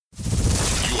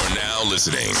now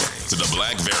listening to the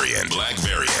Black Variant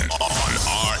on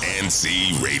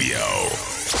RNC Radio.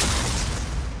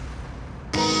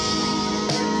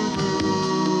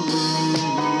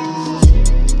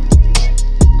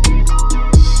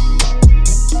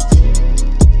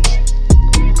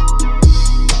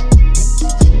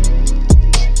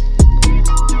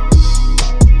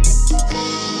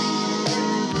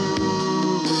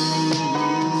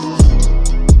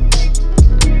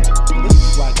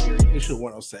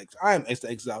 I am Extra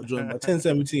Exile, joined by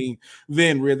 1017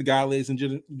 Van Rear, the guy, ladies and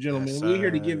gentlemen. Yes, we're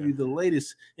here to give you the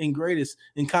latest and greatest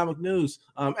in comic news.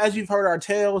 As you've heard our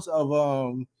tales of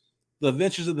the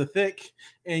adventures of the thick,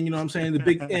 and you know what I'm saying, the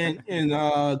big and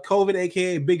COVID,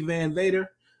 aka Big Van Vader.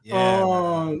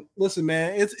 Yeah, listen,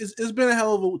 man, it's been a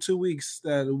hell of 2 weeks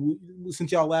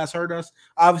since y'all last heard us.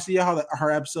 Obviously, y'all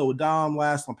her episode with Dom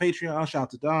last on Patreon. Shout out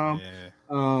to Dom.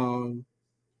 Yeah.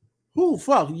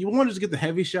 Fuck! You want to just get the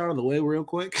heavy shit out of the way real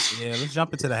quick? Yeah, let's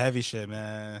jump into the heavy shit,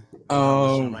 man. Let's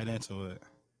jump right into it.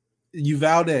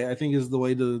 Uvalde, I think is the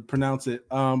way to pronounce it.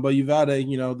 But Uvalde,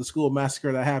 you know, the school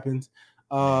massacre that happened.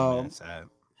 Man, sad.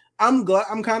 I'm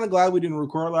kind of glad we didn't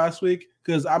record last week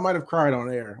because I might have cried on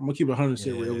air. I'm gonna keep it 100%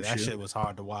 real with you. That shit was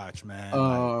hard to watch, man.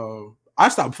 I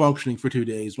stopped functioning for 2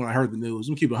 days when I heard the news.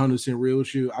 I'm gonna keep it 100% real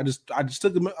with you. I just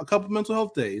took a couple mental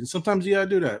health days, and sometimes you gotta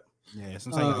do that. Yeah,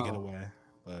 sometimes you gotta get away.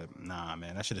 But nah,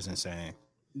 man, that shit is insane.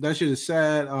 That shit is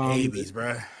sad. Babies,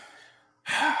 bro.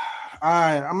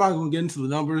 I'm not gonna get into the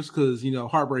numbers because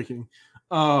heartbreaking.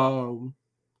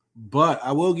 But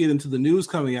I will get into the news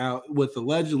coming out with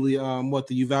allegedly what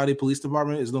the Uvalde Police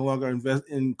Department is no longer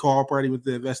cooperating with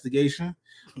the investigation.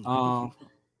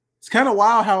 It's kind of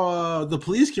wild how the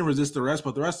police can resist arrest,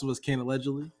 but the rest of us can't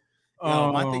allegedly.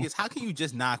 My thing is, how can you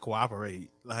just not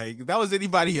cooperate? Like, if that was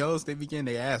anybody else, they'd be getting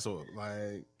their ass off.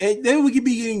 Like, and they would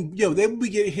be getting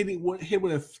hit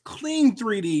with a clean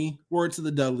 3D word to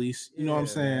the Dudleys. You know what I'm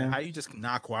saying? How you just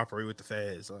not cooperate with the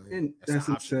feds? Like, and that's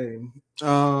insane.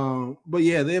 But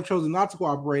yeah, they have chosen not to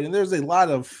cooperate, and there's a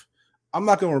lot of. I'm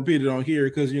not going to repeat it on here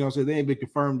because so they ain't been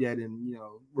confirmed yet, and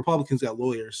Republicans got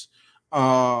lawyers.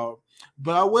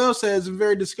 But I will say it's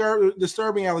very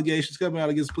disturbing allegations coming out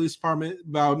against the police department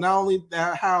about not only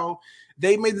that how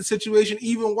they made the situation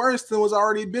even worse than was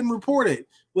already been reported,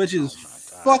 which is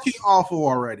fucking awful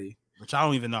already. Which I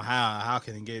don't even know how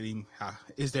can it get him.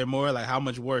 Is there more? Like, how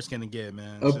much worse can it get,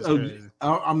 man?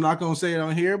 I'm not gonna say it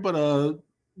on here, but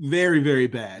very, very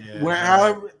bad.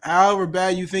 Yeah, however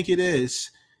bad you think it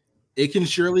is, it can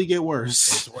surely get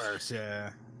worse. It's worse,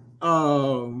 yeah.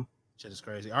 Shit is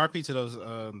crazy. RP to those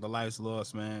the lives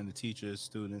lost, man. The teachers,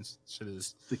 students,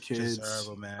 the kids.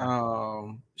 Terrible,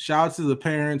 man. Shout out to the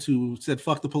parents who said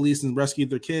 "fuck the police" and rescued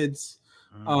their kids.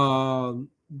 Go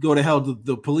to hell to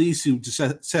the police who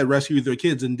just said rescue their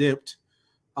kids and dipped.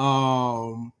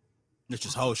 It's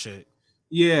just whole shit.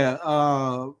 Yeah,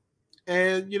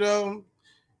 and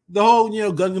the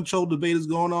whole gun control debate is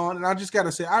going on, and I just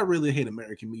gotta say I really hate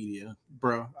American media,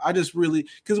 bro. I just really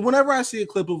because whenever I see a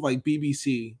clip of like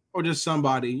BBC or just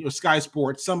somebody or Sky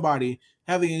Sports, somebody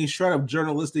having a shred of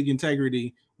journalistic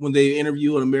integrity when they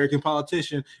interview an American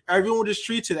politician, everyone just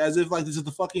treats it as if like this is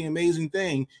the fucking amazing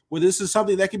thing, where this is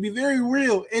something that can be very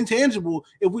real and tangible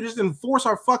if we just enforce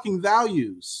our fucking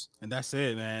values. And that's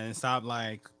it, man. And stop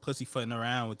like pussyfooting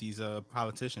around with these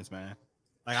politicians, man.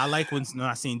 Like, I like when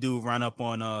I seen dude run up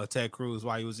on Ted Cruz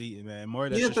while he was eating, man. More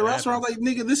of that at the restaurant, like,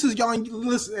 nigga, this is y'all.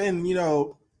 Listen, and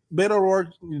Beto O'Rourke,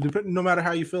 no matter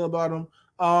how you feel about him,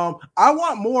 I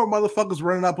want more motherfuckers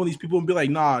running up on these people and be like,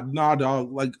 nah,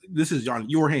 dog. Like, this is on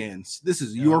your hands. This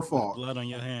is your fault. Blood on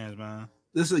your hands, man.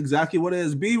 This is exactly what it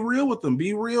is. Be real with them.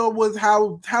 Be real with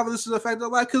how this is affecting their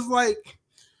life. Because, like,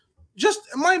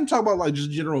 I'm not even talking about like just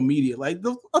general media. Like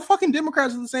the fucking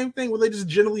Democrats are the same thing where they just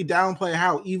generally downplay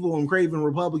how evil and craven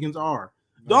Republicans are.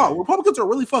 Right. Dog, Republicans are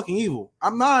really fucking evil.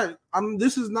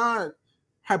 This is not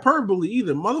hyperbole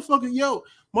either.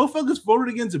 Motherfuckers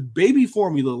voted against baby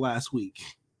formula last week.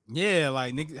 Yeah,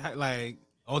 like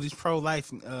all these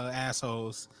pro-life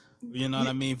assholes, what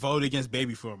I mean, voted against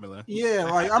baby formula. Yeah,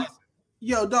 like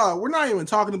dog, we're not even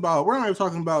talking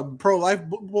about pro-life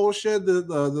bullshit, the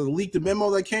leaked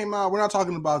memo that came out. We're not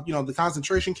talking about, the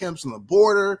concentration camps on the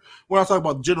border. We're not talking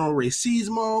about general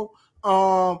racismo.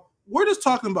 We're just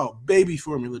talking about baby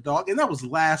formula, dog. And that was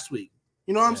last week.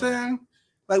 You know what I'm saying?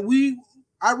 Like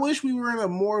I wish we were in a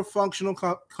more functional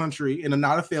country in a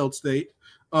not a failed state.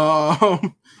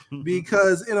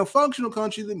 Because in a functional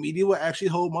country, the media will actually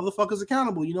hold motherfuckers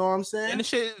accountable. You know what I'm saying? And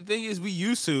the thing is, we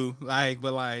used to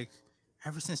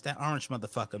ever since that orange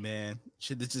motherfucker, man,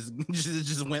 shit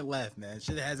just went left, man.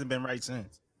 Shit hasn't been right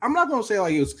since. I'm not gonna say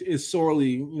like it's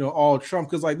sorely all Trump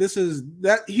because like this is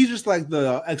that he's just like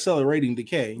the accelerating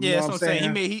decay. You know that's what what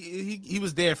I'm saying. He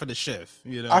was there for the shift.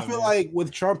 I feel like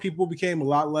with Trump, people became a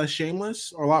lot less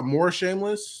shameless, or a lot more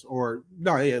shameless, or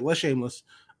no, yeah, less shameless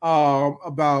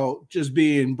about just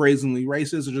being brazenly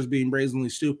racist or just being brazenly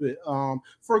stupid.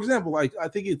 For example, like I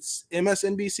think it's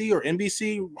MSNBC or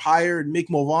NBC hired Mick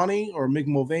Mulvaney,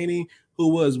 who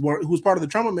was part of the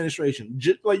Trump administration.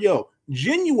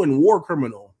 Genuine war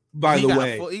criminal. By the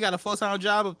way, he got a full-time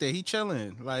job up there. He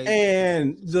chilling. Like,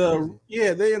 and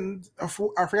I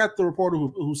forgot the reporter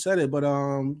who said it, but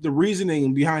the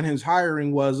reasoning behind his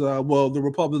hiring was the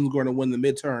Republicans were going to win the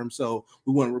midterm, so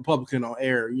we want a Republican on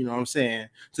air, you know what I'm saying,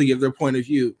 to give their point of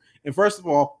view. And first of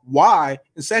all, why?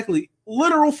 And secondly,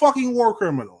 literal fucking war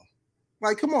criminal.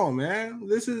 Like, come on, man.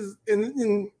 This is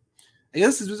and I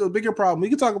guess this is a bigger problem. We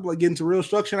can talk about getting to real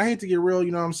structure. I hate to get real,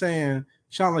 you know what I'm saying?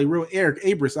 Sound like real Eric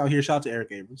Abris out here. Shout out to Eric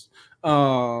Abris.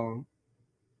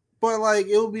 But like,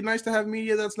 it would be nice to have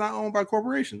media that's not owned by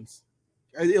corporations.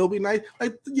 It'll be nice.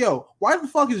 Like, why the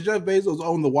fuck is Jeff Bezos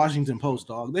own the Washington Post,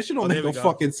 dog? That shit don't make no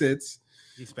fucking sense.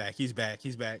 He's back.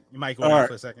 You might go out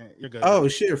for a second. You're good. Oh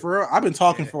shit, for real? I've been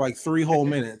talking for like 3 whole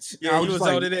minutes. Yeah, you was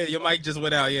on it. Your mic just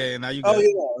went out. Yeah, now you good. Oh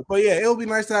yeah, but yeah, it'll be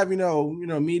nice to have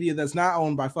media that's not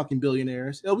owned by fucking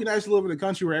billionaires. It'll be nice to live in a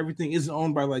country where everything isn't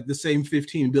owned by like the same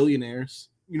 15 billionaires.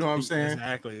 You know what I'm saying?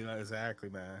 Exactly,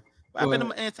 man. What happened to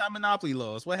them anti-monopoly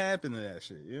laws? What happened to that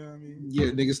shit? You know what I mean? Yeah,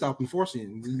 niggas stopped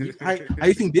enforcing it. How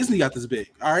you think Disney got this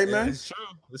big? All right, man. It's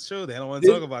true. They don't want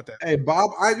to talk about that. Hey,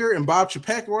 Bob Iger and Bob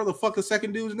Chapek, where the fuck the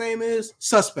second dude's name is?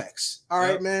 Suspects. All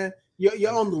right, man.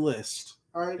 You're on the list.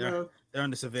 All right, man. They're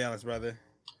under surveillance, brother.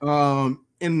 And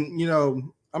I'm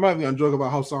not even gonna joke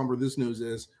about how somber this news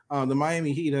is. The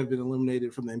Miami Heat have been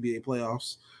eliminated from the NBA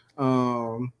playoffs.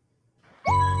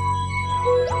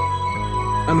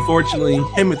 Unfortunately,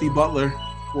 Timothy Butler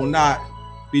will not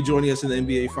be joining us in the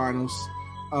NBA Finals.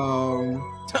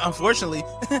 Unfortunately,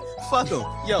 fuck him.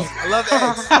 Yo, I love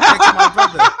X. X my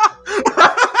brother.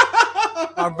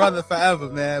 My brother forever,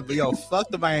 man. But yo, fuck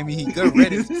the Miami Heat. Good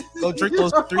riddance. Go drink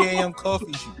those 3 a.m.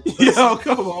 coffees. Yo,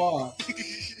 come on.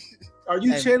 Are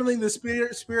you channeling the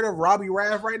spirit of Robbie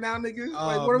Raff right now, nigga?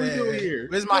 Like, what are we doing here?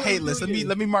 Where's my hate list?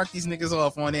 Let me mark these niggas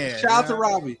off on air. Shout out to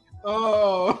Robbie.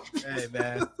 Oh, hey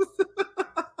man.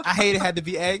 I hate it had to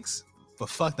be eggs, but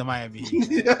fuck the Miami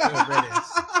Heat.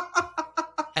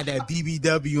 Had that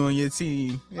BBW on your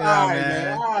team. All right,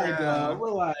 man. All right, dog.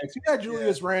 Relax. You got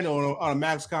Julius Randle on a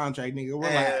max contract, nigga.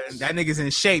 Relax. That nigga's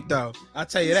in shape, though. I'll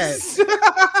tell you that.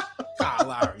 Kyle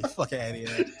Lowry. Fuck out of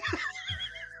here.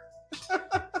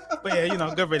 But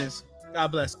yeah, good riddance. God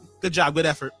bless. Good job. Good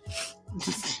effort.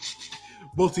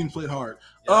 Both teams played hard.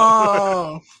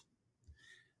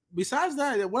 Besides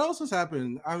that, what else has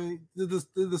happened? I mean, did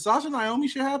the Sasha Naomi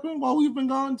shit happen while we've been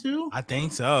gone too? I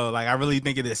think so. Like, I really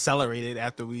think it accelerated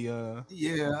after we. We're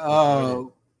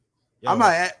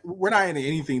not adding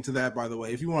anything to that, by the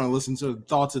way. If you want to listen to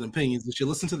thoughts and opinions, you should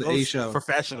listen to the A show.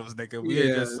 Professionals, nigga. We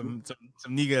had just some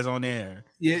niggas on there.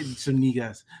 Yeah, some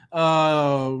niggas.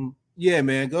 Yeah,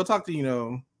 man. Go talk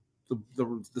to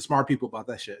the smart people about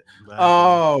that shit.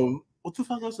 Right. What the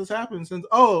fuck else has happened since?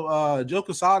 Joe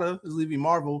Quesada is leaving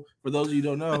Marvel. For those of you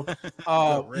who don't know,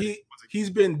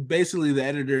 he's been basically the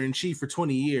editor-in-chief for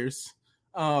 20 years.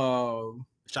 Which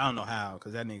I don't know how,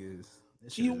 because that nigga is.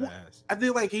 I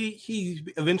think like he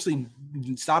eventually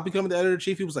stopped becoming the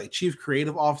editor-in-chief. He was like chief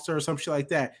creative officer or some shit like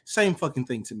that. Same fucking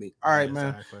thing to me. All right, man.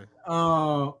 Exactly.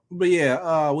 But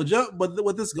yeah,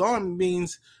 what this gone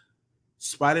means,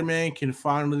 Spider-Man can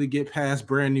finally get past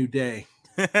Brand New Day.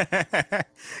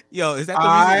 Yo, is that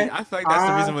the reason? I feel like that's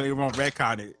the reason why they won't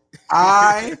retcon it.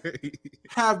 I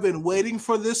have been waiting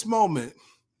for this moment.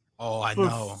 Oh, I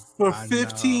know. For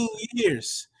 15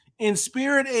 years. In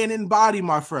spirit and in body,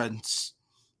 my friends.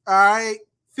 All right?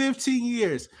 15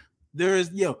 years. There is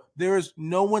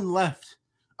no one left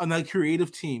on that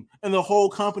creative team and the whole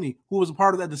company who was a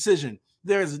part of that decision.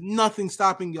 There is nothing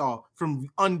stopping y'all from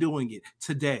undoing it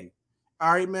today.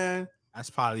 All right, man? That's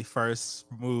probably first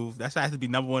move. That's has to be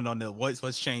number one on the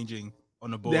what's changing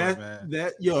on the board, man.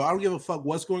 I don't give a fuck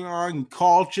what's going on.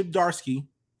 Call Chip Darsky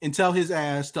and tell his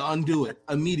ass to undo it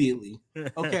immediately.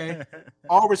 Okay?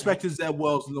 All respect to Zeb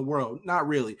Wells in the world. Not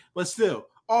really, but still,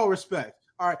 all respect.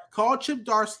 All right, call Chip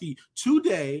Darsky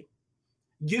today.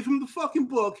 Give him the fucking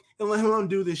book and let him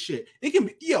undo this shit. It can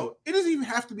be, it doesn't even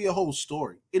have to be a whole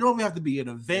story. It don't even have to be an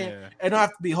event. Yeah. It don't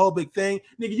have to be a whole big thing.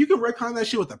 Nigga, you can retcon that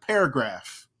shit with a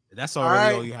paragraph. That's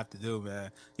already all you have to do,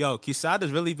 man. Yo,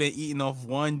 Quesada's really been eating off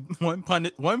one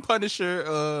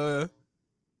Punisher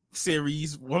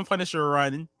series, one Punisher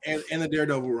run, and a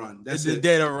Daredevil run. That's the it.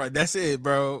 Daredevil run. That's it,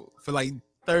 bro. For like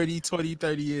 30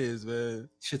 years, man.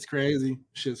 Shit's crazy.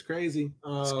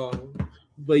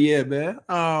 But yeah, man.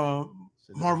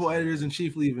 Marvel editors in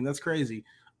chief leaving. That's crazy.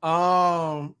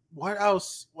 What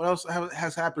else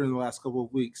has happened in the last couple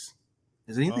of weeks?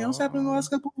 Has anything else happened in the last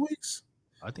couple of weeks?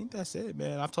 I think that's it,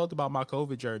 man. I've talked about my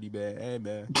COVID journey, man. Hey,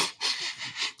 man.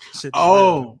 Shit.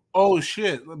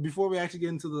 Before we actually get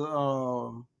into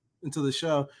the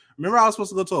show, remember I was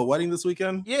supposed to go to a wedding this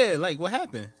weekend? Yeah, like what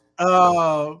happened?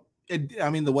 The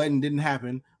wedding didn't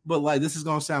happen, but like this is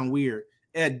gonna sound weird.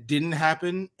 It didn't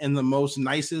happen in the most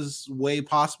nicest way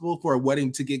possible for a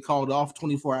wedding to get called off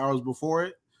 24 hours before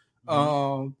it.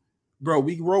 Bro,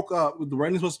 we woke up. The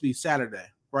wedding was supposed to be Saturday,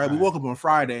 right? We woke up on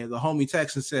Friday. The homie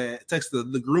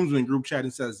texted the groomsmen group chat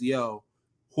and says, "Yo,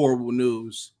 horrible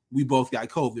news. We both got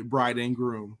COVID, bride and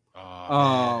groom."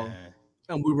 And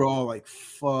we were all like,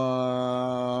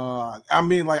 "Fuck." I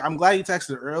mean, like, I'm glad he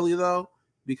texted early though,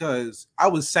 because I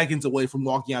was seconds away from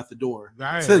walking out the door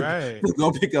to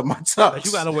go pick up my tux. Like,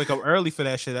 you gotta wake up early for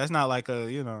that shit. That's not like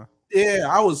a, you know. Yeah,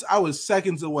 I was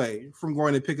seconds away from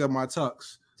going to pick up my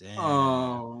tux.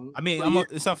 Damn.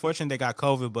 It's unfortunate they got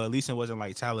COVID, but at least it wasn't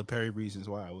like Tyler Perry reasons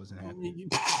why I wasn't happy. You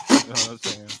know what I'm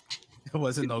saying? It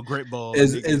wasn't no great ball.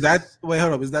 Is that wait?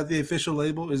 Hold up. Is that the official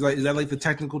label? Is that like the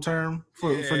technical term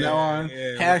for now on?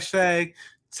 Yeah. Hashtag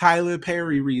Tyler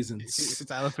Perry reasons.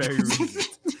 Tyler Perry reasons.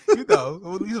 You know,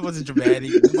 at least it wasn't dramatic.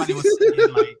 Nobody was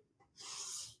saying like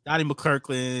Donnie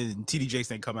McClurkin and TD Jakes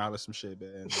didn't come out with some shit,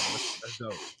 man. That's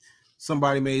dope.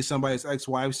 Somebody made somebody's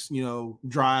ex-wife's,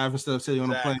 drive instead of sitting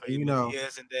on a plane.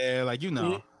 Yes, and there, like,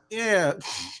 Yeah.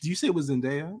 Do you say it was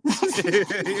Zendaya? I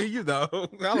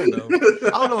don't know. I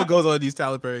don't know what goes on in these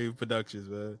Tyler Perry productions,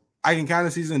 man. I can kind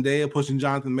of see Zendaya pushing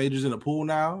Jonathan Majors in a pool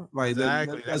now. Like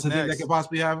exactly. That's the thing that could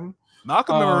possibly happen.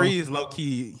 Malcolm and Marie is low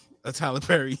key a Tyler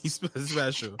Perry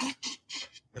special.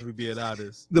 If we're being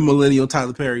honest, the millennial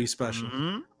Tyler Perry special.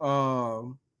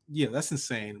 Mm-hmm. Yeah, that's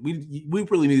insane. We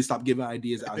really need to stop giving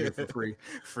ideas out here for free.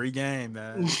 Free game,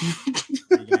 man.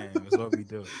 Free game is what we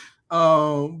do.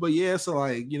 But yeah, so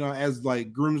like, as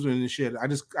like groomsmen and shit, I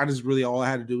just really all I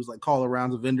had to do was like call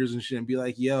around the vendors and shit and be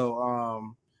like,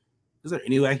 yo, is there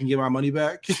any way I can get my money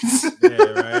back? Yeah,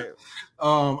 right.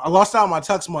 I lost out on my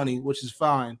tux money, which is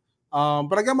fine.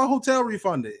 But I got my hotel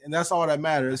refunded, and that's all that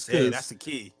matters. That's the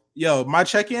key. Yo, my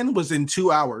check-in was in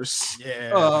 2 hours.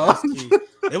 Yeah, that's key.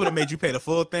 They would have made you pay the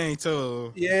full thing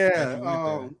too.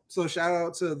 Yeah. So shout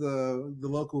out to the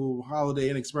local Holiday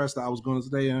Inn Express that I was going to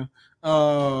stay in.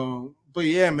 But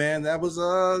yeah, man, that was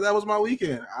my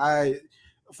weekend. The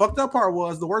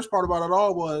worst part about it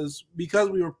all was because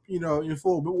we were in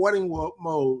full wedding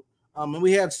mode, and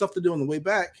we had stuff to do on the way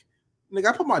back. Nigga,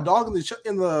 I put my dog in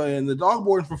the dog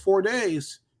boarding for 4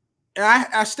 days, and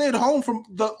I stayed home from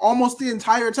almost the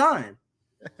entire time.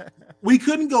 We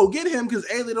couldn't go get him because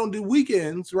A, they don't do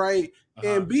weekends, right?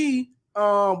 And B,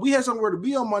 we had somewhere to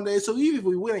be on Monday, so even if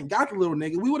we went and got the little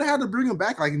nigga, we would have had to bring him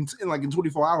back in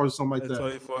 24 hours or something like that.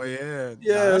 24, yeah.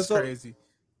 Yeah, that's crazy.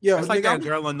 Yeah, it's like that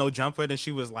girl on No Jumper, and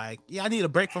she was like, "Yeah, I need a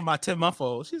break from my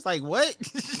 10-month-old." She's like, "What?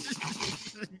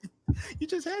 You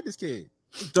just had this kid,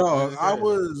 dog." I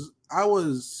was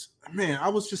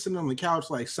just sitting on the couch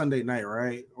like Sunday night,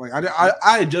 right? Like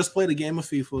I had just played a game of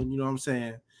FIFA. You know what I'm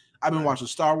saying? I've been watching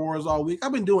Star Wars all week.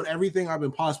 I've been doing everything I've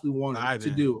been possibly wanting to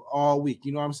do all week.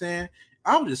 You know what I'm saying?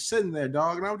 I was just sitting there,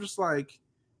 dog, and I was just like,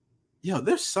 yo,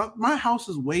 my house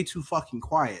is way too fucking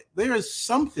quiet. There is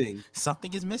something.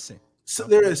 Something is missing. So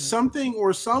there is something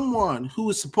or someone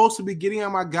who is supposed to be getting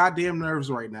on my goddamn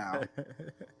nerves right now.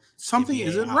 Something NBA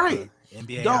isn't Alpha. right.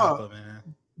 NBA dog, Alpha,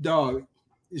 man. Dog.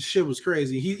 This shit was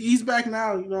crazy. He's back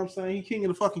now. You know what I'm saying? He king of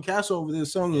the fucking castle over there,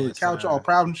 sitting on the couch, all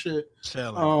proud and shit.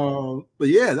 Chilling. But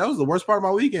yeah, that was the worst part of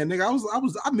my weekend,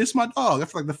 nigga. I missed my dog.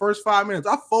 After like the first 5 minutes,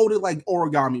 I folded like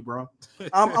origami, bro.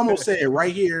 I'm gonna say it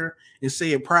right here and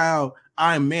say it proud.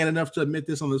 I am man enough to admit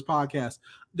this on this podcast,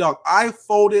 dog. I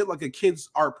folded like a kid's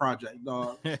art project,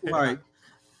 dog. Like,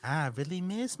 I really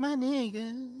miss my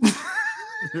nigga.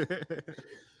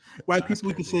 White people,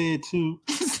 we can say it too.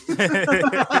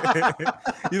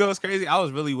 You know what's crazy? I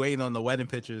was really waiting on the wedding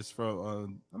pictures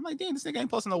from. I'm like, damn, this nigga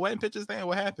ain't posting no wedding pictures. Damn,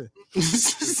 what happened?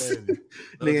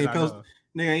 Nigga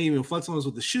ain't even flexing us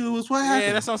with the shoes. What happened?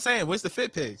 Yeah, that's what I'm saying. Where's the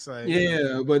fit pics? Like,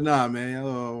 yeah, but nah,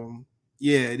 man.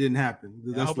 Yeah, it didn't happen.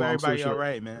 I hope everybody all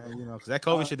right, man. You know, because that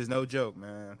COVID shit is no joke,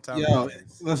 man. Yo,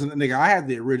 listen, nigga, I had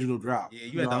the original drop. Yeah,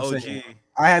 you had the OG.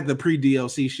 I had the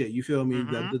pre-DLC shit. You feel me?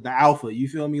 Mm-hmm. The alpha. You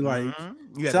feel me? Like,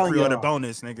 you had the pre-order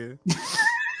bonus, nigga.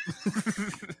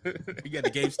 You got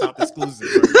the GameStop exclusive.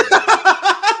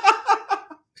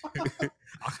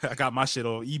 I got my shit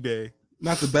on eBay.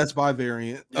 Not the Best Buy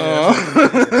variant. Yeah,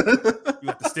 you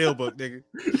got the Steelbook, nigga.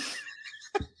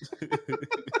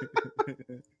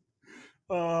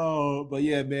 Oh, but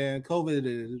yeah, man, COVID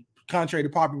is, contrary to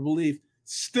popular belief,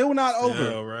 still not over.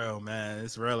 Still real, man.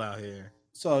 It's real out here.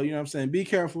 So, you know what I'm saying? Be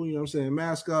careful, you know what I'm saying?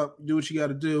 Mask up, do what you got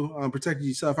to do, protect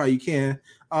yourself how you can.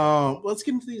 Let's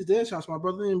get into these dad shots, my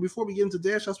brother. And before we get into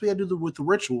dad shots, we got to do with the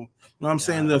ritual. You know what I'm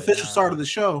saying? The official start of the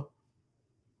show.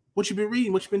 What you been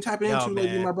reading? What you been tapping into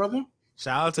lately, my brother?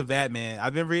 Shout out to Batman.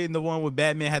 I've been reading the one where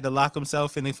Batman had to lock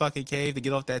himself in the fucking cave to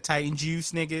get off that Titan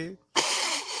juice, nigga.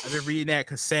 I've been reading that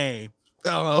because same.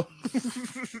 Oh, I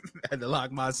had to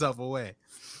lock myself away.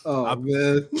 Oh,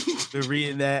 man. Been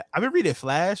reading that. I've been reading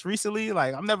Flash recently.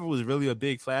 Like, I never was really a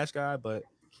big Flash guy, but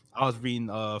I was reading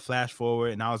Flash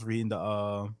Forward, and I was reading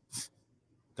the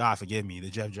God forgive me, the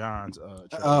Jeff Johns. God.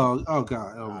 Oh,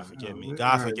 God forgive me.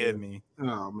 God forgive me.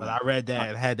 Oh, man. But I read that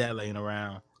and had that laying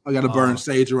around. I got to burn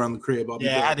sage around the crib. I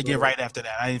had to get right after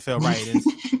that. I didn't feel right. It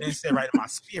didn't sit right in my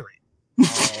spirit.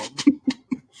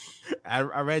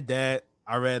 I read that.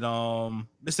 I read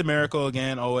Mr. Miracle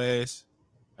again, always.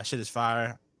 That shit is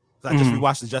fire. I just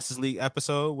rewatched the Justice League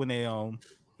episode when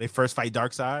they first fight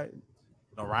Darkseid.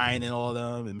 Ryan and all of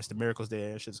them, and Mr. Miracle's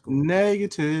there. Shit's cool.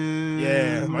 Negative.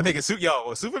 Yeah, my nigga,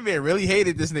 Superman really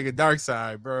hated this nigga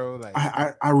Darkseid, bro. Like,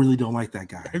 I really don't like that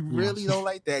guy. I really don't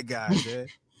like that guy, man.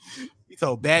 He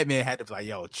told Batman had to be like,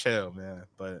 yo, chill, man.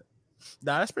 But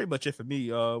nah, that's pretty much it for me.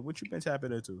 What you been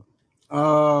tapping into?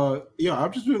 I'm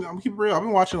keeping real. I've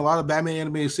been watching a lot of Batman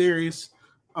animated series.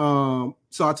 So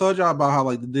I told y'all about how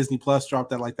like the Disney Plus dropped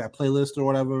that playlist or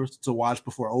whatever to watch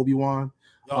before Obi-Wan.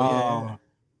 Yeah.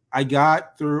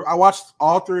 I watched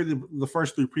all three of the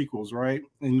first three prequels, right?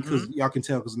 And because y'all can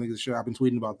tell because niggas shit, I've been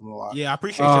tweeting about them a lot. Yeah, I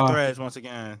appreciate your threads once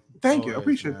again. Thank you. I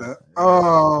appreciate that.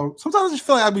 Yeah. Sometimes I just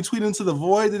feel like I've been tweeting into the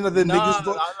void and then niggas.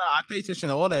 No, I pay attention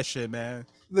to all that shit, man.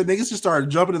 The niggas just started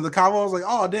jumping in the comments. I was like,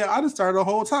 oh damn, I just started a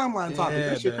whole timeline talking.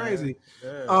 That shit crazy.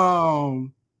 Yeah.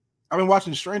 I've been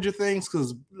watching Stranger Things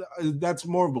because that's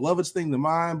more of Beloved's thing than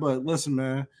mine. But listen,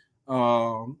 man.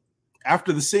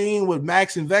 After the scene with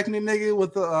Max and Vecna, nigga,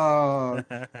 with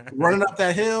the running up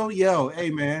that hill, yo, hey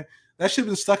man, that shit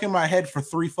been stuck in my head for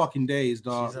 3 fucking days,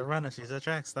 dog. She's a runner, she's a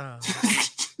track star.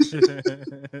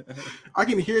 I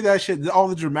can hear that shit, all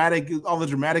the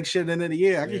dramatic shit in it.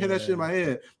 Yeah, I can hear that shit in my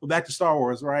head. But back to Star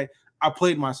Wars, right? I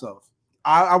played myself.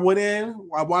 I went in,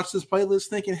 I watched this playlist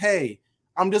thinking, hey,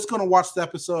 I'm just gonna watch the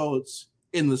episodes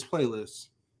in this playlist,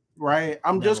 right?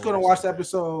 I'm just gonna watch the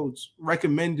episodes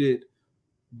recommended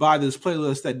by this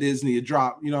playlist that Disney had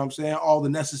dropped. You know what I'm saying? All the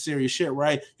necessary shit,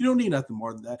 right? You don't need nothing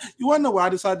more than that. You want to know what I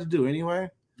decided to do anyway?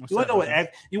 You want to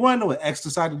know what X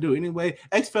decided to do anyway?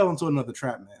 X fell into another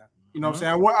trap, man. You know what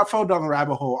I'm saying? I fell down the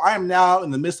rabbit hole. I am now in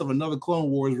the midst of another Clone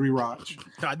Wars rewatch.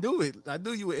 I knew it. I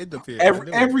knew you would end up here.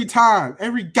 Every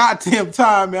goddamn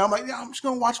time, man. I'm like, I'm just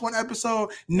gonna watch one episode.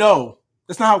 No,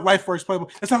 that's not how life works, playboy.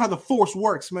 That's not how the Force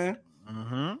works, man.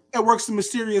 It works in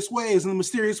mysterious ways. And the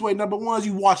mysterious way number one is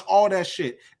you watch all that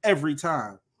shit every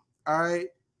time. All right.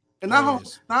 And not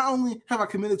only have I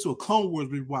committed to a Clone Wars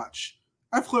rewatch,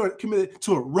 I've committed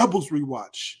to a Rebels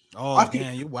rewatch. Oh,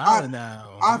 man, you're wilding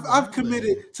now. I've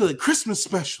committed to the Christmas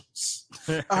specials.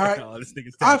 All right. Oh, this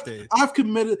nigga's I've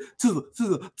committed to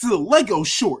the Lego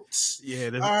shorts.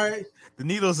 Yeah. All right. The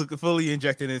needles are fully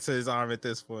injected into his arm at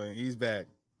this point. He's back.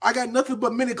 I got nothing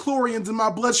but midichlorians in my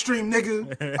bloodstream,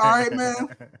 nigga. All right, man.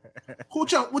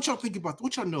 What y'all think about?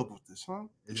 What y'all know about this, huh?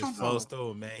 It just flows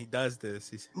through, man. He does this.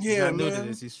 He's not new to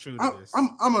this. He's true to this.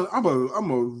 I'm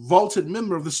a vaulted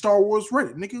member of the Star Wars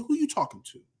Reddit, nigga. Who you talking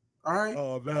to? All right.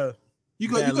 Oh man, you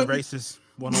go racist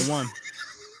 101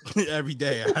 every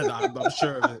day. I'm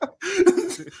sure of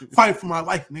it. Fight for my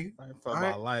life, nigga. Fight for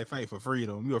my life. Fight for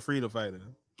freedom. You a freedom fighter.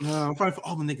 No, I'm fighting for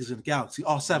all the niggas in the galaxy,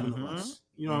 all 7 of us.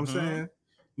 You know what I'm saying?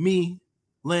 Me,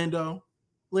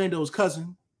 Lando's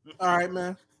cousin. All right,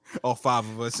 man. All 5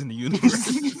 of us in the universe.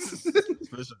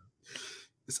 For sure.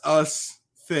 It's us,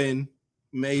 Finn,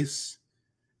 Mace,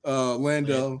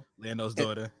 Lando, Lando's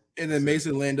daughter, and then Mace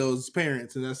and Lando's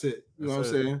parents, and that's it. You know what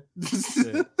I'm saying?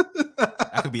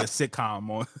 That could be a sitcom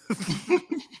on.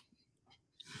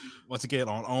 Once again,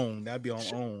 on OWN. That'd be on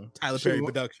OWN. Tyler Perry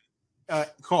production.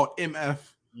 Called MF.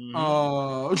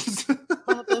 Motherfucking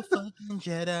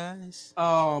Jedis.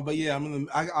 But yeah,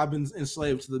 I've been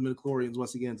enslaved to the midichlorians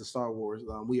once again to Star Wars.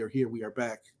 We are here, we are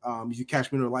back. If you catch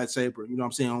me with a lightsaber, you know what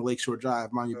I'm saying, on Lakeshore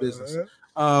Drive, mind your business.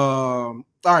 All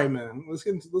right, man. Let's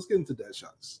get into dead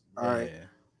shots. All right.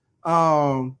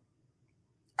 I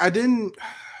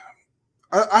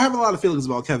have a lot of feelings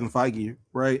about Kevin Feige,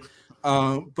 right?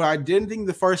 But I didn't think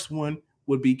the first one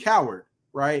would be Coward.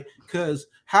 right? Because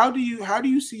how do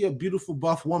you see a beautiful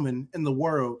buff woman in the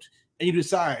world and you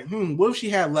decide, what if she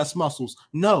had less muscles?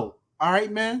 No. All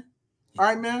right, man.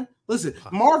 Listen,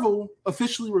 Marvel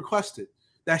officially requested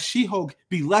that She-Hulk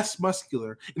be less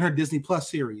muscular in her Disney Plus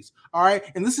series. All right,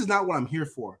 and this is not what I'm here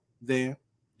for. Then,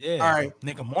 yeah, all right,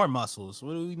 nigga, more muscles.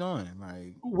 What are we doing?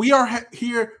 Like, we are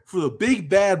here for the big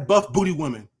bad buff booty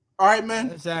women. All right, man.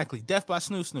 Exactly. Death by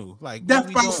snoo. Like,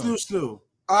 death by snoo.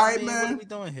 All right, man. What are we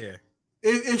doing here?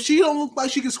 If she don't look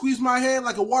like she can squeeze my head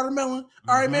like a watermelon,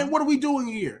 all right, man. What are we doing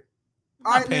here?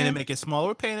 We're not paying to make it smaller.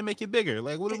 We're paying to make it bigger.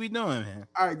 Like, what are we doing, man?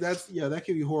 All right, that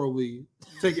can be horribly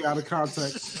taken out of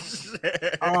context.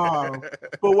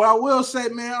 But what I will say,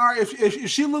 man, all right, if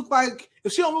she don't look like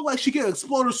she can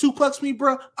explode or suplex me,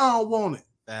 bro, I don't want it.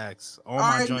 Facts. All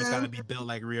my joints gotta be built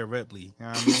like Rhea Ripley. You know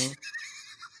what I mean?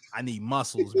 I need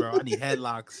muscles, bro. I need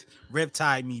headlocks.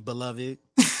 Riptide me, beloved.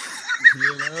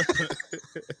 You know?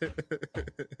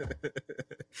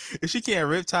 If she can't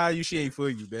riptide you, she ain't for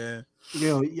you, man.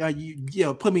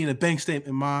 Yo, put me in a bank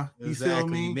statement, ma. You feel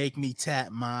me? Make me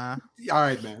tap, ma. All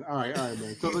right, man.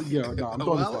 So, I'm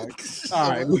going to flag. All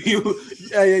right,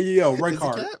 yo, red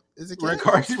card. Is it red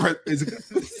card? Is it?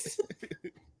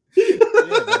 Hey,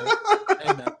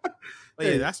 man. But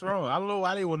yeah, that's wrong. I don't know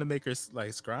why they want to make her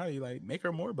like scrawny. Like, make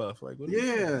her more buff. Like,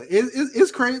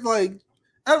 it's crazy. Like,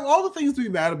 out of all the things to be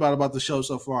mad about the show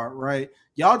so far, right?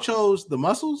 Y'all chose the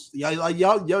muscles. Y'all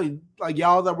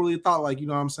that really thought, like, you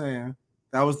know what I'm saying?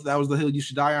 That was the hill you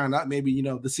should die on, not maybe, the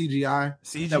CGI.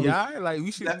 CGI?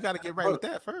 We got to get right with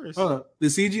that first. The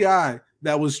CGI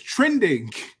that was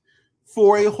trending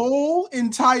for a whole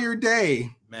entire day.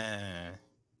 Man.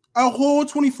 A whole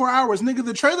 24 hours. Nigga,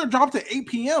 the trailer dropped at 8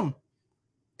 p.m.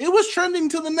 It was trending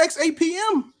till the next 8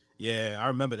 p.m. Yeah, I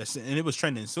remember that, and it was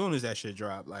trending as soon as that shit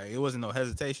dropped. Like, it wasn't no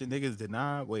hesitation. Niggas did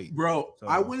not wait, bro. So,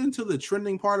 I went into the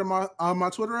trending part of my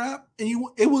Twitter app, and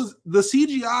it was the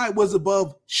CGI was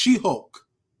above She-Hulk.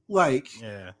 Like,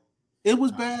 yeah, it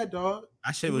was bad, dog.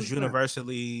 That shit was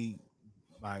universally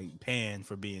like panned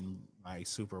for being like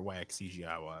super whack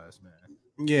CGI wise, man.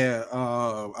 Yeah,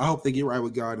 I hope they get right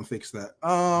with God and fix that.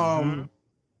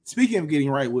 Speaking of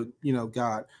getting right with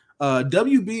God.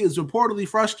 WB is reportedly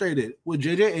frustrated with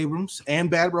J.J. Abrams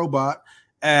and Bad Robot.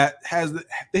 They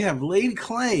have laid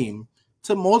claim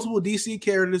to multiple DC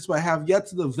characters, but have yet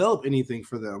to develop anything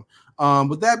for them.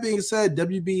 With that being said,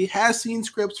 WB has seen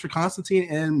scripts for Constantine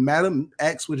and Madam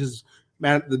X, which is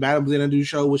the Madam Xanadu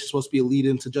show, which is supposed to be a lead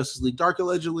into Justice League Dark,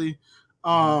 allegedly.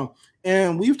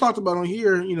 And we've talked about on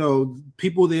here,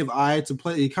 people they've eyed to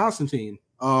play Constantine.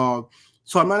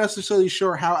 So I'm not necessarily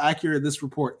sure how accurate this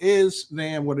report is.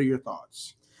 Van, what are your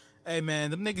thoughts? Hey man,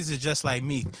 them niggas is just like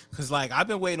me, cause like I've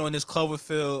been waiting on this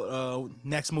Cloverfield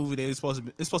next movie that it's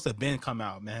supposed to have been come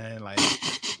out, man. Like,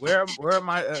 where are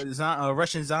my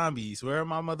Russian zombies? Where are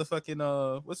my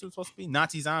motherfucking what's it supposed to be?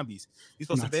 Nazi zombies? You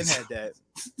supposed to have been had that.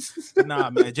 Nah,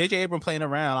 man. J.J. Abrams playing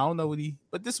around. I don't know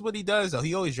but this is what he does though.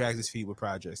 He always drags his feet with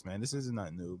projects, man. This isn't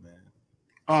nothing new, man.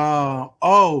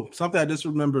 Something I just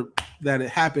remembered that it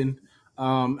happened.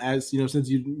 As since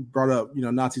you brought up,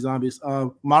 Nazi zombies,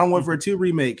 Modern Warfare 2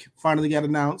 remake finally got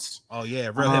announced. Oh yeah,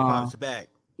 real hip hop's back.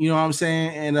 You know what I'm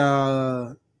saying?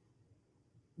 And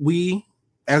we,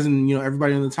 as in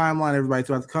everybody in the timeline, everybody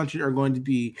throughout the country, are going to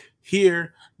be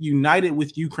here, united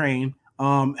with Ukraine,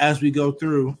 as we go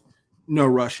through No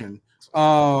Russian.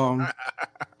 Global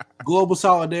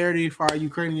solidarity for our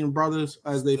Ukrainian brothers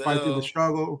as they fight through the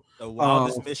struggle. The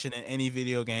wildest mission in any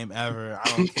video game ever.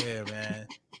 I don't care, man.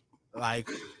 Like,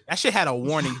 that shit had a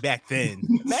warning back then.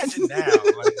 Imagine now.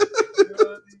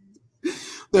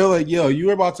 They're like, yo, you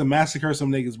were about to massacre some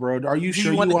niggas, bro. Are you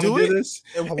sure you want to do this?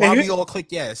 And why we all click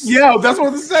yes? Yeah, that's what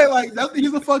I was saying. Like,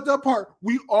 here's the fucked up part.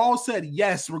 We all said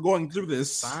yes, we're going through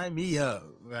this. Sign me up.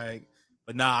 Like,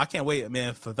 but nah, I can't wait,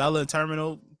 man. Favela and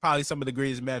Terminal, probably some of the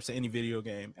greatest maps in any video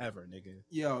game ever, nigga.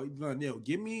 Yo,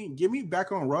 give me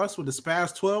back on Rust with the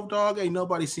Spaz 12, dog. Ain't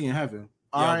nobody seeing heaven.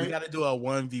 Yeah, we got to do a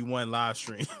 1v1 live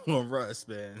stream on Rust,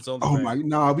 man. All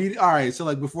right. So,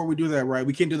 like, before we do that, right,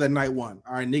 we can't do that night one.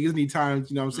 All right, niggas need time,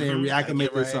 you know what I'm saying,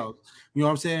 reacclimate themselves. You know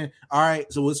what I'm saying? All right,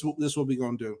 so this is what we're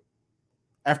going to do.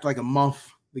 After, like, a month,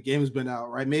 the game has been out,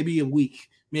 right? Maybe a week.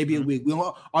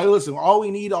 Listen, all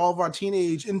we need, all of our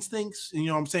teenage instincts, you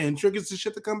know what I'm saying, triggers and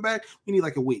shit to come back, we need,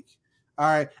 like, a week. All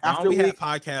right. After we have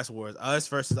podcast wars, us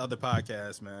versus other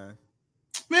podcasts, man.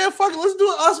 Man, fuck it. Let's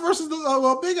do us versus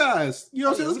the big eyes. You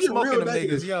know what I'm saying? Let's get real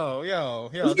negative. Yo.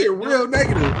 Let's get real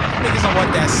negative. Niggas don't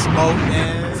want that smoke,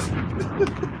 man.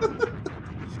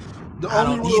 I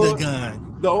don't need a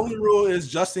gun. The only rule is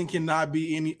Justin cannot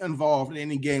be involved in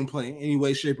any gameplay in any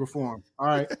way, shape, or form. All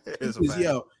right.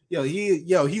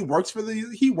 he works for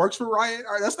Riot.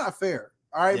 All right, that's not fair.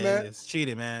 All right, man. It's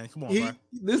cheating, man. Come on, bro.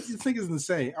 This thing is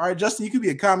insane. All right, Justin, you could be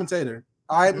a commentator.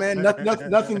 All right, man.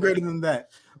 Nothing greater than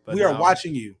that. But we are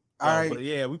watching you. All right. But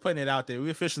yeah, we putting it out there.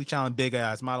 We officially challenge Big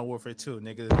Ass Modern Warfare 2,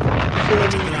 nigga.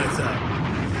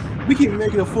 We can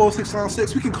make it a full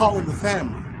 6-on-6. We can call it the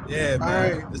family. Yeah, man.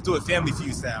 All right. Let's do it family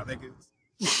feud style, nigga.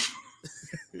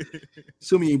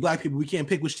 So many black people, we can't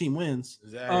pick which team wins.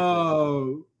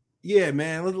 Exactly. Yeah,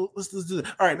 man. Let's do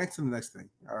that. All right, next to the next thing.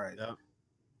 All right. Yep.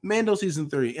 Mando season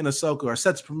 3 and Ahsoka are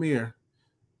set to premiere.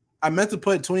 I meant to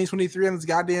put 2023 on this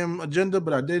goddamn agenda,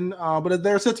 but I didn't. But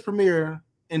they're set to premiere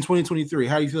in 2023.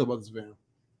 How do you feel about this, Van?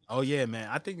 Oh yeah, man.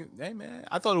 I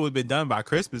thought it would have been done by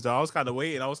Christmas, though. I was kind of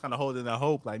waiting. I was kind of holding that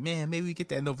hope, like, man, maybe we get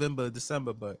that in November,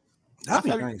 December, but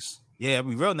that'd be nice. Yeah, it'd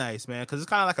be real nice, man, because it's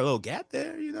kind of like a little gap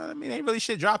there. You know what I mean? Ain't really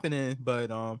shit dropping in,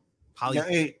 but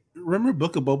hey, remember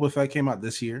Book of Boba Fett came out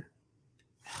this year?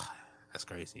 That's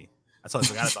crazy. I totally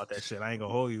forgot about that shit. I ain't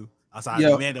gonna hold you. Outside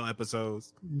the Mando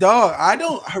episodes, dog. I'm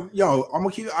gonna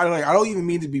keep. I don't even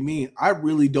mean to be mean. I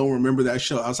really don't remember that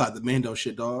show outside the Mando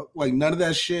shit, dog. Like none of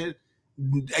that shit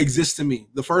exists to me.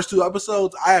 The first 2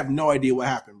 episodes, I have no idea what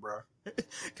happened, bro.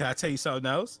 Can I tell you something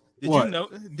else? What?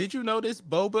 Did you notice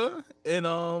Boba in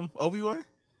Obi-Wan?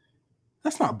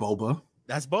 That's not Boba.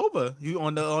 That's Boba. You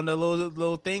on the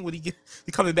little thing when he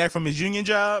coming back from his union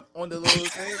job on the little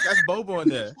thing. That's Boba on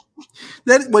there.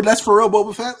 That's for real,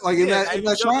 Boba Fett. Like in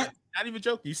that shot. Not even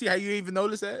joking. You see how you even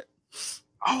notice that?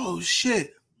 Oh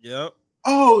shit. Yep.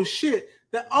 Oh shit.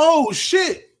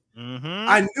 Mm-hmm.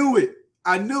 I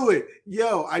knew it.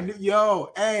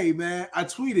 Yo, hey man, I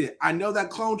tweeted. I know that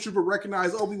clone trooper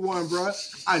recognized Obi-Wan, bro.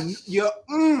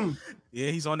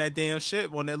 Yeah, he's on that damn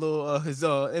ship on that little his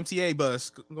MTA bus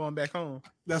going back home.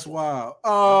 That's wild.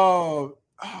 Oh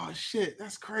shit,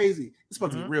 that's crazy. It's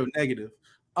supposed to be real negative.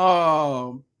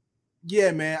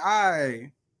 Yeah, man,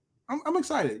 I'm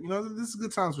excited. You know, this is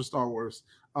good times for Star Wars.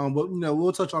 But you know,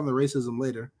 we'll touch on the racism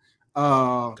later.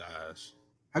 Gosh,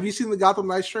 have you seen the Gotham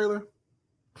Knights trailer?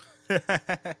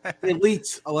 It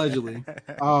leaked allegedly.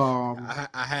 I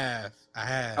have.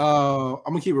 I'm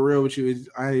gonna keep it real with you.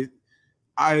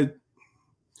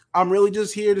 I'm really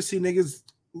just here to see niggas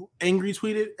angry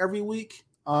tweet it every week.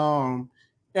 And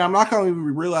I'm not gonna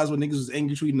even realize what niggas is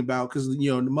angry tweeting about because the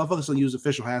motherfuckers don't use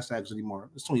official hashtags anymore.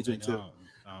 It's 2022.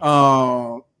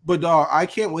 But dog, I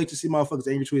can't wait to see motherfuckers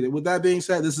angry tweet it. With that being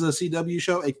said, this is a CW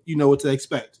show. You know what to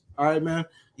expect. All right, man.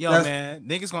 Man,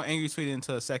 niggas gonna angry tweet it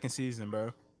into a second season,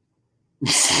 bro.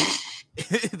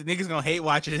 The niggas gonna hate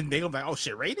watch it, and they gonna be like, "Oh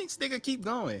shit, ratings, nigga, keep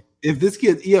going." If this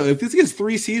gets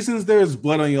 3 seasons, there's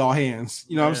blood on y'all hands.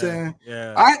 You know what I'm saying?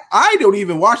 Yeah. I don't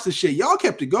even watch the shit. Y'all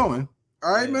kept it going.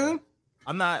 All right, man.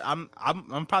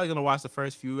 I'm probably gonna watch the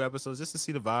first few episodes just to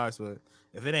see the vibes, but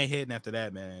if it ain't hitting after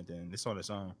that, man, then it's on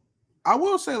its own. I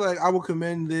will say, like, I will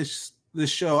commend this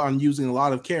show on using a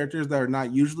lot of characters that are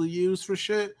not usually used for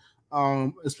shit.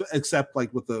 Except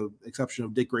like with the exception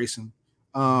of Dick Grayson.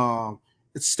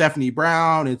 It's Stephanie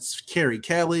Brown, it's Carrie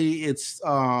Kelly, it's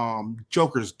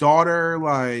Joker's daughter.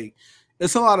 Like,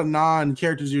 it's a lot of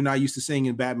non-characters you're not used to seeing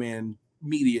in Batman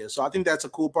media. So I think that's a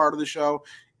cool part of the show.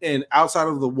 And outside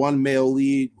of the one male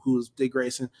lead, who's Dick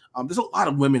Grayson, there's a lot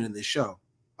of women in this show.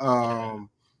 I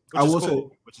will say,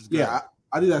 which is good. I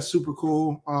think that's super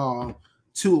cool.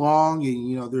 Too Long,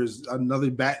 and there's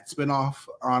another Bat spinoff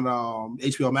on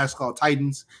HBO Max called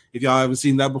Titans. If y'all haven't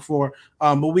seen that before,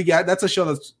 but that's a show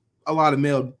that's a lot of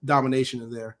male domination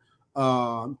in there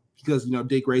because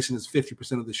Dick Grayson is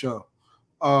 50% of the show.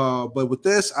 But with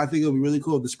this, I think it'll be really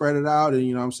cool to spread it out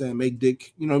and make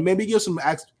Dick maybe give some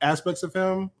aspects of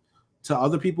him to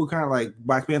other people, kind of like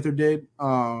Black Panther did.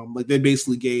 Like they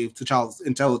basically gave T'Challa's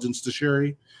intelligence to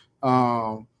Shuri,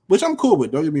 which I'm cool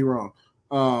with. Don't get me wrong.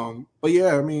 But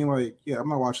yeah, I mean, I'm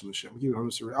not watching the shit.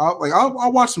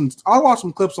 I'll watch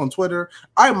some clips on Twitter.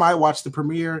 I might watch the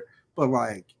premiere, but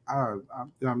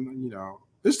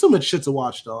there's too much shit to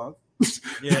watch, dog.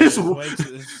 Yeah,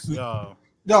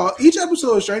 no, each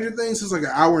episode of Stranger Things is like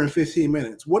 1 hour and 15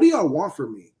 minutes. What do y'all want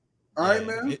from me? All right,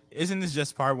 man. Isn't this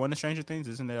just part 1 of Stranger Things?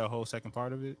 Isn't there a whole second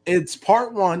part of it? It's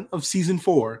part 1 of season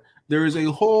 4. There is a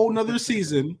whole nother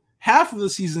season, half of the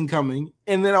season coming,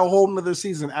 and then a whole nother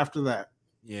season after that.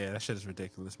 Yeah, that shit is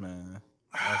ridiculous, man.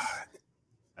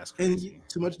 That's crazy. And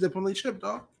too much dip on the chip,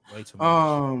 dog. Way too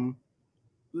much.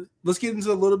 Let's get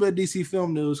into a little bit of DC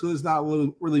film news because there's not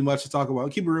really much to talk about. I'll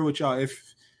keep it real with y'all.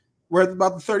 If we're at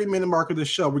about the 30-minute mark of the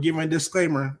show, we're giving a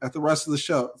disclaimer for the rest of the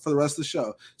show. It's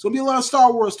gonna be a lot of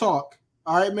Star Wars talk.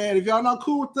 All right, man. If y'all not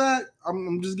cool with that,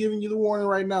 I'm just giving you the warning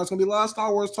right now. It's gonna be a lot of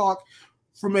Star Wars talk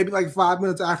for maybe like 5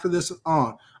 minutes after this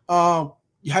on.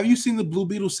 Have you seen the Blue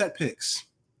Beetle set pics?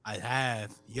 I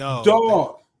have. Yo,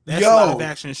 dog. That's live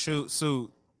action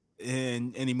suit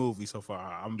in any movie so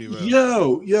far. I'm gonna be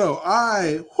real.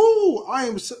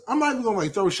 I'm not even gonna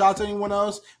like throw shots at anyone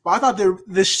else, but I thought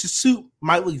this suit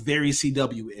might look very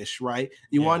CW-ish, right?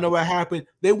 You want to know what happened?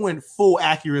 They went full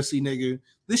accuracy, nigga.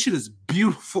 This shit is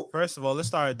beautiful. First of all, let's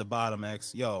start at the bottom,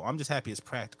 X. Yo, I'm just happy it's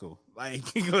practical. Like,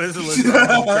 I'm grateful for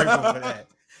that.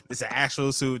 It's an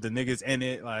actual suit. The niggas in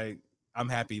it. Like, I'm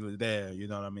happy with that. You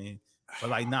know what I mean? But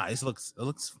like, nah, it looks.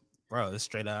 Bro, it's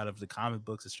straight out of the comic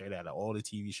books. It's straight out of all the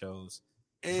TV shows.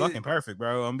 It's fucking perfect,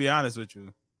 bro. I'm gonna be honest with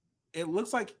you. It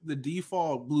looks like the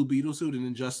default Blue Beetle suit in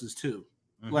Injustice 2.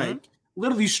 Mm-hmm. Like,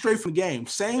 literally straight from the game.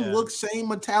 Same look, same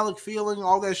metallic feeling,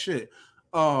 all that shit.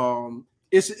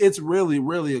 It's really,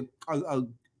 really I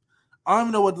don't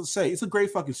even know what to say. It's a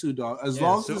great fucking suit, dog. As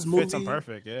long as this movie fits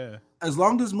perfect, As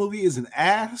long as this movie is an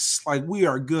ass, like, we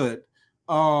are good.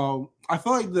 I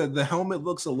feel like the helmet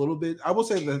looks a little bit. I will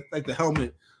say that like the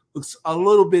helmet looks a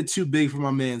little bit too big for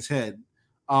my man's head.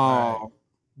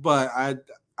 But I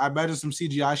imagine some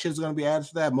CGI shit is going to be added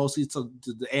to that, mostly to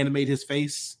animate his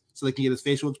face so they can get his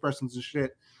facial expressions and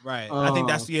shit. Right. I think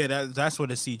that's what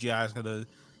the CGI is going to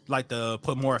like to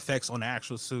put more effects on the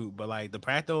actual suit, but like the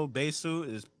practical base suit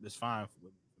is fine for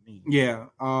me. Yeah.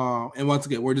 And once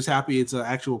again, we're just happy it's an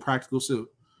actual practical suit.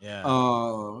 Yeah.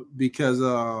 Because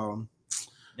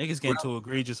niggas getting too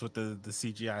egregious with the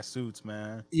CGI suits,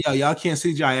 man. Yeah, y'all can't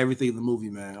CGI everything in the movie,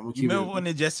 man. You remember when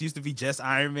it just used to be just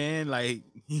Iron Man? Like,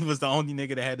 he was the only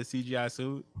nigga that had the CGI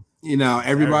suit. You know,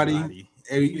 everybody.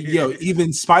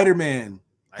 Even Spider-Man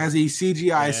has a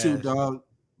CGI suit, dog.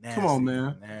 Nasty, come on,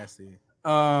 man. Nasty.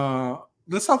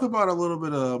 Let's talk about a little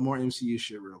bit of more MCU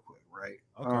shit real quick, right?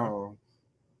 Okay.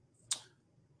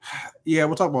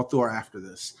 We'll talk about Thor after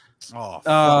this.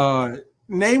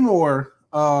 Namor,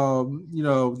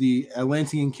 the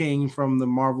Atlantean King from the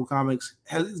Marvel Comics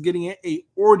is getting a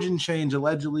origin change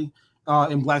allegedly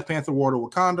in Black Panther: War to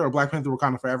Wakanda, or Black Panther: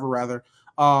 Wakanda Forever, rather.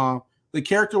 The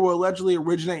character will allegedly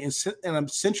originate in a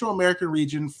Central American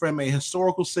region from a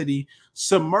historical city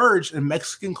submerged in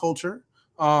Mexican culture.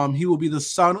 He will be the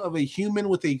son of a human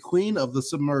with a queen of the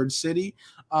submerged city.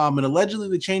 And allegedly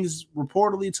the change is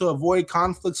reportedly to avoid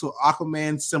conflicts with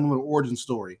Aquaman's similar origin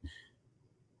story.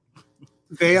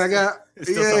 Okay, I got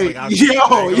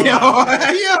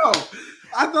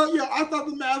I thought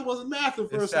the math wasn't mathing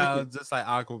for a second. Just like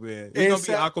Aquaman. It's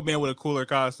gonna be Aquaman with a cooler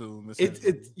costume.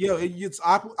 It's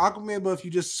Aquaman, but if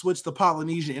you just switch the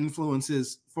Polynesian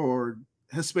influences for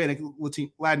Hispanic,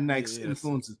 Latinx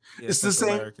influences, it's the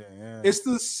same. It's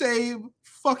the same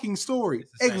fucking story.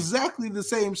 Exactly the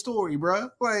same story, bro.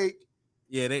 Like,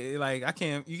 you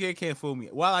can't fool me.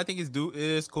 While I think it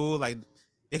is cool, like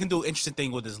they can do an interesting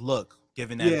thing with his look,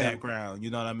 given that background.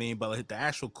 You know what I mean? But like, the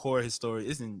actual core of his story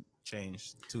isn't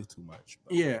changed too much.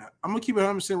 But. Yeah, I'm gonna keep it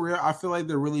 100% real. I feel like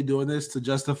they're really doing this to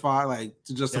justify the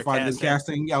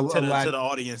casting to the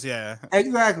audience. Yeah,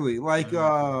 exactly. Like,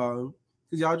 y'all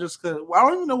just could. I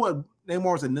don't even know what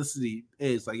Namor's ethnicity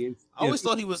is. Like, I always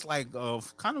thought he was like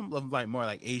kind of like more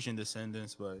like Asian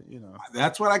descendants, but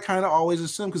that's what I kind of always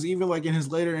assumed. Because even like in his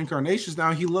later incarnations,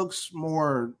 now he looks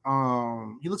more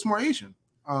Asian.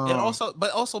 And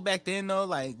also back then though,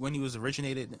 like when he was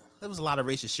originated, there was a lot of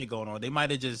racist shit going on. They might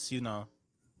have just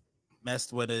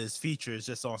messed with his features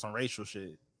just on some racial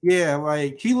shit. Yeah,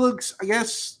 like he looks. I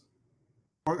guess.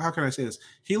 How can I say this?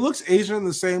 He looks Asian in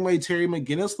the same way Terry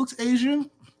McGinnis looks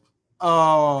Asian.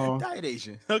 Diet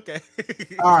Asian. Okay.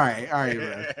 All right,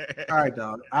 man. All right,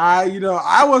 dog.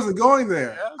 I wasn't going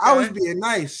there. Okay. I was being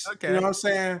nice. Okay. You know what I'm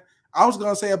saying? I was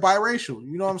gonna say a biracial.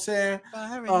 You know what I'm saying?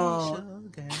 Biracial.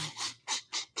 Okay.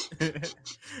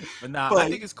 But I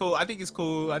think it's cool. I think it's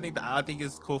cool. I think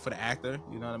it's cool for the actor.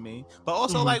 You know what I mean? But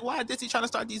also, like, why is he trying to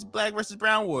start these black versus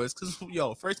brown wars? Because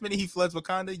first minute he floods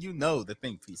Wakanda, the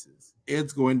think pieces.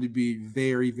 It's going to be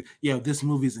very. This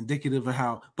movie is indicative of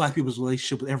how black people's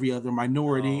relationship with every other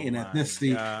minority and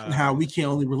ethnicity, and how we can't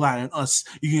only rely on us.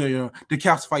 To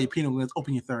calcify your pineal glands,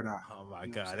 open your third eye. Oh my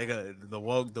god, they got the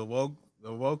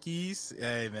wokies.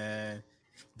 Hey man.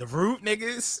 The root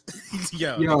niggas, is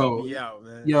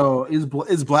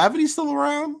Blavity still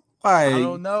around? Like, I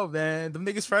don't know, man. Them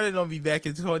niggas fronted on me back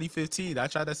in 2015. I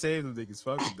tried to save them niggas.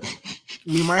 Fucking them.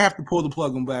 We might have to pull the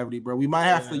plug on Blavity, bro. We might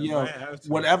have to,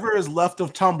 whatever is left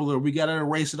of Tumblr, we gotta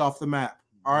erase it off the map.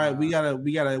 All right, we gotta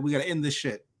end this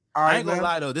shit. All right, I ain't gonna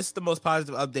lie though. This is the most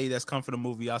positive update that's come for the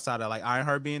movie outside of like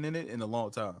Ironheart being in it in a long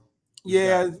time.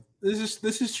 This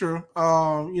is true.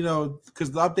 Because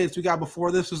the updates we got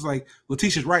before this was like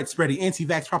Letitia's right, spreading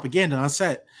anti-vax propaganda on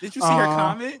set. Did you see her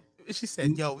comment? She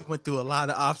said, "Yo, we went through a lot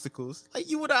of obstacles. Like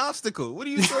you were the obstacle. What are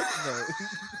you talking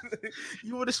about?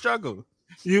 You were the struggle.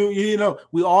 You know,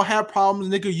 we all have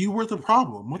problems, nigga. You were the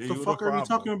problem. What the fuck are you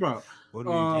talking about? What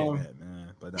do you get at,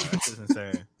 man? But that's just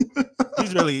insane.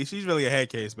 she's really a head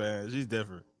case, man. She's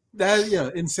different.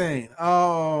 Insane.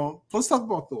 Let's talk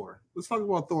about Thor. Let's talk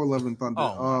about Thor: Love and Thunder.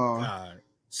 Oh my god.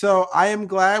 So I am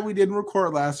glad we didn't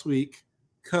record last week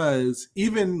because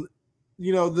even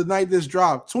the night this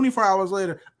dropped, 24 hours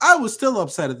later, I was still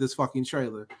upset at this fucking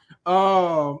trailer.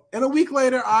 And a week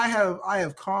later, I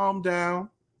have calmed down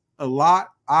a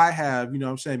lot. I have,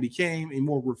 became a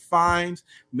more refined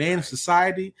man of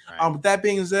society. Right. With that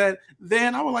being said,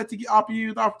 then I would like to offer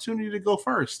you the opportunity to go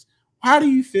first. How do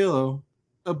you feel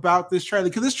about this trailer?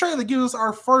 Because this trailer gives us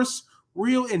our first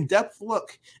real in-depth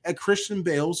look at Christian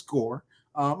Bale's gore.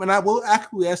 And I will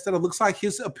acquiesce that it looks like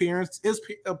his appearance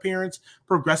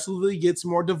progressively gets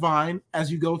more divine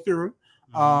as you go through.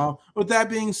 With that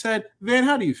being said, Van,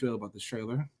 how do you feel about this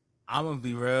trailer? I'm gonna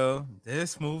be real.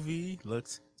 This movie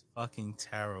looks fucking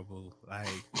terrible. Like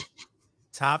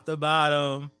top to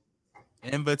bottom,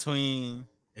 in between,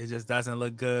 it just doesn't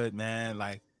look good, man.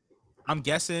 Like I'm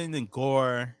guessing the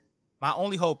gore. My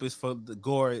only hope is for the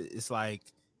gore is like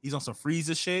he's on some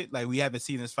Frieza shit. Like we haven't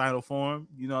seen his final form.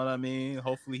 You know what I mean?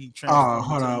 Hopefully he transforms.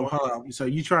 Hold on. So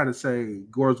you trying to say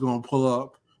Gore's gonna pull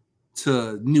up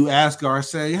to New Asgard,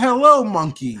 say "Hello,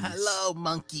 monkeys." Hello,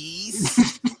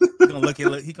 monkeys. He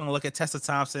gonna look at Tessa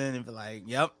Thompson and be like,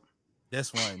 "Yep,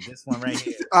 this one right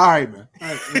here." All right, man.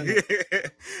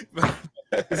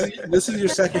 This is your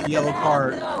second yellow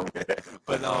card.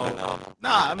 But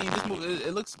I mean, this movie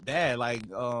it looks bad. Like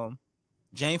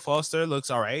Jane Foster looks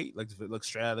all right. Like looks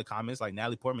straight out of the comments. Like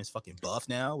Natalie Portman's fucking buff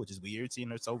now, which is weird seeing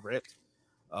her so ripped.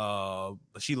 But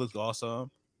she looks awesome.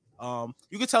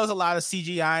 You could tell there's a lot of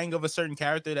CGIing of a certain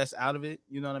character that's out of it.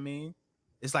 You know what I mean?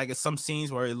 It's like it's some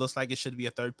scenes where it looks like it should be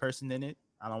a third person in it.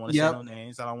 I don't want to say no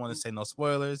names. I don't want to say no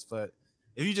spoilers. But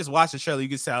if you just watch the trailer, you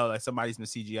can tell like somebody's been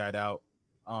CGI'd out.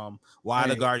 Why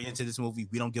the Guardians to this movie?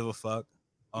 We don't give a fuck.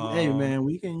 Hey man,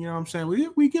 we can, what I'm saying,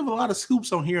 we give a lot of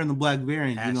scoops on here in the Black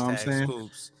Variant, you know what I'm saying?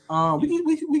 Scoops. We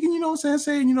can, what I'm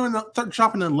saying,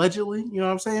 dropping allegedly, you know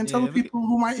what I'm saying? Tell the people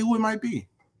who it might be.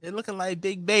 It looking like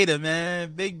Big Beta,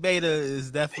 man. Big Beta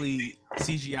is definitely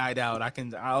CGI'd out. I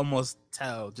almost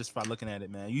tell just by looking at it,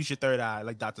 man. Use your third eye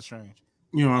like Doctor Strange.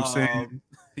 You know what I'm saying?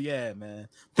 Yeah, man.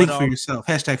 Think for yourself.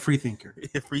 # free thinker.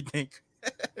 Free thinker.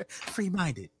 Free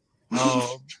minded.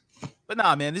 But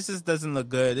nah, man, this just doesn't look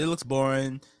good. It looks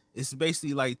boring. It's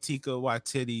basically like Taika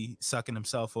Waititi sucking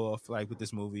himself off, like with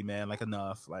this movie, man. Like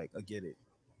enough. Like I get it.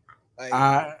 Like,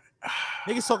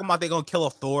 niggas talking about they gonna kill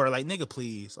off Thor. Like nigga,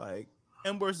 please. Like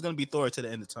Hemsworth's gonna be Thor to the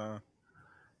end of time.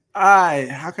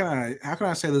 How can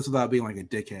I say this without being like a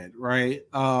dickhead, right?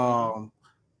 I'm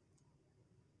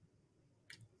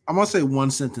gonna say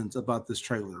one sentence about this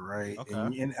trailer, right? Okay.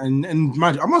 And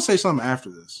mind you, I'm gonna say something after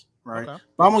this, right? Okay.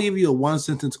 But I'm gonna give you a one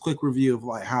sentence quick review of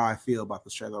like how I feel about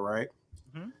this trailer, right?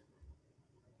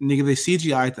 Mm-hmm. Nigga, they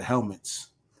CGI'd the helmets.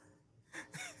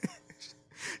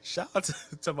 Shout out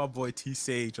to my boy T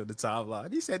Sage on the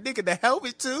timeline. He said, "Nigga, the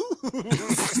helmet too."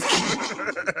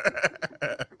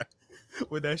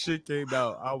 When that shit came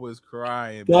out, I was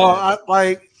crying. Well,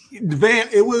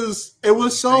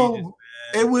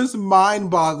 it was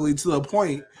mind-boggling to the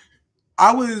point.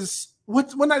 I was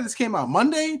what night this came out?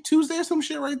 Monday, Tuesday, or some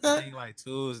shit right there. Like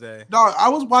Tuesday. Dog, I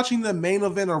was watching the main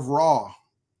event of Raw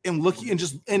and looking and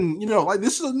like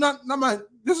this is not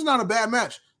a bad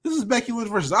match. This is Becky Lynch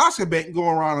versus Asuka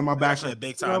going around in my back. A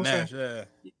big time match, yeah.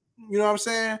 You know what I'm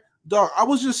saying? Dog, I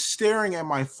was just staring at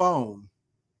my phone.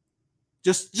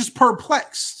 Just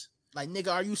perplexed. Like,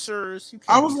 nigga, are you serious?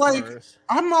 I was like,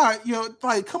 I'm not,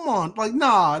 like, come on. Like,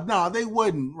 nah, they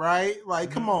wouldn't, right?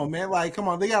 Like, come on, man. Like, come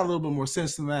on. They got a little bit more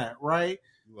sense than that, right?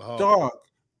 Dog.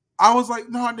 I was like,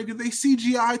 nah, nigga, they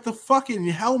CGI'd the fucking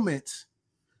helmet.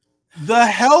 The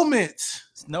helmet.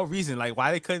 There's no reason. Like,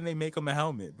 why couldn't they make him a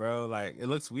helmet, bro? Like, it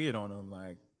looks weird on him.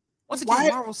 Like, once again,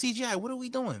 Marvel CGI, what are we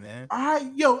doing, man?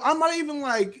 I'm not even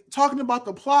like talking about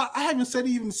the plot. I haven't said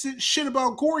even shit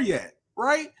about gore yet,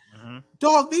 right? Mm-hmm.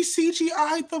 Dog, they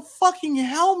CGI'd the fucking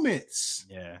helmets.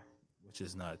 Yeah, which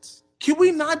is nuts. Can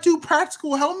we not do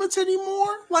practical helmets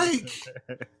anymore? Like,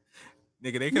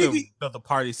 nigga, they could have built a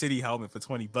Party City helmet for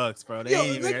 $20, bro. They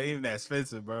ain't even that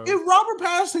expensive, bro. If Robert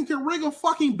Pattinson can rig a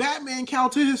fucking Batman cowl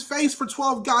to his face for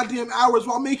 12 goddamn hours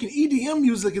while making EDM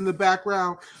music in the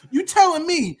background, you telling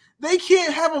me they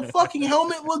can't have a fucking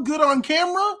helmet look good on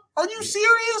camera? Are you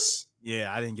serious?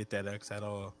 Yeah, I didn't get that X at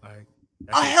all. Like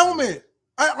a helmet.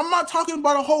 I'm not talking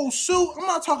about a whole suit. I'm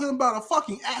not talking about a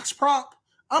fucking axe prop.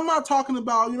 I'm not talking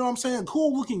about, you know what I'm saying,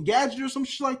 cool looking gadget or some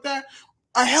shit like that.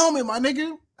 A helmet, my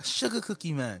nigga. A sugar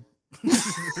cookie, man.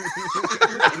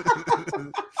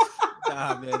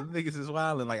 Nah, man, niggas is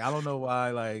wilding. Like, I don't know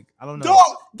why. Like, I don't know.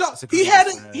 Dog. He had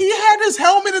his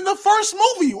helmet in the first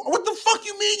movie. What the fuck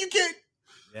you mean you can't?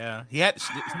 Yeah, he had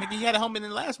a helmet in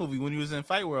the last movie when he was in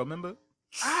Fight World. Remember?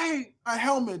 A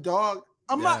helmet, dog.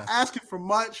 I'm not asking for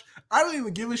much. I don't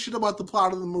even give a shit about the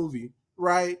plot of the movie,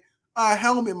 right? A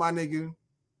helmet, my nigga.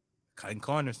 Cutting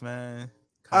corners, man.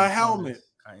 Helmet.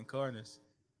 Cutting corners.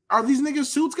 Are these niggas'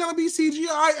 suits gonna be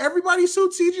CGI? Everybody's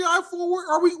suit CGI forward?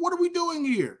 What are we doing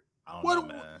here? I don't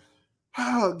know, man.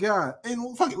 Oh god.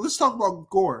 And fuck it, let's talk about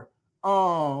gore.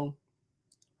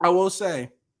 I will say,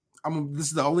 this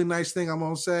is the only nice thing I'm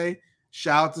gonna say.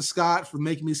 Shout out to Scott for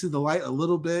making me see the light a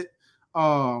little bit.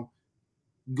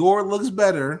 Gore looks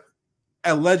better,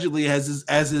 allegedly, as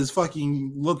his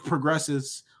fucking look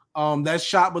progresses. That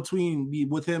shot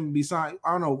with him beside,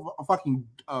 I don't know, a fucking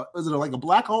is it like a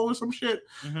black hole or some shit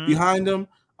behind him?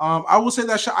 I will say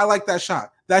that shot. I like that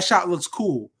shot. That shot looks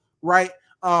cool, right?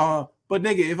 But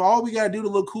nigga, if all we gotta do to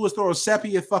look cool is throw a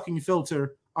sepia fucking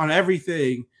filter on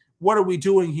everything, what are we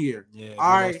doing here? Yeah,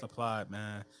 all the plot,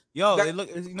 man. Yo,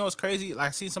 you know, it's crazy. Like,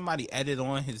 I seen somebody edit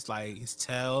on his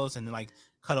tails and like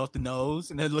cut off the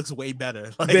nose, and it looks way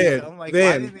better. Like, I'm like,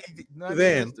 why did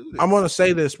they do this? I'm gonna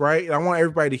say this, right? I want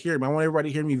everybody to hear me. I want everybody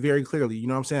to hear me very clearly. You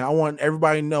know what I'm saying? I want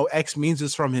everybody to know X means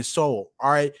this from his soul.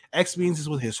 All right, X means this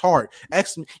with his heart.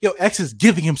 X is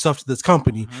giving himself to this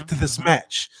company, to this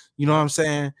match. You know what I'm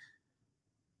saying?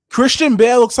 Christian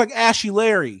Bale looks like Ashy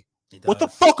Larry. What the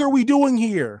fuck are we doing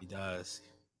here? He does.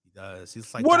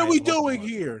 He's like, what are we doing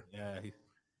here? Yeah.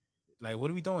 Like,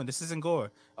 what are we doing? This isn't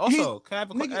gore. Also, can I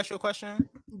ask you a question?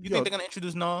 You think they're gonna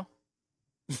introduce Null?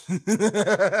 You think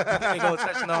they're gonna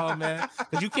touch Null, man?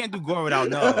 Because you can't do gore without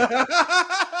Null.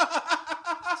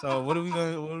 So what are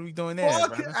we doing there?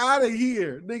 Fuck out of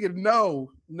here, nigga. No.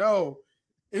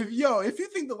 If you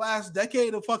think the last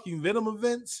decade of fucking Venom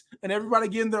events and everybody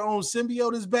getting their own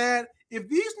symbiote is bad, if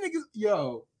these niggas,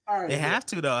 all right, they have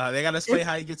to though. They gotta explain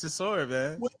how he gets his sword,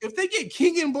 man. If they get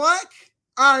King in Black,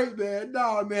 all right, man.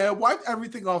 No, man. Wipe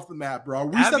everything off the map, bro.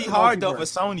 That'd be hard though for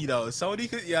Sony though. Sony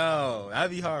could,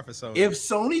 that'd be hard for Sony. If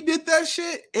Sony did that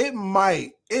shit, it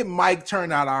might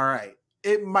turn out all right.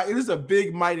 It might. It is a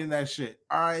big might in that shit.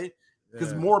 All right,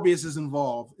 because Morbius is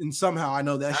involved, and somehow I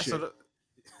know that shit.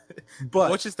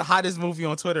 But which is the hottest movie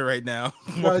on Twitter right now?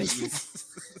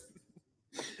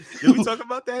 Did we talk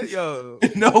about that? Yo,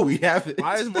 no, we haven't.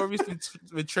 Why has Morbius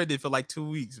been trending for like 2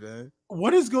 weeks, man?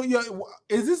 What is going?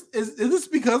 Is this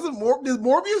because of Did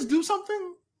Morbius do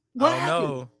something? What I don't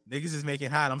know. Niggas is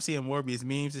making hot. I'm seeing Morbius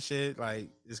memes and shit. Like,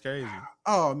 it's crazy.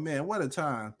 Oh man, what a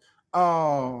time.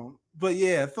 But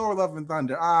yeah, Thor: Love and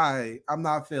Thunder. I'm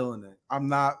not feeling it. I'm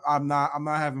not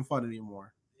having fun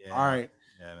anymore. Yeah. All right.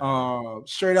 Yeah,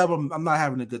 straight up, I'm not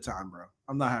having a good time, bro.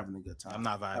 I'm not having a good time. I'm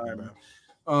not vibing,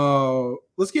 bro.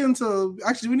 Let's get into.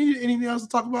 Actually, we need anything else to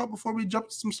talk about before we jump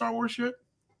to some Star Wars shit?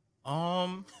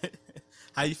 How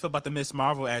you feel about the Miss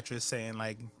Marvel actress saying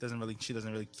like she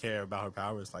doesn't really care about her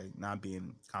powers, like not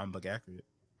being comic book accurate?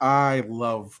 I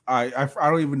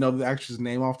don't even know the actress'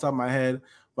 name off the top of my head,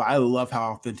 but I love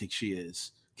how authentic she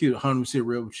is. Keep 100%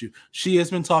 real with you. She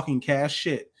has been talking cash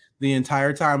shit the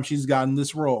entire time she's gotten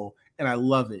this role. And I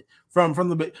love it from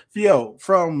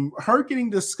her getting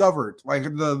discovered, like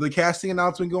the casting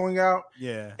announcement going out.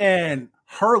 Yeah. And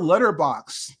her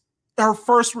letterbox, her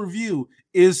first review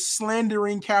is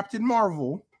slandering Captain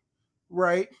Marvel,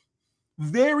 right?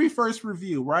 Very first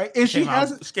review, right? And she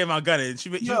came out gunning. She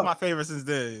was my favorite since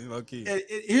then. Okay.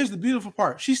 Here's the beautiful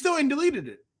part. She still ain't deleted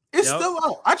it. It's still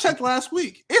out. I checked last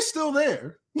week. It's still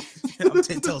there. I'm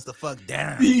 10 toes the fuck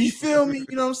down. You feel me?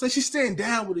 You know what I'm saying? She's staying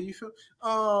down with it. You feel?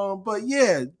 But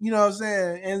yeah, you know what I'm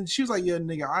saying? And she was like, yeah,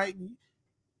 nigga,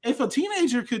 if a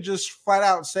teenager could just flat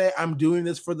out say, I'm doing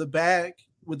this for the bag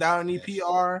without any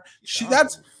PR,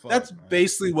 that's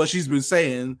basically what she's been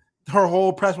saying. Her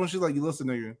whole press when she's like, listen,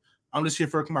 nigga, I'm just here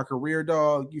for my career,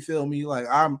 dog. You feel me? Like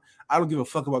I don't give a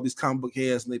fuck about these comic book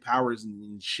heads and their powers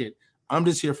and shit. I'm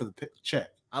just here for the check.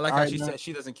 I like how she said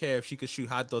she doesn't care if she could shoot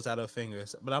hot dogs out of her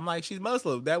fingers. But I'm like, she's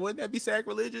Muslim. Wouldn't that be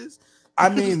sacrilegious? I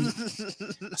mean,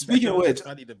 speaking of which,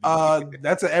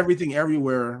 that's an Everything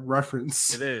Everywhere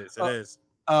reference. It is.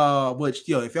 Which,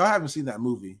 if y'all haven't seen that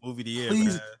movie of the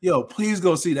year, please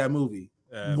go see that movie.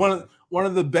 One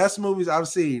of the best movies I've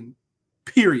seen.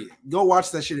 Period. Go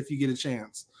watch that shit if you get a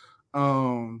chance.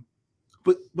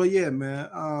 But yeah,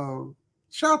 man.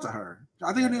 Shout out to her.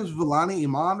 I think her name was Villani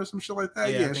Iman or some shit like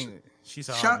that. Yeah, I think she's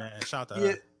hard, man. Shout out to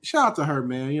her. Shout out to her,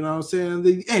 man. You know what I'm saying?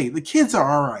 The kids are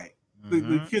all right.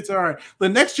 The kids are all right. The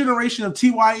next generation of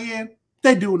TYN,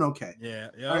 they're doing okay. Yeah.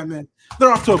 All right, man.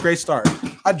 They're off to a great start.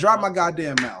 I dropped my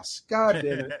goddamn mouse. God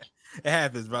damn it. It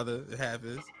happens, brother. It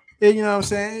happens. And you know what I'm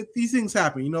saying? These things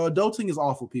happen. You know, adulting is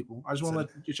awful, people. I just want to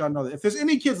let y'all know that. If there's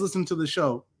any kids listening to the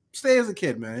show, stay as a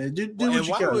kid, man. Do what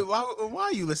you can. Why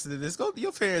are you listening to this?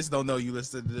 Your parents don't know you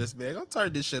listen to this, man. Go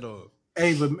turn this shit off.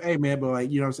 Hey, man, but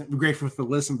like, you know what I'm saying? We're grateful for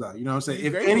listening, though. You know what I'm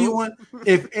saying?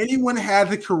 If anyone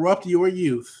had to corrupt your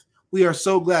youth, we are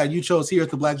so glad you chose here at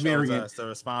the Black Variant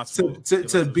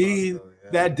to be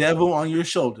that devil on your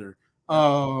shoulder.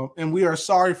 And we are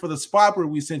sorry for the spot where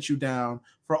we sent you down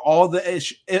for all the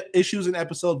issues and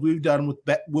episodes we've done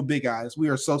with Big Eyes. We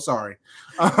are so sorry.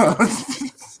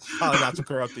 Probably not to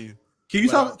corrupt you. Can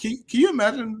you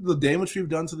imagine the damage we've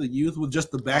done to the youth with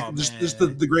just the back, just the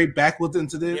great backwoods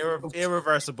incident?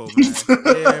 Irreversible, man.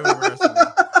 Irreversible.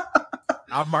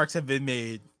 Our marks have been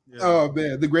made. Yeah. Oh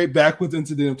man, the great backwoods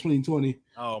incident of 2020.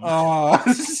 Oh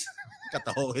man. Got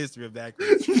the whole history of that.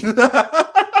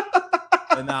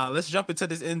 And now let's jump into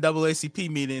this NAACP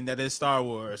meeting that is Star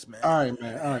Wars, man. All right,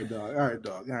 man. All right,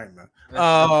 dog.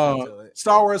 Man.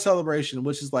 Star Wars Celebration,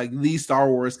 which is like the Star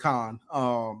Wars con,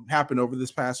 happened over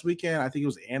this past weekend. I think it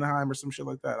was Anaheim or some shit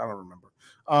like that. I don't remember.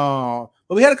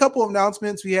 But we had a couple of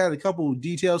announcements. We had a couple of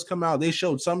details come out. They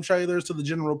showed some trailers to the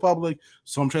general public.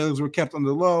 Some trailers were kept on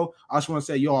the low. I just want to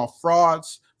say y'all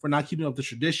frauds for not keeping up the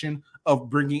tradition of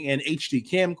bringing in HD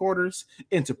camcorders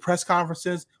into press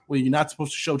conferences where you're not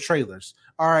supposed to show trailers.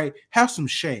 All right, have some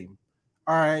shame.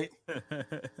 All right.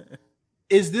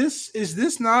 Is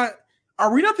this not?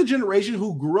 Are we not the generation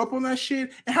who grew up on that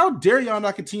shit? And how dare y'all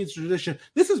not continue the tradition?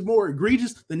 This is more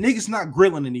egregious. The niggas not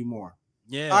grilling anymore.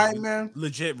 Yeah, all right, man.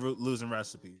 Legit losing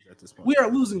recipes at this point. We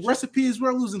are losing recipes.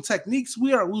 We're losing techniques.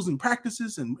 We are losing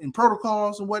practices and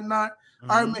protocols and whatnot.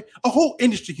 Mm-hmm. All right, man. A whole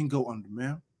industry can go under,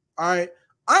 man. All right.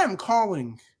 I am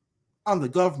calling on the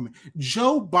government.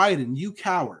 Joe Biden, you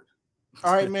coward.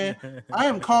 All right, man. I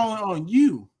am calling on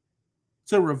you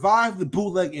to revive the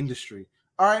bootleg industry.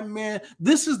 All right, man.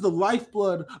 This is the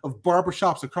lifeblood of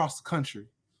barbershops across the country.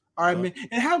 All right, man.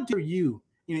 And how dare you,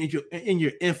 in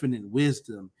your infinite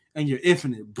wisdom and your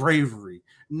infinite bravery,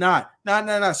 not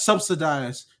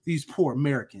subsidize these poor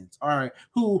Americans, all right,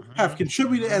 who have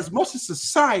contributed as much to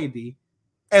society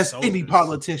as any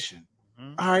politician.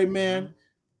 All right, man.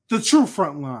 The true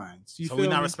front lines. So we're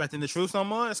not respecting the truth no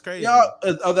more? It's crazy. Yeah,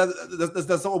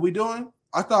 that's what we're doing.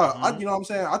 I thought, you know what I'm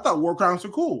saying? I thought war crimes were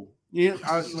cool. Yeah,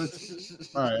 all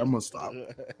right, I'm gonna stop.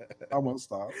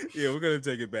 Yeah, we're gonna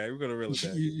take it back. We're gonna reel it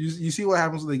back. You see what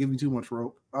happens when they give you too much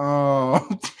rope.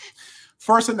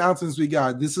 First announcements we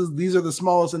got. These are the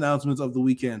smallest announcements of the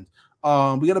weekend.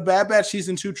 We got a Bad Batch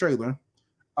season 2 trailer.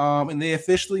 And they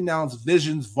officially announced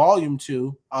Visions Volume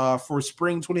 2 for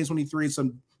spring 2023,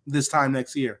 this time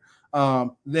next year.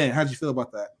 Then how'd you feel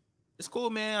about that? It's cool,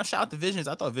 man. Shout out to Visions.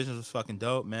 I thought Visions was fucking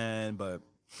dope, man. But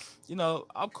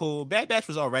I'm cool. Bad Batch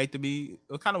was all right to me.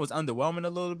 It kind of was underwhelming a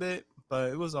little bit,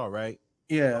 but it was all right.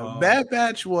 Yeah, Bad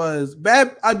Batch was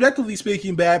bad. Objectively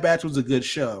speaking, Bad Batch was a good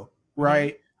show,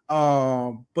 right?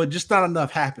 But just not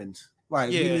enough happened. Like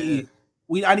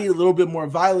I need a little bit more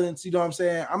violence. You know what I'm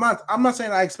saying? I'm not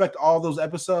saying I expect all those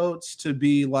episodes to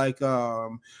be like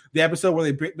the episode where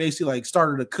they basically like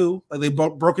started a coup, like they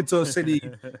broke into a city,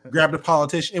 grabbed a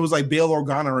politician. It was like Bail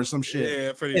Organa or some shit.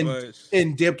 Yeah, pretty much.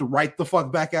 And dipped right the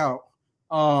fuck back out.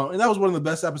 And that was one of the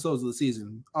best episodes of the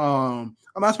season. I'm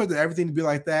not expecting everything to be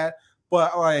like that,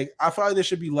 but like I feel like there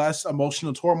should be less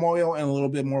emotional turmoil and a little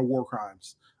bit more war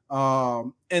crimes.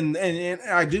 And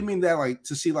I do mean that like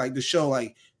to see like the show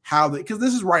like how because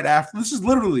this is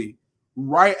literally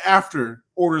right after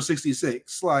Order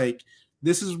 66. Like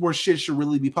this is where shit should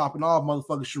really be popping off.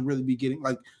 Motherfuckers should really be getting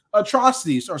like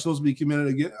atrocities are supposed to be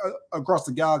committed across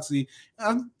the galaxy.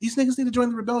 These niggas need to join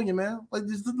the rebellion, man. Like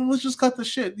let's just cut the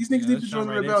shit. These niggas need to join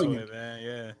the rebellion.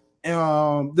 Yeah.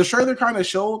 And the trailer kind of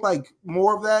showed like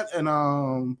more of that, and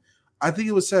I think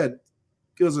it was said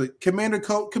it was a Commander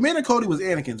Cody was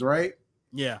Anakin's, right?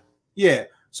 Yeah.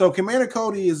 So Commander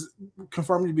Cody is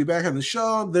confirmed to be back on the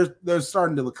show. They're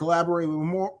starting to collaborate with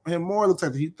him more. It looks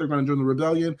like they're going to join the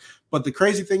rebellion. But the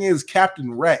crazy thing is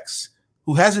Captain Rex,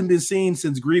 who hasn't been seen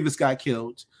since Grievous got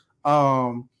killed,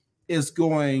 is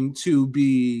going to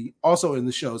be also in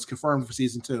the show. It's confirmed for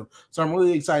season 2. So I'm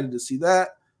really excited to see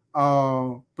that.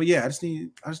 But yeah, I just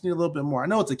need a little bit more. I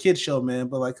know it's a kid show, man,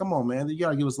 but like, come on, man, you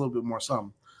gotta give us a little bit more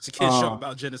something. It's a kid show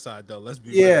about genocide, though. Let's be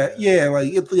like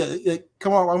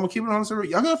come on, I'm gonna keep it on.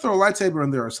 Y'all gotta throw a lightsaber in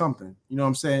there or something. You know what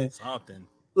I'm saying? Something.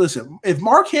 Listen, if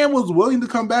Mark Hamill's willing to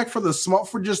come back for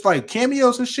just like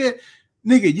cameos and shit,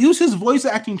 nigga, use his voice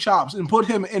acting chops and put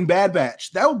him in Bad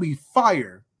Batch. That would be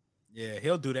fire. Yeah,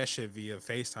 he'll do that shit via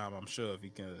FaceTime. I'm sure if he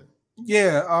can.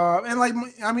 Yeah, and like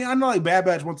I mean, I know like Bad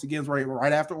Batch once again is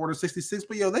right after Order 66,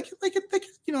 but yo, they can,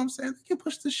 you know what I'm saying? They can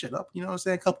push this shit up, you know what I'm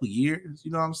saying? A couple of years,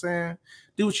 you know what I'm saying?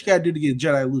 Do what you gotta do to get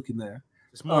Jedi Luke in there.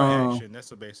 It's more action.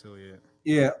 That's basically it.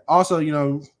 Yeah. Also, you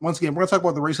know, once again, we're gonna talk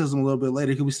about the racism a little bit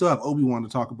later because we still have Obi-Wan to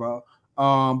talk about.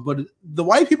 But the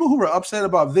white people who were upset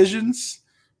about Visions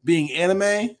being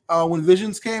anime when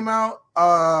Visions came out,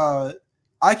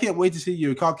 I can't wait to see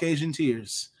your Caucasian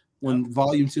tears when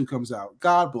Volume 2 comes out.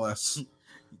 God bless.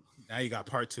 Now you got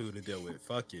part 2 to deal with.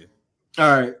 Fuck you.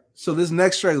 All right. So this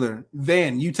next trailer,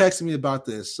 Van, you texted me about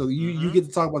this. So you get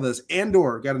to talk about this.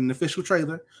 Andor got an official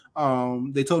trailer.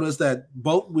 They told us that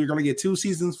we're going to get 2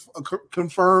 seasons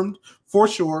confirmed for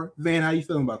sure. Van, how you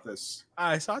feeling about this? All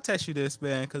right. So I'll text you this,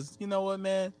 man, because you know what,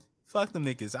 man? Fuck them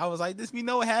niggas. I was like, we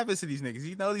know what happens to these niggas.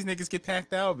 You know these niggas get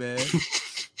packed out, man.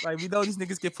 Like, we know these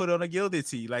niggas get put on a gilded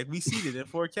tee. Like, we seen it in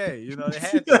 4K. You know, they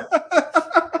had to.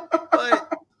 But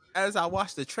as I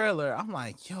watched the trailer, I'm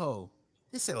like, yo,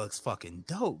 this shit looks fucking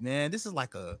dope, man. This is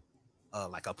like a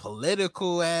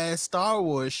political ass Star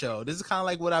Wars show. This is kind of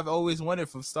like what I've always wanted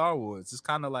from Star Wars. It's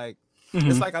kind of like,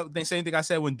 it's like the same thing I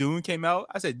said when Dune came out.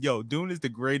 I said, yo, Dune is the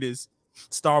greatest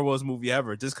Star Wars movie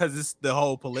ever, just because it's the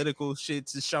whole political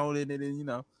shit's shown in it, and you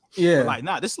know. Yeah, but like,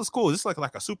 nah, this looks cool. This is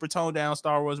like a super toned down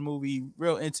Star Wars movie,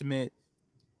 real intimate.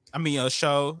 I mean, a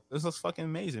show. This looks fucking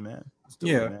amazing, man.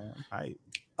 Yeah, man.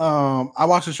 I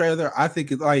watched the trailer. I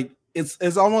think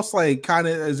it's almost like kind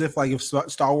of as if like if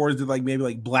Star Wars did like maybe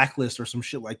like Blacklist or some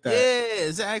shit like that. Yeah,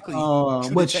 exactly.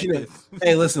 Which you know,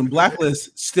 hey, listen,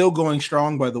 Blacklist still going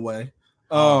strong, by the way.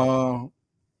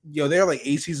 Yo, they're like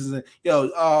 8 seasons in.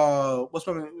 Yo, what's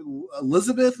my name?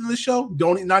 Elizabeth in the show?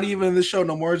 Not even in the show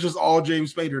no more. It's just all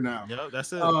James Spader now. Yeah,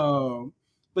 that's it.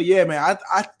 But yeah, man,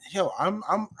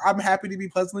 I'm happy to be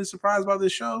pleasantly surprised by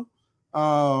this show.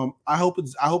 I hope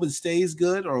it stays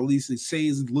good, or at least it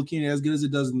stays looking as good as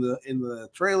it does in the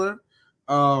trailer.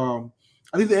 I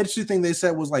think the interesting thing they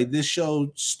said was like this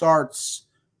show starts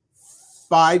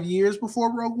 5 years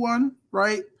before Rogue One,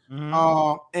 right?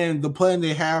 And the plan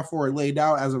they have for it laid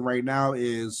out as of right now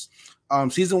is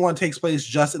season 1 takes place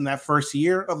just in that first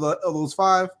year of those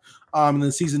 5, and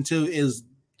then season 2 is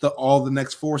all the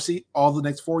next 4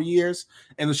 years,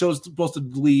 and the show is supposed to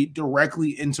lead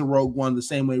directly into Rogue One the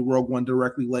same way Rogue One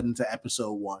directly led into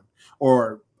Episode 1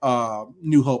 or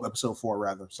New Hope Episode 4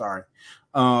 rather. Sorry.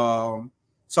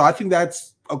 So I think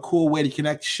that's a cool way to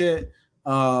connect shit.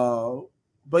 But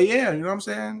yeah, you know what I'm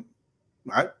saying?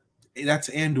 That's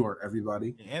Andor,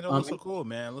 everybody. Yeah, Andor looks so cool,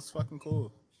 man. Looks fucking cool.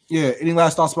 Yeah. Any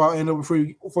last thoughts about Andor before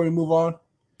we move on?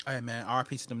 All right, man.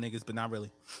 RP to them niggas, but not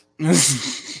really.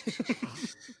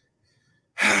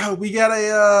 We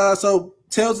got so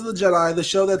Tales of the Jedi, the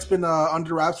show that's been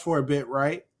under wraps for a bit,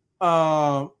 right?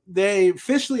 They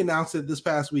officially announced it this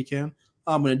past weekend.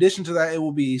 In addition to that, it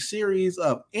will be a series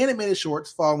of animated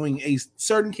shorts following a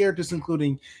certain characters,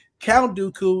 including Count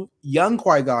Dooku, young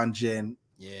Qui-Gon Jinn,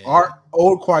 our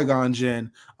old Qui-Gon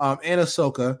Jinn, and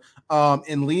Ahsoka.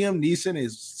 And Liam Neeson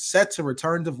is set to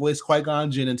return to voice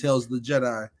Qui-Gon Jinn in Tales of the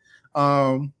Jedi.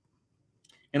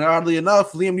 And oddly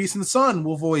enough, Liam Neeson's son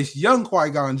will voice young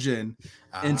Qui-Gon Jinn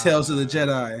in Tales of the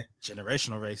Jedi.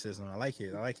 Generational racism. I like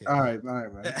it. All right,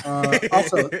 man.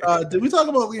 Also, did we talk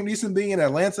about Liam Neeson being in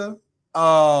Atlanta?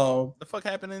 The fuck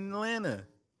happened in Atlanta?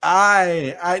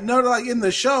 I know, like in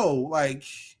the show, like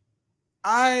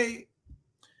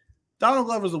Donald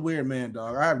Glover's a weird man,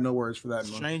 dog. I have no words for that.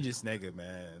 Strangest nigga,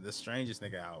 man. The strangest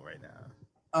nigga out right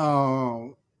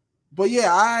now. But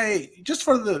yeah,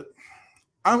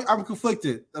 I'm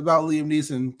conflicted about Liam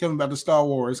Neeson coming back to Star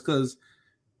Wars because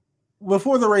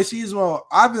before the racism,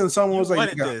 I've been someone who was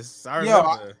like,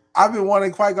 I've been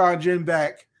wanting Qui-Gon Jinn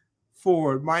back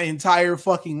for my entire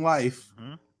fucking life.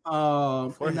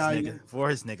 For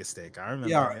his nigga stick. I remember.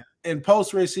 Yeah, and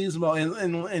post racism,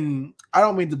 and I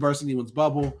don't mean to burst anyone's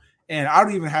bubble, and I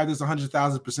don't even have this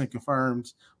 100,000%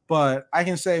 confirmed, but I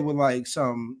can say with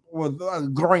a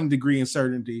growing degree of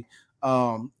certainty,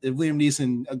 if Liam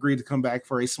Neeson agreed to come back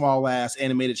for a small ass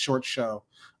animated short show,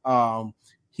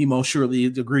 he most surely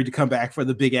agreed to come back for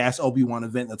the big ass Obi-Wan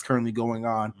event that's currently going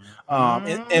on,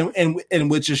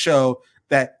 and which a show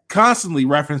that constantly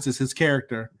references his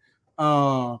character.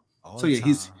 So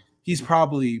yeah, he's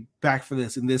probably back for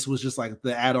this, and this was just like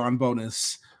the add-on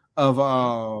bonus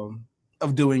of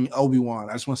doing Obi-Wan.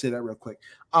 I just want to say that real quick.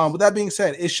 With that being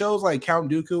said, it shows like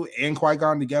Count Dooku and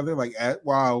Qui-Gon together, like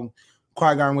while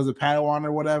Qui-Gon was a Padawan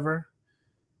or whatever.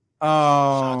 Shout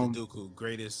out to Dooku,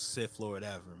 greatest Sith Lord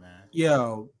ever, man.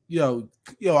 Yo,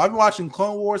 I've been watching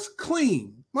Clone Wars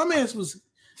clean. My man was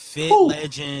fit, cool.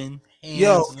 Legend.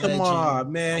 Yo, come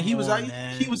on, man. He was out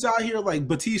here like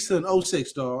Batista in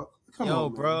 06, dog. Come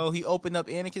on, bro. He opened up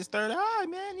Anakin's third eye,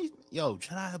 man.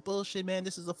 Try out of bullshit, man.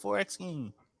 This is a 4X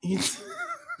scheme. This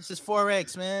is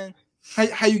 4X, man.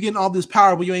 How you getting all this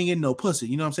power, but you ain't getting no pussy?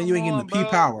 You know what I'm saying? You ain't getting the P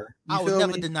power. I would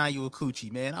never deny you a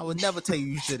coochie, man. I would never tell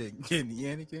you shouldn't get the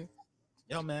Anakin.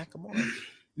 Yo, man, come on.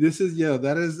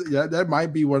 That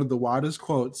might be one of the wildest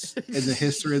quotes in the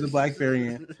history of the Black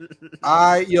variant.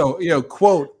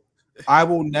 Quote, I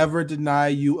will never deny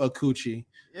you a coochie.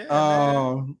 Yeah,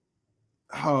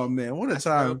 oh man, what a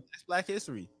time. That's Black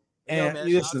history. And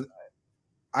listen,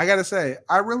 I gotta say,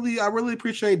 I really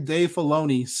appreciate Dave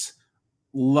Filoni's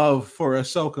love for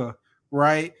Ahsoka,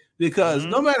 right? Because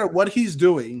no matter what he's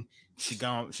doing, she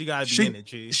gotta be in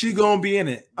it. She gonna be in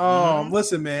it.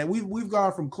 Listen, man, we've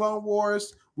gone from Clone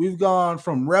Wars, we've gone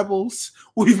from Rebels,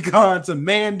 we've gone to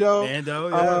Mando,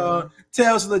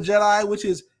 Tales of the Jedi, which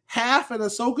is half an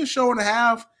Ahsoka show and a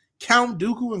half Count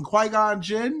Dooku and Qui-Gon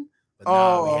Jinn. We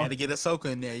had to get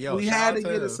Ahsoka in there, yo. We had to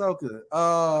get Ahsoka.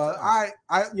 I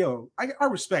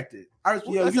respect it.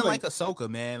 Doesn't like Ahsoka,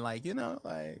 man. Like, you don't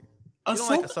like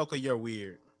Ahsoka, you're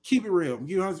weird. Keep it real.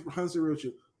 You know, real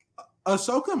shit.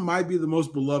 Ahsoka might be the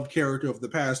most beloved character of the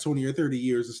past 20 or 30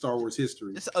 years of Star Wars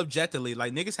history. Just objectively,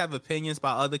 like, niggas have opinions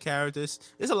about other characters.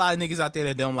 There's a lot of niggas out there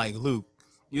that don't like Luke.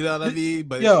 You know what I mean?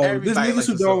 But there's niggas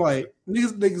who don't like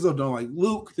niggas who don't like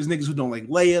Luke. There's niggas who don't like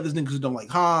Leia. There's niggas who don't like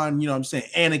Han. You know what I'm saying?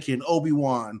 Anakin,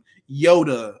 Obi-Wan,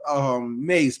 Yoda,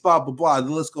 Mace, blah blah blah.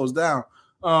 The list goes down.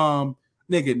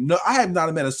 Nigga, no, I have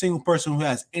not met a single person who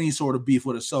has any sort of beef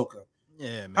with Ahsoka.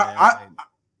 Yeah, man.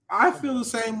 I feel the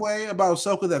same way about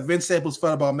Ahsoka that Vince Staples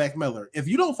felt about Mac Miller. If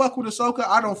you don't fuck with Ahsoka,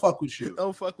 I don't fuck with you.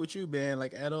 Don't fuck with you, man.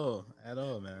 Like at all,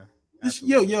 man.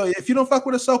 Yo, if you don't fuck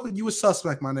with Ahsoka, you a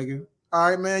suspect, my nigga. All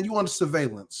right, man. You under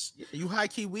surveillance. Yeah, you high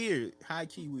key weird.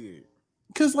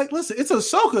 Cause like, listen, it's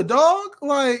Ahsoka, dog.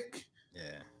 Like,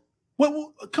 yeah.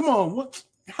 What? Come on. What?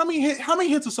 How many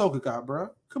hits Ahsoka got, bro?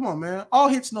 Come on, man. All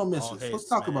hits, no misses. Let's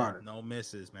talk about it. No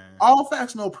misses, man. All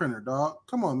facts, no printer, dog.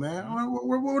 Come on, man.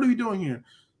 What are we doing here?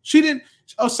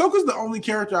 Ahsoka's the only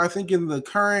character I think in the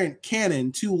current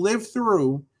canon to live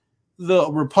through the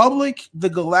Republic, the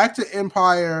Galactic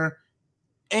Empire,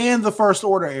 and the First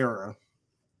Order era.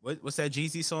 What's that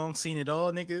Jeezy song? Seen it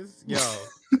all, niggas? Yo,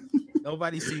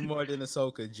 nobody seen more than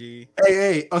Ahsoka, G.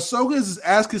 Hey, Ahsoka is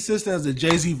as consistent as the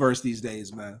Jay-Z verse these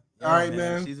days, man. Yo, all right,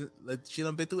 man. She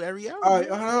done been through every era. All right,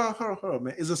 hold on,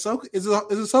 man. Is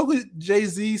Ahsoka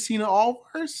Jay-Z seen it all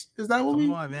verse? Is that what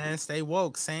Come on, man. Stay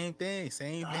woke. Same thing.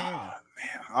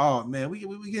 Oh man, we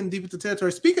getting deep into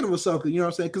territory. Speaking of Ahsoka, you know what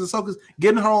I'm saying? Because Ahsoka's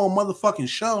getting her own motherfucking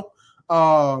show.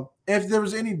 If there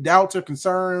was any doubts or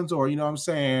concerns, or you know what I'm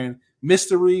saying,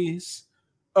 mysteries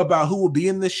about who will be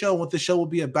in this show, what the show will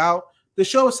be about, the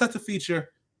show is set to feature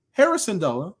Harrison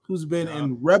Dola, who's been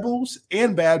in Rebels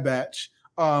and Bad Batch,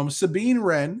 Sabine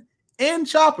Wren, and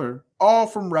Chopper, all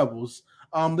from Rebels.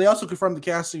 They also confirmed the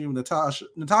casting of Natasha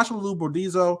Liu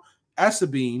Bordizzo as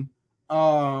Sabine.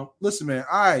 Listen, man,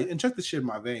 inject this shit in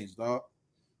my veins, dog.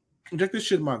 Inject this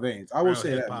shit in my veins. I will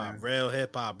say that, man. Real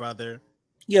hip hop, brother.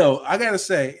 Yo, I gotta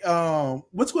say,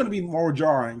 what's going to be more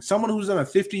jarring? Someone who's done a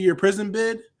 50-year prison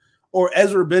bid, or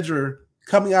Ezra Bridger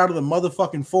coming out of the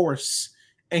motherfucking Force,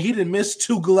 and he didn't miss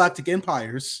 2 galactic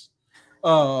empires.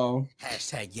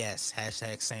 Hashtag yes.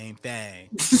 Hashtag same thing.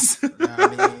 You know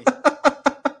what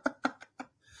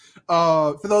I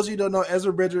mean? For those of you who don't know,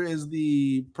 Ezra Bridger is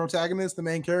the protagonist, the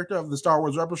main character of the Star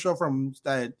Wars Rebels show from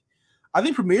that I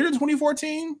think premiered in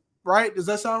 2014. Right? Does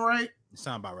that sound right? It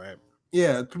sound about right.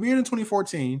 Yeah, it premiered in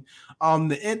 2014.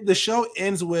 The show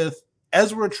ends with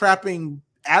Ezra trapping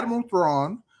Admiral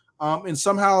Thrawn, and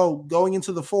somehow going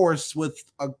into the Force with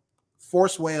a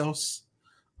Force whales.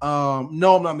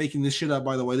 No, I'm not making this shit up,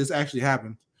 by the way. This actually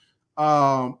happened.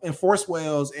 And Force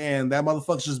whales, and that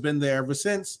motherfucker's just been there ever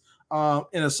since.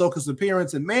 In Ahsoka's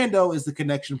appearance, and Mando is the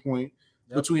connection point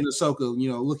between Ahsoka,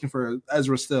 looking for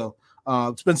Ezra still.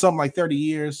 It's been something like 30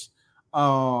 years.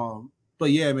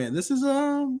 But yeah, man, this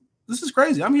is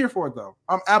crazy. I'm here for it, though.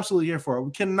 I'm absolutely here for it.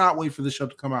 We cannot wait for the show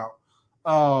to come out.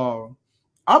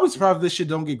 I was surprised if this shit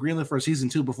don't get greenlit for season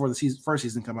 2 before the first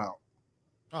season come out.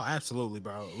 Oh, absolutely,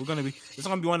 bro. It's gonna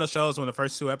be one of those shows when the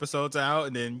first 2 episodes are out,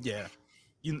 and then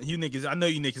you niggas, I know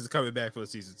you niggas are coming back for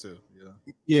season 2.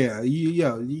 Yeah,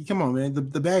 come on, man.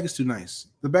 The bag is too nice.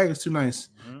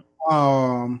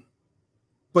 Mm-hmm.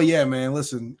 But yeah, man,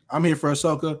 listen, I'm here for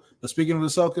Ahsoka. But speaking of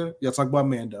Ahsoka, y'all talk about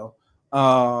Mando.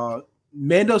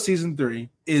 Mando season 3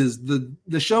 is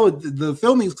the show. The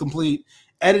filming is complete.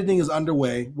 Editing is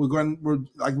underway. We're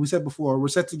like we said before, we're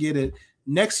set to get it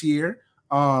next year.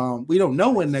 We don't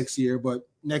know when next year, but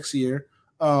next year.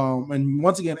 And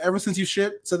once again, ever since you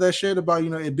said that shit about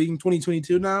it being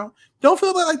 2022 now, don't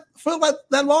feel like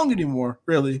that long anymore.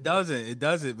 Really, it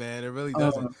doesn't, man. It really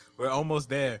doesn't. We're almost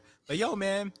there. But yo,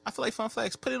 man, I feel like Fun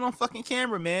Flex, put it on fucking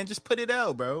camera, man. Just put it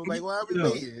out, bro. Like, why are we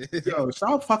waiting? Yo,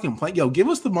 stop fucking playing. Yo, give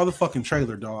us the motherfucking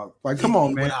trailer, dog. Like, come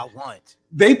on, man. What I want.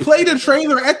 They played a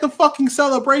trailer at the fucking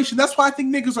celebration. That's why I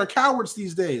think niggas are cowards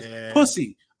these days. Yeah.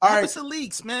 Pussy. All right, it's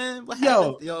leaks, man. What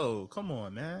happened? Yo, come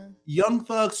on, man. Young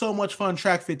Thug, So Much Fun,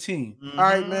 track 15. All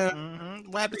right, man.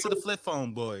 What happened to the Flip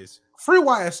Phone boys? Free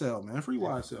YSL, man. Free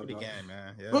YSL. Again,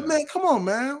 man. Yeah. But man, come on,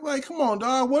 man. Like, come on,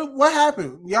 dog. What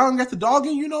happened? Y'all don't got the dog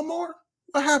in you no more?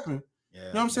 What happened? Yeah, you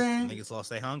know what I'm saying? Niggas lost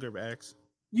their hunger, Max.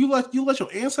 You let your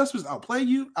ancestors outplay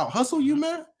you, out hustle you,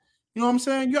 man. You know what I'm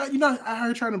saying? You're not out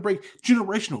here trying to break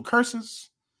generational curses.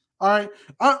 All right,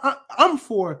 I'm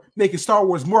for making Star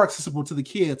Wars more accessible to the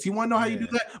kids. You want to know how you do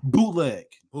that? Bootleg.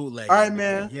 All right,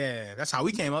 man. Yeah, that's how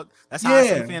we came up. That's how I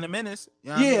see Phantom Menace.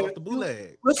 You know the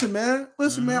bootleg. Listen, man.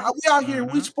 Man. We out here.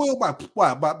 We spoiled by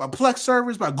Plex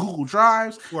servers, by Google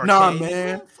Drives. 4K, nah,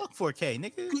 man. Fuck 4K,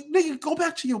 nigga. Nigga, go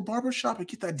back to your barbershop and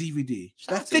get that DVD.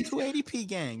 That thick 280p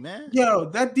gang, man. Yo,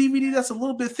 that DVD that's a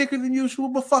little bit thicker than usual,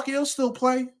 but fuck it, it'll still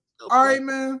play. All right,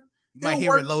 man. You might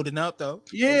hear it loading up though.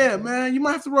 Yeah, man. You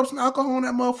might have to rub some alcohol on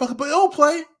that motherfucker, but it'll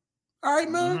play. All right,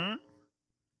 man.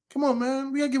 Come on,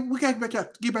 man. We gotta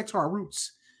get back to our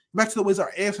roots, back to the ways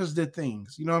our ancestors did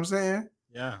things. You know what I'm saying?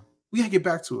 Yeah. We gotta get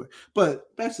back to it.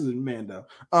 But back to the man though.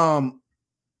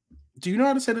 Do you know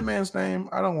how to say the man's name?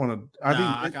 I don't want to.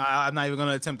 I'm not even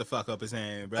gonna attempt to fuck up his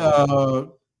name,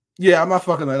 bro. Yeah, I'm not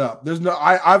fucking that up. There's no.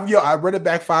 I read it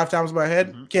back 5 times in my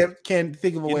head. Can't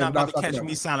think of a way. You're not about to catch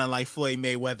me sounding like Floyd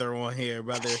Mayweather on here,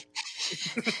 brother.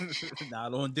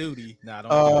 Not on duty. Not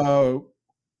on duty.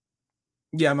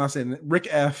 Yeah, I'm not saying that. Rick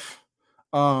F,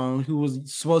 who was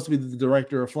supposed to be the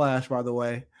director of Flash, by the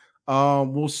way,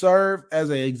 will serve as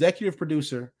an executive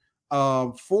producer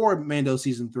for Mando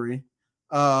season 3.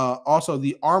 Also,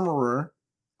 the Armorer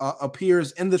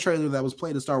appears in the trailer that was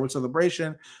played at Star Wars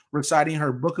Celebration, reciting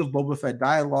her Book of Boba Fett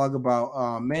dialogue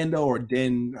about Mando or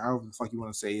Din, however the fuck you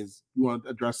want to say is you want to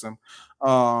address him.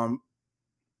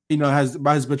 Has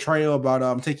by his betrayal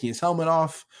about taking his helmet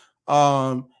off.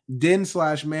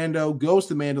 Din/Mando goes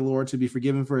to Mandalore to be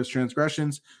forgiven for his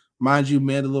transgressions. Mind you,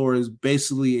 Mandalore is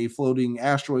basically a floating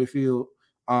asteroid field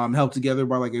held together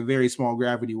by like a very small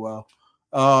gravity well.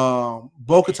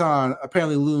 Bo-Katan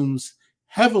apparently looms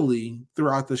heavily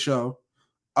throughout the show.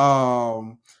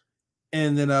 And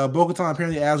then Bo-Katan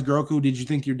apparently asked Grogu, did you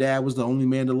think your dad was the only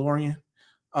Mandalorian?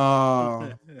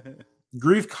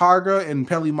 Grief Karga and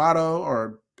Peli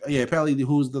Motto, Peli,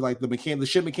 who's the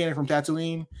ship mechanic from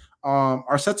Tatooine,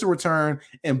 are set to return,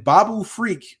 and Babu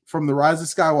Freak from The Rise of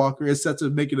Skywalker is set to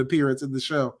make an appearance in the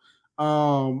show.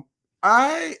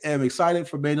 I am excited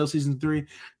for Mando season 3.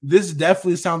 This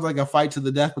definitely sounds like a fight to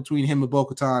the death between him and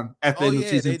Bo-Katan at the end of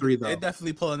season 3, though. They're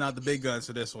definitely pulling out the big guns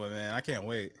for this one, man. I can't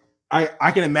wait.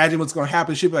 I can imagine what's going to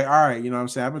happen. She'll be like, all right, you know what I'm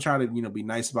saying? I've been trying to, be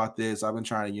nice about this. I've been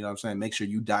trying to, make sure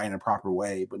you die in a proper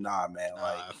way. But nah, man.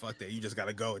 Fuck that. You just got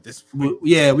to go at this point.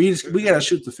 We got to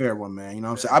shoot the fair one, man. You know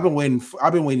what I'm saying?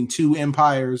 I've been waiting 2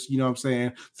 empires, you know what I'm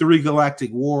saying? 3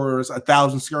 galactic wars,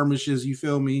 1,000 skirmishes, you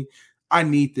feel me? I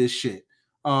need this shit.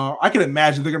 I can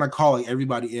imagine they're going to call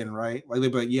everybody in, right? Like, they'll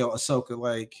be like, yo,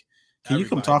 Ahsoka, can you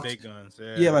come talk?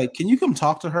 Can you come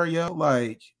talk to her, yo?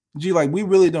 We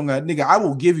really don't got nigga. I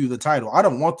will give you the title. I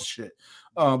don't want the shit.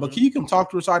 But can you come talk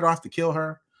to her so I don't have to kill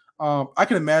her? I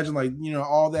can imagine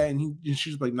all that, and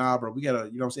she's like, nah, bro, we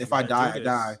gotta, what I'm saying? If I die, I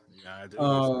die.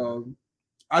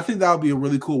 I think that would be a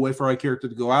really cool way for our character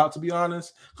to go out, to be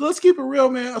honest. So let's keep it real,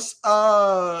 man.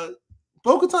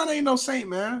 Bo-Katan ain't no saint,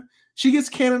 man. She gets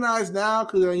canonized now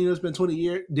because it's been 20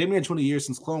 years, damn near 20 years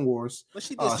since Clone Wars. But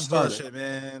she did some bullshit,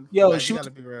 man. Yo, she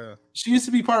gotta be real. She used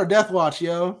to be part of Death Watch,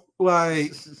 yo.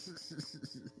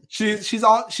 She's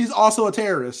also a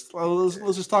terrorist.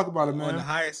 Let's just talk about it, man. On the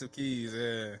highest of keys,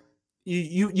 yeah.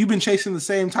 You've been chasing the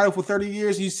same title for 30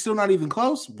 years. You still not even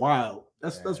close. Wow,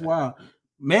 that's wild.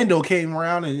 Mando came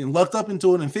around and lucked up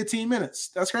into it in 15 minutes.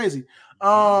 That's crazy.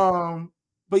 But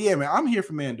yeah, man, I'm here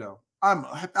for Mando. I'm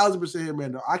 1,000% here,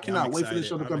 Mando. I cannot wait for this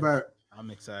show to come back. I'm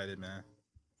excited, man.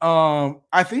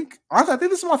 I think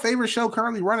this is my favorite show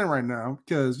currently running right now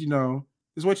because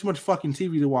there's way too much fucking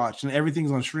TV to watch and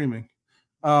everything's on streaming.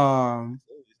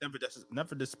 It's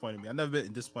never disappointed me. I've never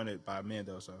been disappointed by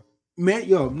Mando. So man,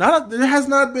 there has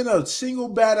not been a single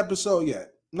bad episode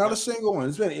yet. Not a single one.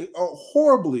 It's been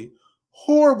horribly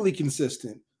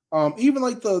consistent. Even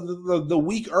the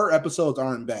weaker episodes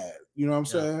aren't bad. You know what I'm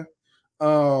saying?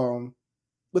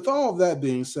 with all of that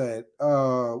being said,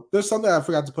 there's something I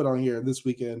forgot to put on here this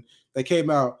weekend that came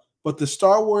out, but the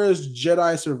Star Wars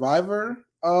Jedi Survivor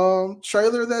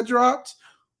trailer that dropped.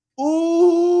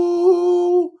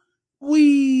 Ooh,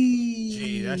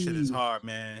 Gee, that shit is hard,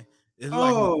 man. It's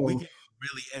like we get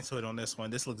really into it on this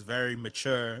one. This looks very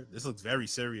mature. This looks very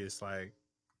serious. Like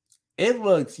it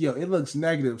looks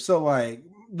negative. So like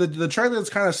the trailer is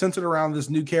kind of centered around this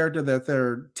new character that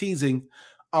they're teasing.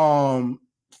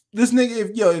 This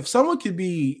nigga, if someone could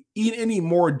be any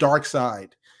more dark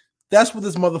side, that's what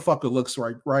this motherfucker looks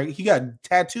like, right? He got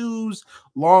tattoos,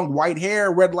 long white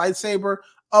hair, red lightsaber.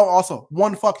 Oh, also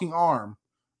one fucking arm.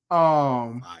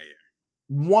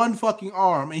 One fucking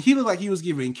arm. And he looked like he was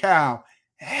giving Cal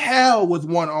hell with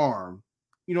one arm.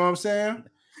 You know what I'm saying?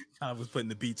 I was putting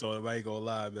the beats on him. I ain't gonna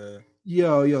lie, man.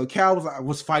 Yo, Cal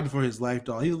was fighting for his life,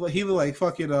 dog. He looked like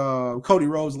fucking Cody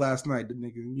Rhodes last night, the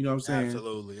nigga. You know what I'm saying?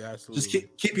 Absolutely. Just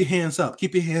keep your hands up.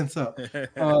 Keep your hands up.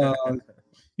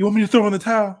 You want me to throw in the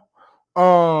towel?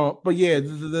 But yeah,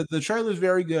 the trailer is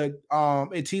very good.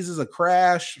 It teases a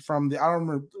crash from the, I don't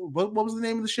remember what was the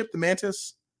name of the ship, the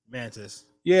Mantis.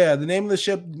 Yeah, the name of the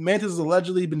ship, Mantis, has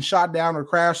allegedly been shot down or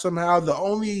crashed somehow. The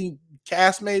only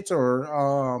castmates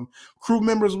or crew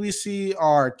members we see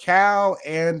are Cal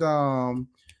and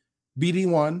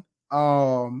BD1.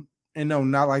 And no,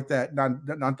 not like that.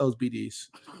 Not those BDs.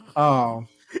 You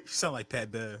sound like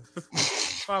Pat Bev.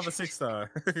 5 or 6 star.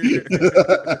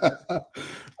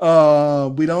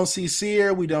 We don't see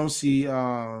Seer. We don't see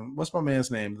what's my man's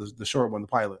name? The short one, the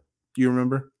pilot. Do you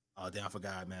remember? Oh damn, I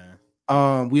forgot, man.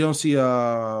 We don't see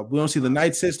the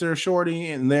Night Sister Shorty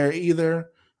in there either.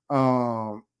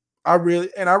 I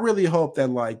really hope that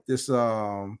like this they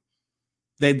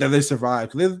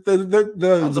survive.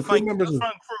 The crew members crew.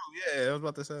 Yeah, I was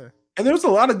about to say. And there was a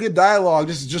lot of good dialogue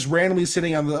just randomly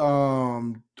sitting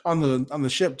on the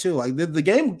ship too. Like the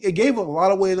game, it gave a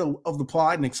lot of weight of the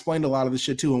plot and explained a lot of the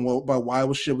shit too and about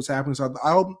why shit was happening. So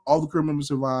I hope all the crew members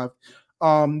survive.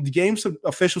 The game's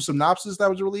official synopsis that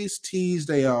was released teased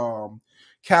a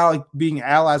Cal being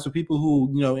allies with people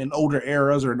who, in older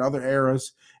eras or in other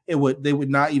eras, they would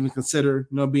not even consider,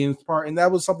 being part. And that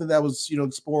was something that was,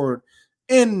 explored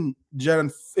in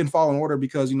Jedi in Fallen Order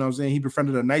because, I'm saying, he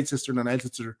befriended a Night Sister and the Night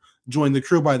Sister joined the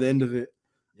crew by the end of it.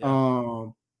 Yeah.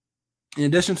 In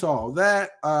addition to all that,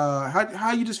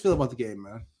 how you just feel about the game,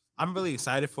 man? I'm really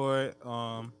excited for it.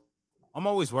 I'm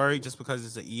always worried just because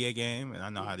it's an EA game, and I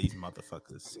know how these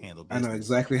motherfuckers handle business. I know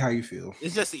exactly how you feel.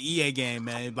 It's just an EA game,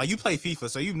 man. Like, you play FIFA,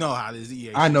 so you know how this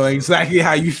EA. I know exactly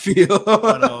how you feel.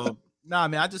 But, nah,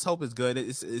 man, I just hope it's good.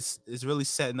 It's really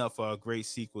setting up for a great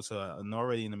sequel to an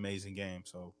already an amazing game.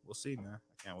 So we'll see, man.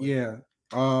 I can't wait. Yeah.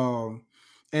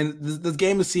 And this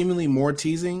game is seemingly more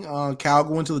teasing Cal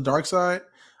going to the dark side,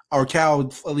 or Cal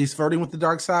at least flirting with the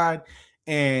dark side.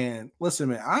 And listen,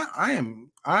 man, I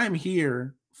am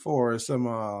here for some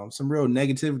real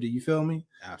negativity. You feel me?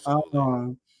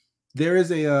 Absolutely.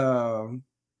 There's a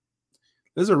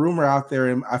rumor out there,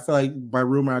 and I feel like by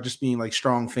rumor I just mean like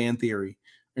strong fan theory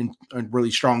and really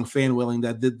strong fan willing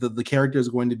that the character is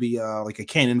going to be like a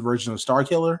canon version of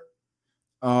Starkiller.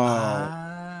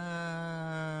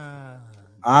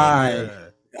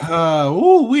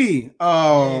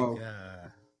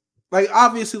 Like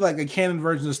obviously like a canon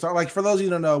version of Star. Like for those of you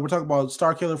who don't know, we're talking about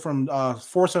Starkiller from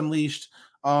Force Unleashed.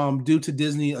 Due to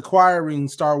Disney acquiring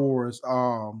Star Wars,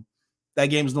 that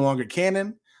game is no longer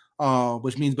canon,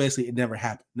 which means basically it never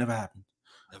happened.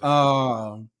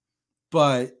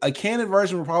 But a canon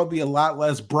version will probably be a lot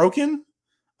less broken,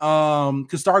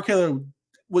 because Starkiller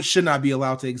should not be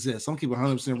allowed to exist. I'm keeping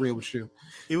 100% real with you.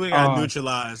 He would have got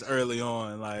neutralized early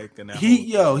on, like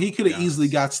he could have easily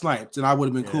got sniped, and I would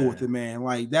have been cool with it, man.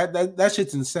 Like that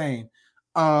shit's insane.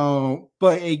 But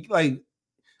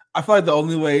I feel like the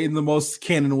only way, in the most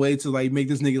canon way, to like make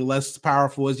this nigga less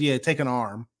powerful is take an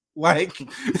arm. Like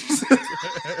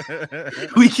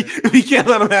we can't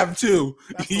let him have two.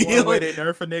 That's the one way they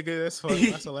nerf a nigga. That's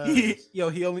hilarious.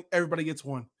 Everybody gets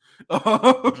one.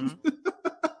 But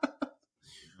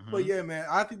yeah, man,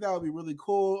 I think that would be really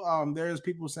cool. There's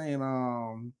people saying,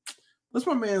 what's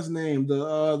my man's name?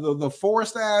 The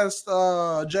forest ass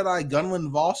Jedi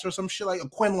Gunlin Voss or some shit like a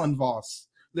Quinlan Voss.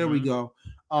 There we go.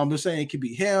 They're saying it could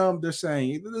be him. They're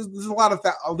saying there's a lot of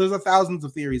there's thousands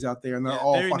of theories out there, and they're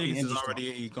all fucking interesting.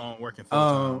 Already going working full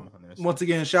time on this. Once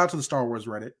again, shout out to the Star Wars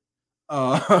Reddit.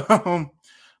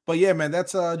 But yeah, man,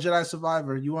 that's Jedi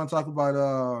Survivor. You want to talk about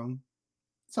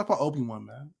let's talk about Obi-Wan,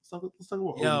 man. Let's talk about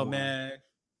Obi-Wan. Man.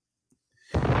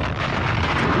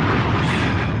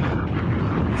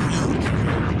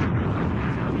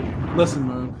 Listen,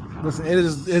 man. Listen,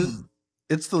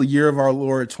 it's the year of our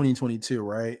Lord 2022,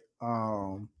 right?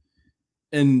 And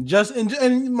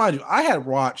mind you, I had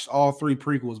watched all 3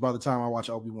 prequels by the time I watched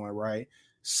Obi-Wan, right?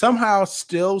 Somehow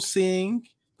still seeing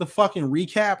the fucking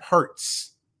recap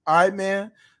hurts. All right,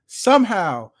 man.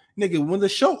 Somehow, nigga, when the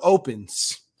show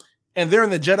opens and they're in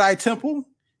the Jedi Temple,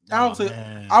 I was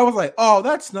like, oh,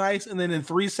 that's nice. And then in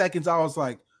 3 seconds, I was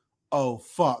like, oh,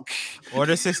 fuck.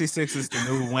 Order 66 is the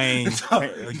new Wayne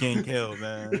getting killed,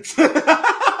 man. It's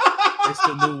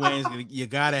the new Wayne. You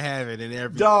gotta have it in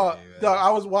every dog. I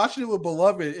was watching it with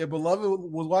Beloved, and Beloved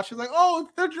was watching like, oh,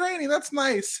 they're draining. That's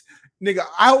nice. Nigga,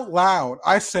 out loud,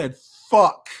 I said,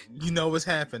 fuck. You know what's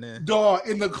happening. Dog,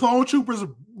 and the clone troopers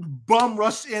bum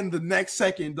rushed in the next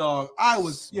second, dog. I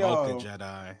was smoking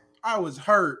Jedi. I was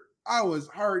hurt,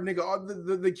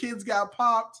 nigga. The kids got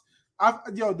popped.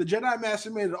 The Jedi Master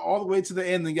made it all the way to the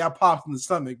end and got popped in the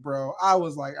stomach, bro. I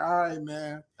was like, all right,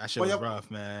 man. That shit was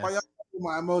rough, man. Why y'all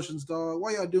my emotions, dog?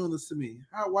 Why y'all doing this to me?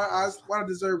 Why I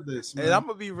deserve this, man? And I'm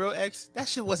gonna be real, that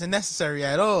shit wasn't necessary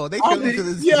at all. They I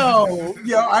didn't.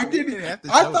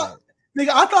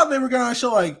 I thought they were gonna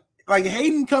show like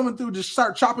Hayden coming through, just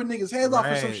start chopping niggas' heads off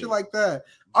or some shit like that.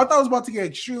 I thought it was about to get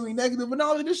extremely negative, but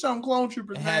no, they just showing clone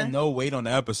troopers. It had no weight on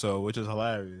the episode, which is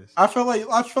hilarious. I feel like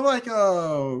I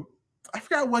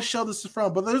forgot what show this is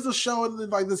from, but there's a show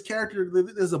like this character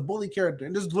is a bully character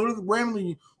and just literally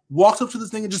randomly walks up to this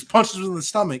thing and just punches him in the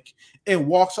stomach and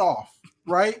walks off.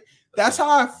 Right? That's how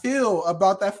I feel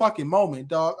about that fucking moment,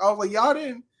 dog. I was like,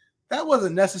 that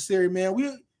wasn't necessary,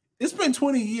 man. It's been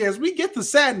 20 years. We get the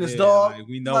sadness, dog. Like,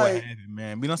 we know what happened,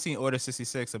 man. We don't see Order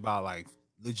 66 about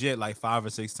legit 5 or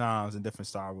 6 times in different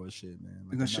Star Wars shit, man.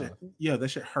 That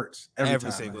shit hurts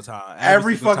every single time.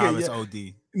 Every fucking time it's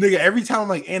OD. Nigga, every time I'm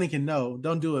like, Anakin, no,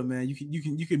 don't do it, man.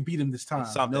 You can beat him this time.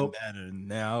 It's something better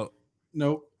now.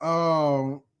 Nope.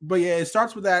 But yeah, it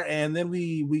starts with that, and then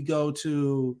we go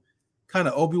to kind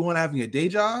of Obi-Wan having a day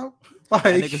job. Like,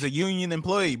 that nigga's a union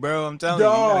employee, bro. I'm telling you,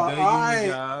 got a good union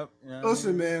job.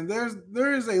 Listen, man,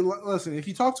 listen. If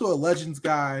you talk to a Legends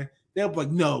guy, they'll be like,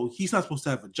 no, he's not supposed to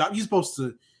have a job. He's supposed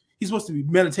to be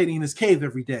meditating in his cave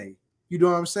every day. You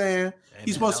know what I'm saying? Hey,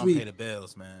 he's supposed to be pay the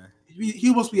bills, man. He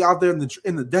supposed to be out there in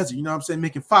the desert. You know what I'm saying?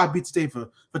 Making 5 beats a day for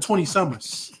 20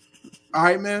 summers. All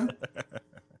right, man.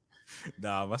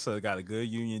 Nah, my son got a good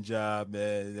union job,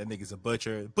 man. That nigga's a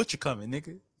butcher. Butcher coming,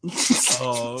 nigga.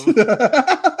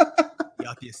 You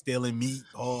out there stealing meat.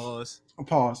 Pause.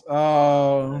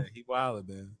 Yeah, he wildin',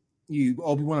 man. You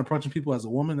Obi-Wan approaching people as a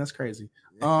woman? That's crazy.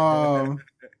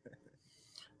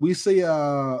 We see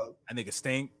that nigga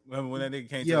stink. Remember when that nigga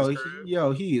came to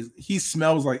the he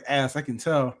smells like ass. I can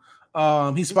tell.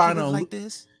 He's spying on like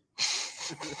this.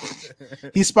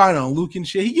 He's spying on Luke and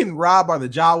shit. He getting robbed by the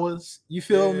Jawas. You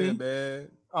feel me? Man.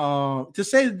 To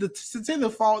say the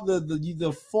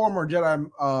former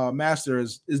Jedi master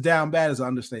is down bad is an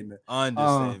understatement.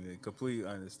 Complete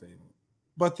understatement.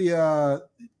 But the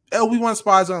Obi-Wan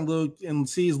spies on Luke and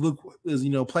sees Luke is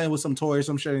playing with some toy or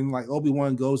some shit, and like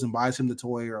Obi-Wan goes and buys him the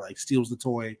toy or like steals the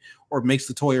toy or makes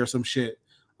the toy or some shit.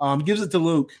 Gives it to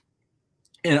Luke,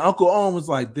 and Uncle Owen was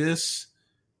like, "This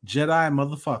Jedi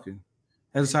motherfucker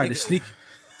has decided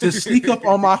to sneak up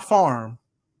on my farm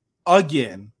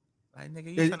again." Like, nigga,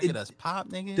 you trying to get us pop,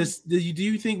 nigga? Do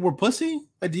you think we're pussy?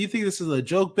 Like, do you think this is a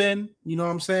joke, Ben? You know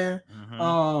what I'm saying? Mm-hmm.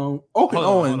 Hold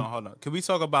on. Can we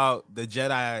talk about the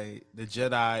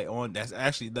Jedi on that's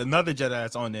actually another Jedi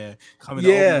that's on there coming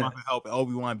to Obi-Wan to help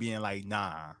Obi-Wan being like,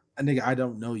 nah. Nigga, I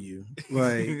don't know you.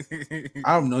 Like,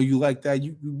 I don't know you like that.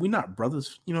 We're not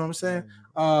brothers. You know what I'm saying?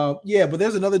 But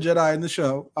there's another Jedi in the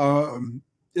show.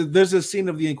 There's a scene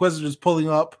of the Inquisitors pulling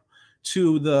up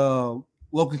to the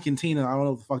local cantina. I don't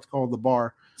know what the fuck to call the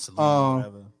bar.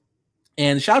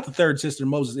 And shout out to Third Sister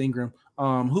Moses Ingram,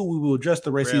 who we will address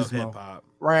the racism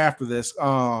right after this.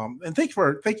 And thank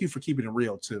you for keeping it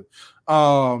real too.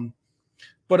 But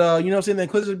you know what I'm saying? The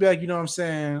Inquisitors be like, you know what I'm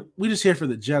saying? We just here for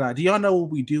the Jedi. Do y'all know what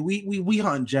we do? We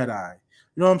hunt Jedi.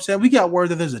 You know what I'm saying? We got word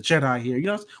that there's a Jedi here. You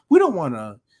know, we don't want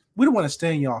to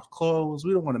stain y'all's clothes.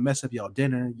 We don't want to mess up y'all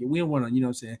dinner. We don't want to, you know what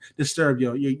I'm saying, disturb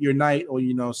your night or,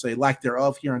 you know, say lack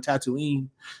thereof here on Tatooine.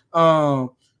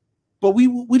 But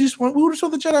we just want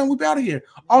the Jedi and we'll be out of here.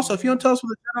 Also, if you don't tell us what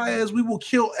the Jedi is, we will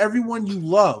kill everyone you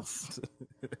love.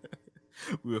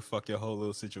 We will fuck your whole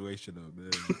little situation up, man.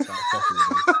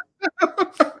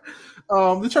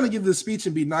 They're trying to give this speech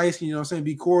and be nice, you know what I'm saying,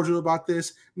 be cordial about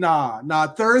this. Nah,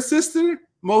 Third Sister,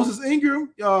 Moses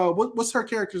Ingram. What's her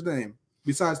character's name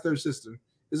besides Third Sister?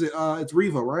 Is it it's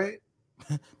Reva, right?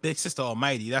 Big Sister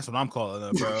Almighty, that's what I'm calling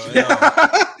her, bro.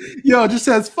 Yo, just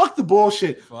says fuck the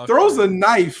bullshit. Throws a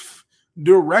knife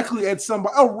directly at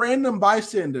somebody, a random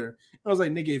bystander, I was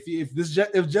like, nigga, if this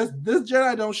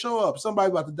Jedi don't show up, somebody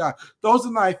about to die. Throws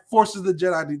the knife, forces the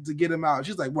Jedi to get him out.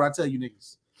 She's like, what I tell you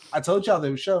niggas? I told y'all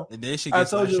they would show. And then she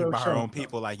gets lectured by her own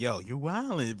people, like, yo, you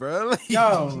wildin', bro. Like,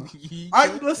 yo,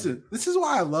 listen. This is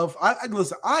why I love.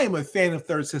 Listen. I am a fan of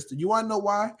Third Sister. You want to know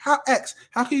why? How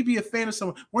can you be a fan of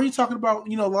someone? When you talking about,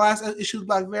 the last issue of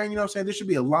Black Variant, you know what I'm saying? There should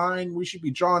be a line we should be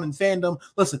drawn in fandom.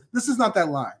 Listen, this is not that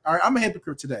line. All right, I'm a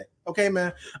hypocrite today. Okay,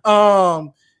 man.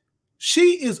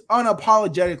 She is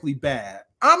unapologetically bad.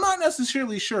 I'm not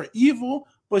necessarily sure evil,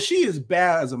 but she is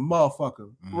bad as a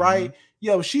motherfucker, right?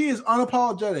 Yo, she is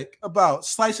unapologetic about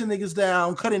slicing niggas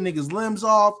down, cutting niggas limbs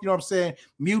off, you know what I'm saying?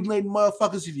 Mutilating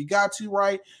motherfuckers if you got to,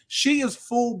 right? She is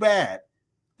full bad.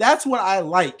 That's what I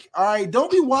like, all right?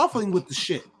 Don't be waffling with the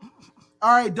shit.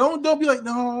 All right, don't be like,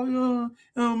 no,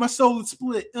 my soul is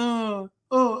split. The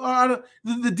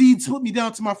deed split me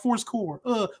down to my force core.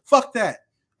 Fuck that.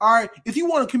 All right, if you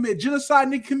want to commit genocide,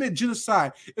 nigga, commit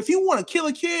genocide. If you want to kill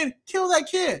a kid, kill that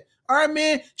kid. All right,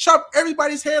 man, chop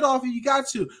everybody's head off if you got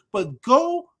to, but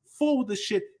go full with the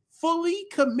shit. Fully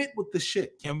commit with the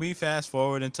shit. Can we fast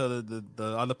forward until the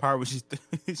other part where she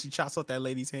chops off that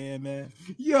lady's hand, man?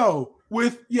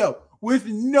 With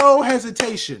no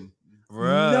hesitation.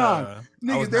 Bruh. None.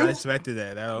 Nigga, I was not expecting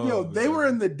that. They were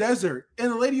in the desert,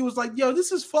 and the lady was like, yo,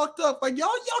 this is fucked up. Like, y'all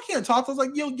can't talk to us. Like,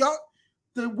 y'all,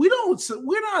 we're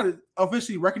not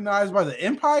officially recognized by the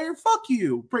Empire. Fuck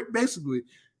you, basically.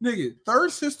 Nigga,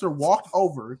 Third Sister walked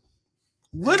over.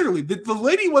 Literally, the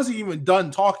lady wasn't even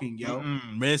done talking, yo.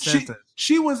 Mid-sentence.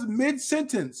 She was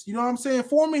mid-sentence. You know what I'm saying?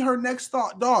 Forming her next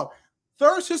thought, dog.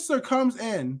 Third Sister comes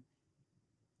in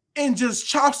and just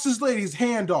chops this lady's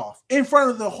hand off in front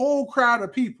of the whole crowd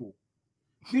of people.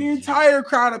 The entire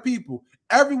crowd of people.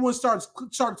 Everyone starts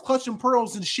clutching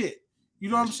pearls and shit. You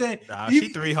know what I'm saying? Nah, she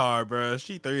 3 hard, bro.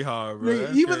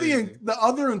 Even the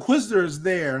other Inquisitors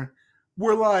there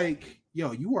were like,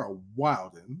 yo, you are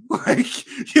wildin'. Like,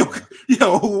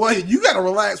 what? You gotta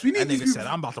relax. We need. That nigga said,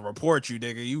 "I'm about to report you,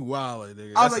 nigga. You wildin',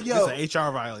 nigga." I was like, yo, it's an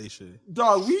HR violation,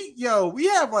 dog. We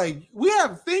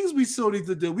have things we still need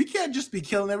to do. We can't just be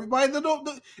killing everybody.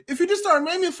 If you just start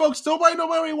naming folks, nobody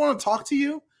want to talk to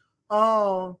you.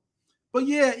 But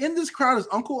yeah, in this crowd is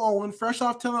Uncle Owen, fresh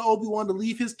off telling Obi-Wan to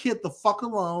leave his kid the fuck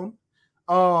alone.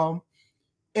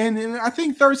 And then I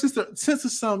think Third Sister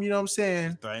senses some, you know what I'm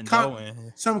saying,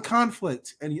 some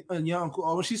conflict. And young Uncle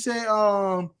Owen, she said,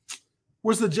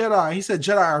 where's the Jedi? He said,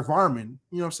 Jedi are vermin.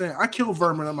 You know what I'm saying? I kill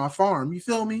vermin on my farm. You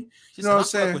feel me? You know what I'm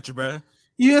saying? With you, bro.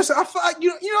 Yes, you know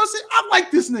what I'm saying? I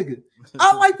like this nigga.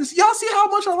 I like this. Y'all see how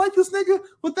much I like this nigga?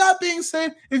 With that being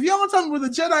said, if y'all tell me where the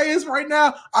Jedi is right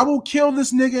now, I will kill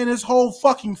this nigga and his whole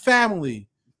fucking family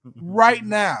right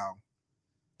now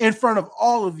in front of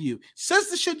all of you. Says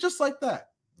the shit just like that.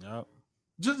 Yep.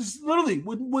 Just literally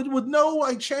with no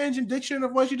like change in diction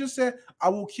of what you just said, I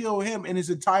will kill him and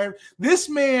his entire. This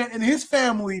man and his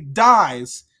family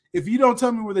dies if you don't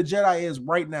tell me where the Jedi is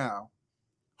right now.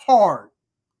 Hard.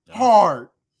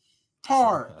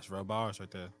 That's real bars right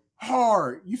there.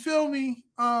 Hard. You feel me?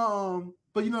 But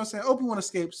you know what I'm saying? Obi-Wan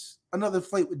escapes another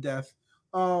fight with death.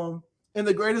 And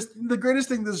the greatest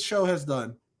thing this show has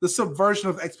done, the subversion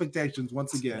of expectations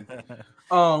once again.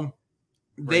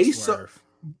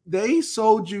 They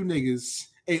sold you niggas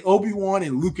a Obi-Wan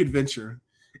and Luke adventure.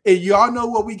 And y'all know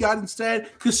what we got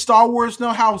instead? Because Star Wars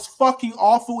know how fucking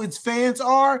awful its fans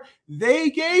are. They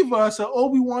gave us an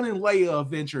Obi-Wan and Leia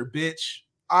adventure, bitch.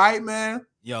 All right, man.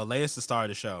 Yo, Leia's the star of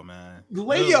the show, man.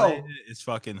 Leia is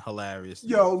fucking hilarious.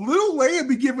 Dude. Yo, little Leia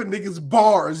be giving niggas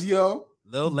bars, yo.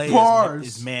 Little Leia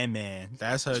is man.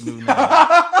 That's her new name.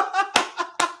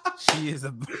 She is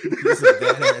a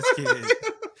badass kid.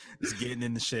 Just getting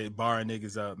in the shit, barring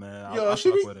niggas up, man.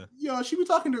 She be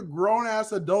talking to grown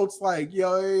ass adults like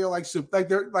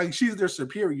she's their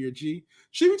superior. G.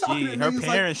 She be talking to her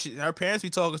parents. Her parents be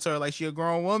talking to her like she a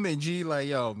grown woman. G, like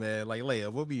yo, man, like Leia,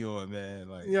 what be on, man?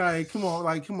 Like come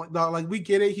on, dog. Like we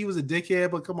get it. He was a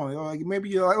dickhead, but come on, like maybe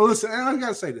you're like, listen. I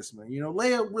gotta say this, man. You know,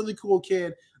 Leia, really cool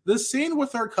kid. The scene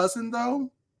with her cousin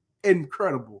though,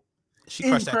 incredible. She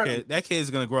crushed that kid. That kid is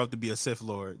gonna grow up to be a Sith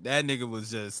Lord. That nigga was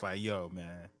just like, yo,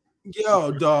 man.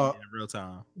 Yo, dog. In real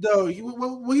time. Dog,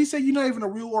 when he said you're not even a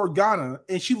real Organa,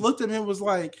 and she looked at him and was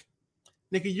like,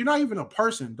 nigga, you're not even a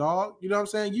person, dog. You know what I'm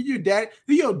saying? You're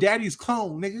your daddy's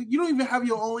clone, nigga. You don't even have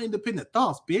your own independent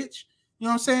thoughts, bitch. You know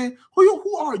what I'm saying?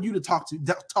 Who are you to talk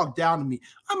down to me?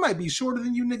 I might be shorter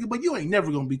than you, nigga, but you ain't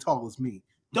never gonna be tall as me.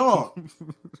 Dog.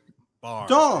 Bars,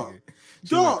 dog.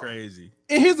 Dog. Crazy.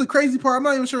 And here's the crazy part. I'm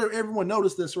not even sure if everyone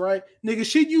noticed this, right? Nigga,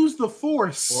 she used the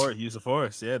force. Use the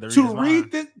force, yeah. To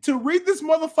read this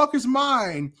motherfucker's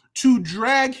mind to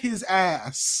drag his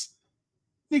ass.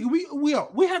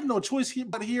 nigga, we have no choice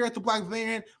here at the Black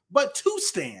Variant but to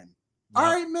stand. All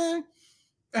right, man.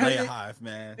 Play a hive,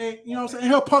 man. And, you know what I'm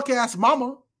saying? Her punk ass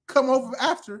mama come over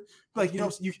after, like, you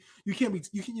know, you can't be,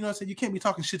 you know what I'm saying? You can't be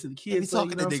talking shit to the kids.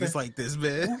 Talking to niggas like this,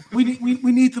 man. We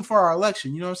need them for our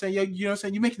election. You know what I'm saying? You know what I'm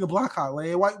saying? You making the block hot,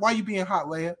 Leia. Why you being hot,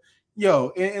 Leia?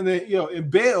 Yo, and then and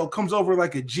Bale comes over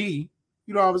like a G.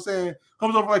 You know what I'm saying?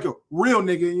 Comes over like a real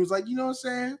nigga, and he was like, you know what I'm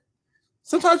saying?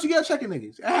 Sometimes you gotta check a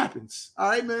niggas. It happens. All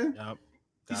right, man. Yep.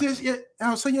 He says, yeah,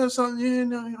 I'm saying,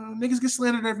 niggas get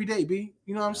slandered every day, B.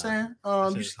 You know what I'm saying?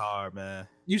 It's hard, man.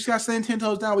 You just gotta stand 10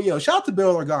 toes down. But shout out to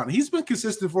Bill Organa. He's been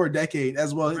consistent for a decade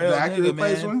as well. The actor that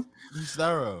plays one. He's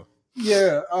thorough.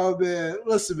 Yeah, man.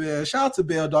 Listen, man. Shout out to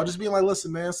Bill, dog. Just being like, listen,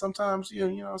 man. Sometimes you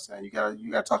know what I'm saying. You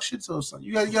gotta talk shit to us.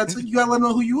 You gotta let him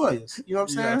know who you is. You know what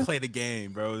I'm saying? You gotta play the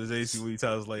game, bro. This is what he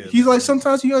tells later. He's like,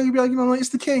 sometimes you gotta be like, it's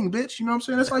the king, bitch. You know what I'm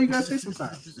saying? That's all you gotta say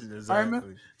sometimes. Exactly. All right,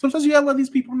 man. Sometimes you gotta let these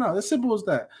people know. As simple as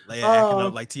that. Leia acting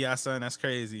up like T.I. son. That's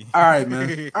crazy. All right,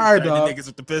 man. All right, dog. Niggas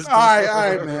with the pistols. All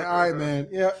right, man.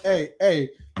 Yeah. Hey.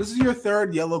 This is your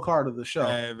third yellow card of the show.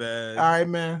 Hey, man. All right,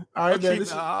 man.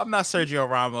 I'm not Sergio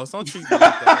Ramos. Don't treat me like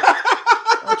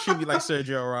that. Don't treat me like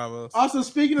Sergio Ramos. Also,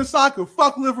 speaking of soccer,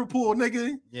 fuck Liverpool,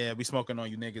 nigga. Yeah, we smoking on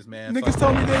you niggas, man. Niggas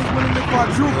told me they was winning the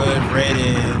quadruple. Good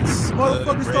riddance.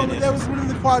 Motherfuckers told me they was winning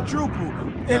the quadruple.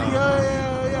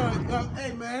 And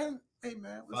hey, man.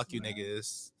 Fuck you,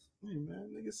 niggas. Hey, man.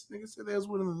 Niggas said they was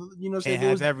winning the, Can't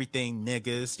have everything,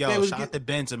 niggas. Yo, shout out to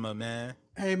Benzema, man.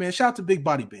 Hey, man, shout out to big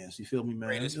body bands. You feel me, man?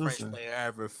 Greatest French player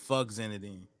ever. Fuck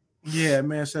Zinedine. Yeah,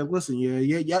 man. Said, listen,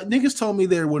 yeah. Niggas told me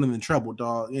they're winning the treble,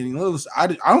 dog. And listen, I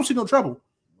don't see no trouble.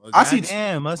 Well, I see.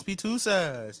 Damn, must be two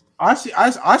sides. I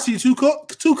see two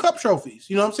cup trophies.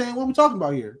 You know what I'm saying? What we talking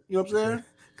about here? You know what I'm saying?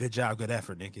 Good job, good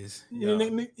effort, niggas. The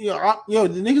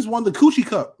niggas won the Coochie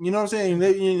Cup. You know what I'm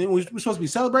saying? We're supposed to be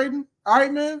celebrating. All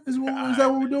right, man. Is that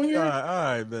what we're doing here? All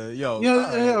right, man.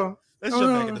 Yo, let's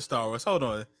jump back into Star Wars. Hold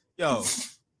on. Yo,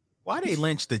 why they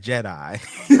lynched the Jedi?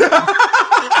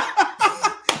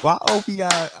 Why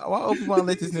Obi-Wan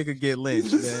let this nigga get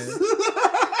lynched, man?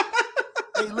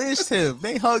 They lynched him.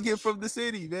 They hug him from the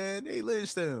city, man. They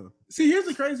lynched him. See, here's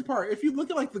the crazy part. If you look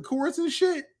at like the chorus and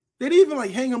shit, they didn't even like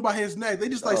hang him by his neck. They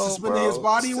just like suspended his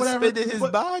body or whatever. Suspended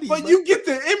his body. But you get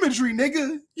the imagery,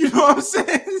 nigga. You know what I'm saying?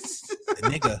 The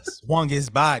nigga swung his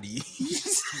body.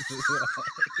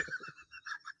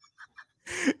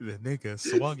 The nigga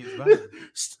swung his body.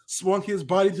 Swung his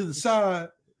body to the side.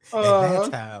 And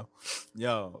that's how.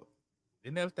 Yo.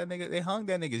 They hung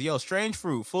that nigga. Yo, strange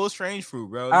fruit. Full strange fruit,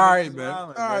 bro. All right, man.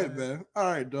 All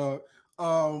right, dog.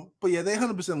 But yeah, they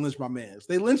 100% lynched my mans.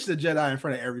 They lynched the Jedi in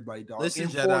front of everybody, dog. Listen,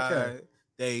 Jedi. 4K.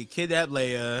 They kidnapped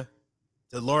Leia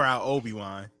to lure out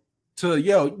Obi-Wan.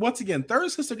 Once again, third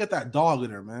sister got that dog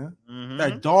in her, man. Mm-hmm.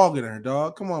 That dog in her,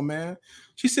 dog. Come on, man.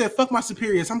 She said, "Fuck my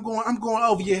superiors. I'm going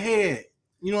over your head."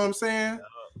 You know what I'm saying?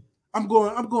 Yeah. I'm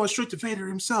going straight to Vader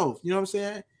himself. You know what I'm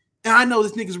saying? And I know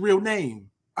this nigga's real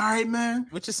name. All right, man.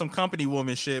 Which is some company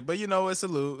woman shit, but it's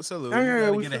salute.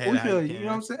 Yeah, we feel you. You know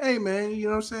what I'm saying? Hey, man, you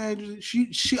know what I'm saying?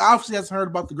 She obviously hasn't heard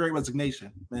about the Great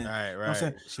Resignation, man. Right. You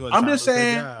know what I'm just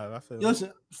saying,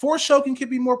 listen, Force choking could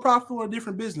be more profitable in a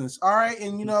different business, all right?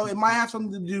 And, it might have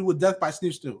something to do with death by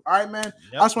snooze too, all right, man?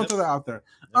 I just want to throw that out there.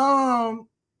 Yep. All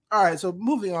right, so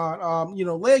moving on.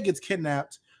 Leia gets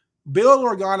kidnapped. Bail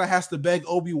Organa has to beg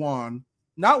Obi-Wan,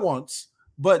 not once,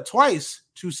 but twice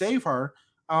to save her.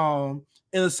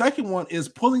 And the second one is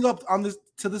pulling up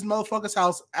to this motherfucker's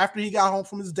house after he got home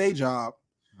from his day job.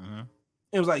 Mm-hmm.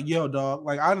 It was like, yo, dog,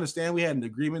 like, I understand we had an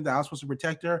agreement that I was supposed to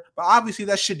protect her, but obviously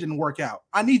that shit didn't work out.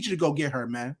 I need you to go get her,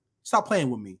 man. Stop playing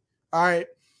with me. All right.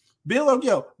 Bill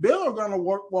Organa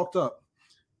walked up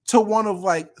to one of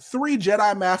like 3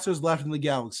 Jedi Masters left in the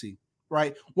galaxy,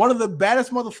 right? One of the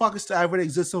baddest motherfuckers to ever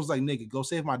exist. Was like, nigga, go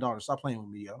save my daughter. Stop playing with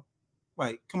me, yo.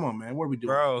 Like, come on, man. What are we doing?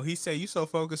 Bro, he said you so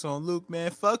focused on Luke,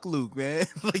 man. Fuck Luke, man.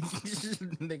 Like,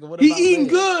 nigga, what about he eating Leia?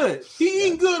 Good. He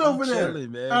eating good over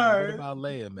chilling, there. Man. All what right. about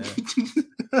Leia, man?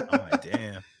 I'm like,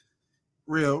 damn.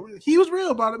 Real. He was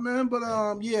real about it, man. But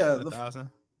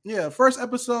first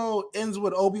episode ends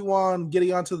with Obi-Wan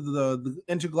getting onto the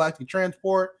intergalactic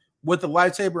transport with the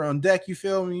lightsaber on deck. You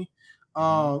feel me?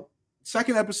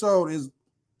 Second episode is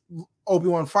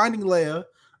Obi-Wan finding Leia.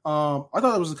 I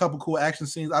thought there was a couple cool action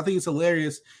scenes. I think it's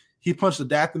hilarious. He punched a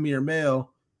Dathomir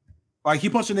male. Like, he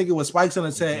punched a nigga with spikes on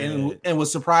his head and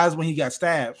was surprised when he got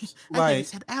stabbed. Like, he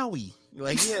said, owie. You're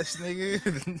like, yes, nigga.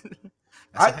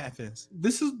 That's what happens.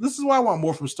 This is why I want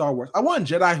more from Star Wars. I want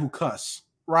Jedi who cuss,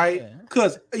 right?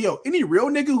 Because any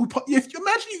real nigga who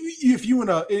if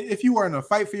you were in a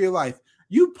fight for your life,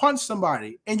 You punch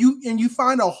somebody and you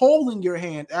find a hole in your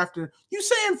hand after you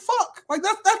saying fuck. Like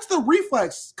that's the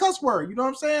reflex cuss word. You know what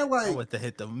I'm saying? Like I want to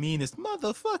hit the meanest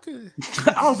motherfucker.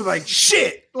 I was like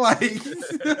shit. Like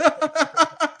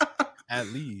at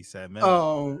least,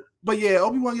 man. But yeah,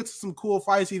 Obi-Wan gets some cool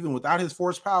fights even without his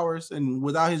force powers and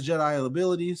without his Jedi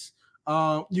abilities.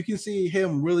 You can see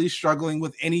him really struggling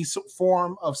with any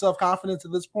form of self-confidence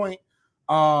at this point.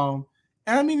 And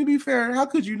I mean, to be fair, how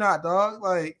could you not, dog?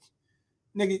 Like,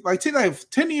 nigga, like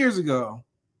 10 years ago,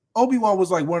 Obi-Wan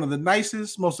was like one of the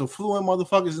nicest, most affluent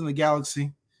motherfuckers in the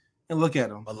galaxy. And look at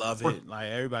him. Beloved. Like,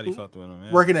 everybody fucked with him.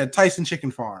 Yeah. Working at Tyson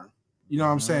Chicken Farm. You know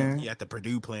what I'm saying? Yeah, at the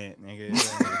Purdue plant, nigga.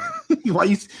 Why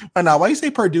you say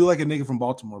Purdue like a nigga from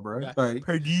Baltimore, bro? Like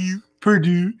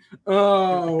Purdue.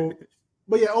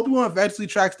 But yeah, Obi-Wan eventually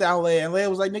tracks down Leia, and Leia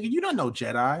was like, "Nigga, you don't know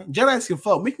Jedi. Jedi's can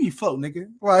float. Make me float, nigga."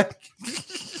 Like,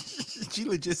 she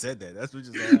legit said that. That's what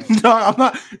you said. No, I'm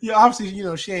not. Yeah,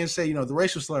 obviously, she ain't say the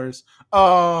racial slurs.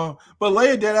 But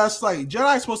Leia dead ass like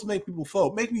Jedi's supposed to make people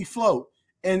float. Make me float.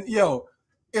 And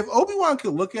if Obi-Wan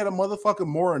could look at a motherfucker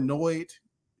more annoyed.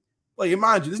 Like,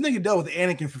 mind you, this nigga dealt with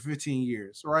Anakin for 15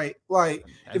 years, right? Like,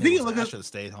 if he could look at, should have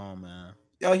stayed home, man.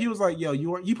 Yo, he was like, "Yo,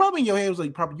 you probably in your head was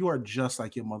like, probably you are just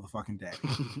like your motherfucking dad,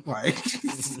 like,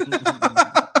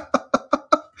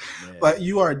 like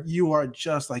you are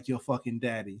just like your fucking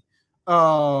daddy."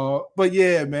 But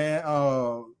yeah, man.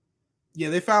 Yeah,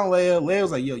 they found Leia. Leia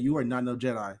was like, "Yo, you are not no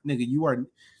Jedi, nigga. You are."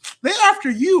 They after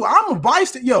you. I'm a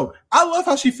bystander. Yo, I love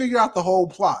how she figured out the whole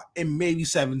plot in maybe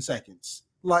 7 seconds.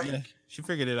 Like, yeah, she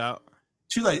figured it out.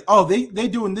 She's like, oh, they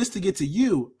doing this to get to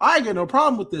you. I ain't got no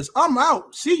problem with this. I'm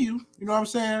out. See you. You know what I'm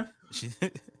saying?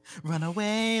 Run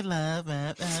away, love.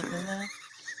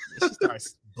 She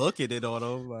starts booking it on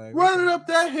them. Like, running up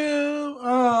that hill.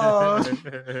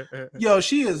 Yo,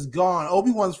 she is gone.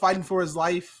 Obi-Wan's fighting for his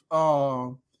life.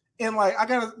 And like,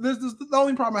 this is the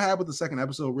only problem I had with the second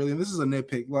episode, really. And this is a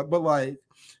nitpick, but like,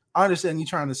 I understand you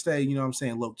trying to stay, you know what I'm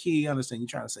saying, low key. I understand you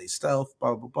trying to say stealth,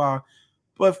 blah, blah, blah.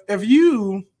 But if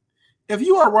you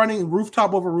are running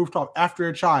rooftop over rooftop after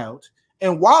a child,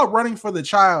 and while running for the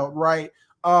child, right,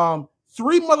 3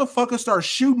 motherfuckers start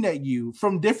shooting at you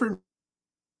from different.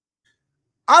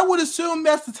 I would assume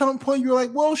that's the point you're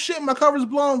like, well, shit, my cover's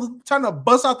blown. Trying to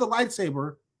bust out the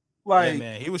lightsaber. Like, yeah,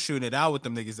 man, he was shooting it out with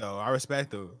them niggas, though. I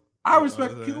respect him. I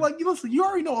respect people like, listen, you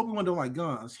already know Obi-Wan don't like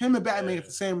guns. Him and Batman get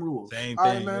the same rules. Same all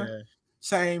thing, right, man. Yeah.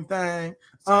 Same thing.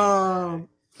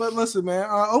 But listen, man,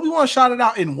 Obi-Wan shot it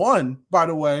out in 1, by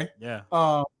the way. Yeah.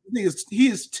 He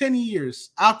is 10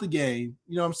 years out the game.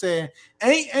 You know what I'm saying?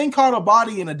 Ain't caught a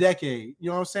body in a decade. You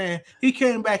know what I'm saying? He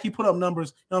came back, he put up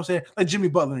numbers, you know what I'm saying? Like Jimmy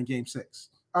Butler in game 6.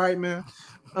 All right, man.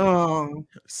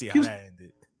 See how that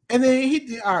ended. And then he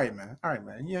did. All right, man.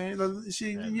 Yeah, you know what I'm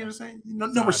saying?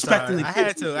 No respect in the I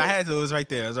had to. It was right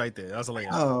there. That was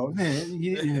hilarious. Oh, man.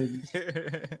 Yeah.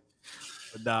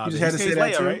 Nah, you just had to say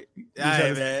that too, right? All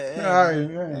right,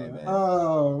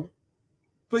 man.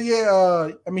 But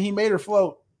yeah, I mean, he made her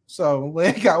float, so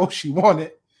Leia got what she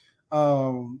wanted. I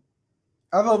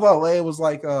love how Leia was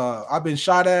like, I've been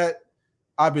shot at,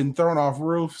 I've been thrown off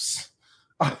roofs,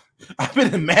 I've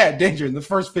been in mad danger in the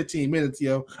first 15 minutes,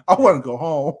 yo. I want to go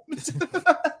home.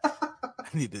 I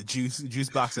need the juice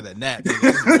box of that nap.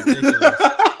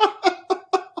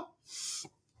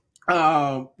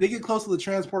 They get close to the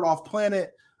transport off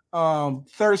planet.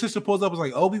 Third sister pulls up, was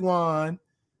like, Obi-Wan,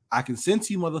 I can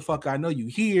sense you, motherfucker. I know you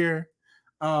here.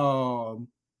 And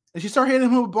she started hitting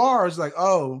him with bars, like,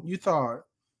 oh, you thought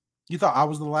I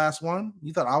was the last one?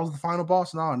 You thought I was the final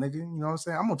boss? No, nigga. You know what I'm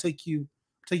saying? I'm gonna take you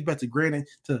back to Granite,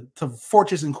 to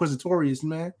Fortress Inquisitorius,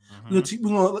 man. Mm-hmm.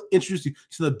 We're gonna introduce you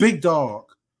to the big dog.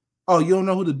 Oh, you don't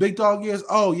know who the big dog is?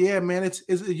 Oh, yeah, man. It's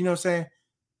you know what I'm saying?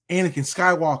 Anakin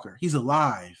Skywalker. He's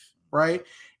alive, right?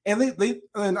 And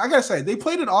and I gotta say, they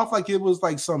played it off like it was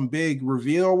like some big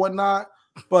reveal or whatnot.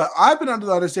 But I've been under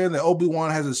the understanding that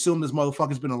Obi-Wan has assumed this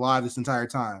motherfucker's been alive this entire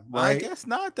time, right? I guess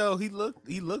not, though. He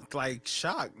looked like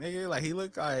shocked, nigga. Like, he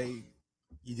looked like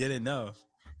he didn't know.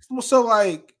 So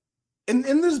like in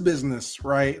this business,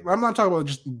 right? I'm not talking about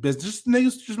just business, just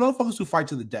niggas, just motherfuckers who fight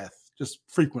to the death, just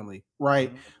frequently, right?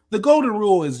 Mm-hmm. The golden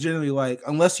rule is generally like,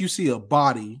 unless you see a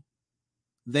body,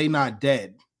 they not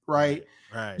dead, right?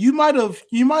 Right. You might have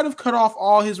cut off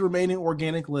all his remaining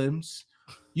organic limbs.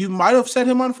 You might have set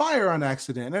him on fire on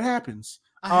accident. It happens.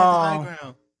 I have the high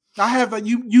ground. I have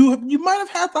you might have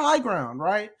had the high ground,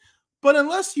 right? But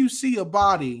unless you see a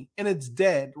body and it's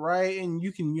dead, right, and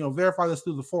you can verify this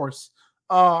through the Force,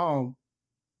 that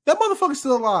motherfucker's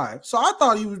still alive. So I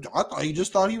thought he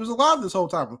just thought he was alive this whole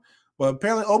time. But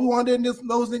apparently Obi-Wan didn't.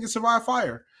 Those niggas survive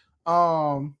fire.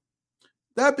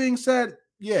 That being said,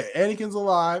 Yeah, Anakin's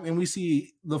alive, and we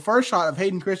see the first shot of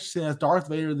Hayden Christensen as Darth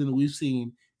Vader than we've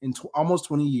seen in almost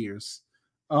 20 years.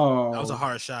 That was a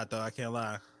hard shot, though. I can't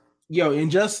lie. Yo,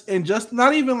 and just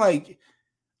not even like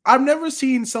I've never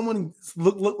seen someone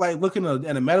look like looking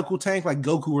in a medical tank like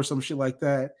Goku or some shit like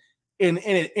that, and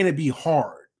it be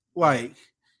hard. Like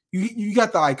you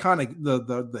got the iconic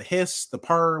the hiss, the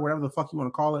purr, whatever the fuck you want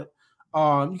to call it.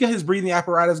 You got his breathing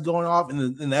apparatus going off,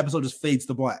 and the episode just fades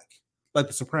to black, like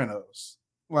The Sopranos.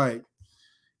 Like,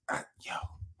 yo,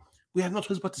 we have no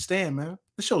choice but to stand, man.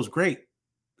 This show is great.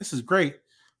 This is great.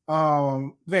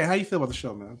 Van, how you feel about the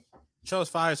show, man? Show's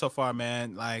fire so far,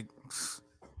 man. Like,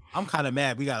 I'm kind of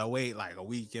mad we gotta wait like a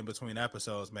week in between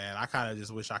episodes, man. I kind of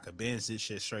just wish I could binge this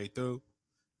shit straight through.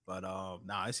 But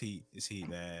nah, it's heat,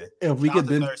 man. If we could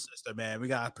binge, third sister, man, we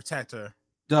gotta protect her.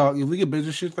 Dog, if we could binge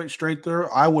this shit like straight through,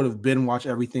 I would have been watched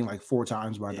everything like 4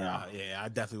 times by now. Yeah, I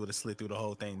definitely would have slid through the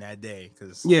whole thing that day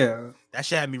because that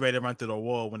shit had me ready to run through the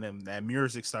wall when that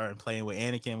music started playing with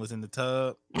Anakin was in the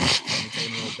tub,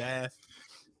 taking a bath.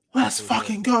 Let's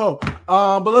fucking go.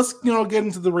 But let's get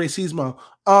into the racismo.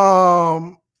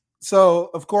 So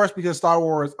of course, because Star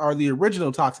Wars are the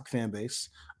original toxic fan base,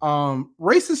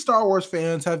 racist Star Wars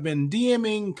fans have been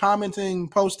DMing, commenting,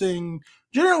 posting,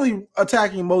 generally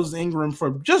attacking Moses Ingram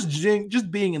for just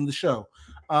being in the show.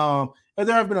 And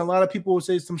there have been a lot of people who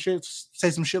say some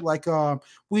shit like,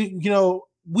 we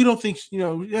don't think,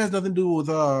 it has nothing to do with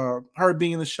her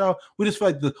being in the show. We just feel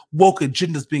like the woke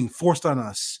agenda is being forced on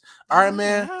us. All right,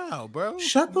 man. How, bro?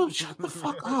 Shut the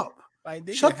fuck up.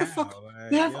 Shut the fuck up.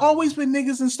 There have always been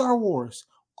niggas in Star Wars.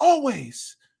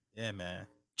 Always. Yeah, man.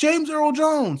 James Earl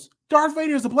Jones. Darth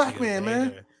Vader is a black man,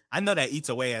 man. I know that eats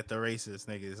away at the racist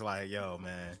niggas. Like, yo,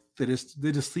 man. They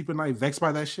just sleep at night vexed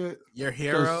by that shit. Your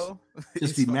hero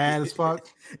just be mad as fuck.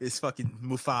 It's fucking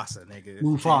Mufasa, nigga.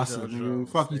 Mufasa, nigga.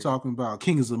 Fuck you talking about?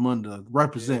 King of Zamunda.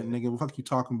 Represent, nigga. What the fuck you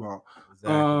talking about?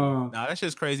 Exactly. Nah, that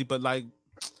shit's crazy, but like,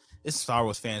 it's Star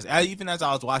Wars fans. Even as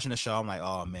I was watching the show, I'm like,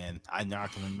 oh man, I now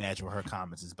can imagine what her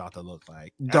comments is about to look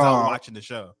like. As I was watching the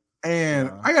show.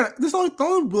 And I got this. The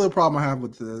only real problem I have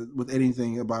with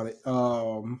anything about it.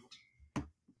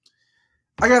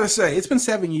 I gotta say, it's been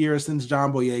 7 years since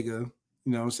John Boyega, you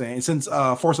know what I'm saying? Since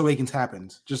Force Awakens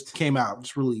happened, just came out,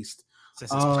 just released.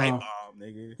 Since it's pipe bomb,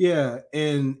 nigga. Yeah,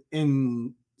 and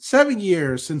in 7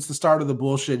 years since the start of the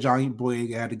bullshit John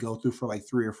Boyega had to go through for like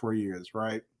 3 or 4 years,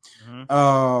 right?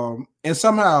 Mm-hmm. And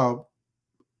somehow,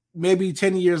 maybe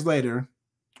 10 years later,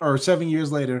 or 7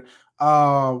 years later,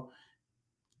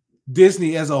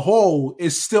 Disney as a whole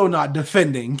is still not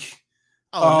defending.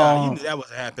 Oh no, you knew that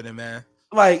wasn't happening, man.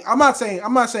 Like, I'm not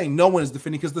saying no one is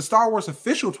defending, because the Star Wars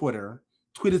official Twitter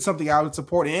tweeted something out in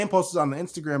support and posted on the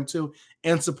Instagram too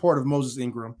in support of Moses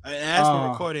Ingram. And as we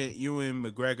recorded, Ewan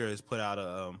McGregor has put out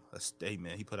a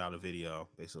statement. He put out a video,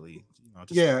 basically.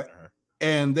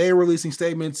 And they're releasing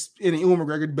statements. And Ewan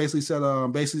McGregor basically said,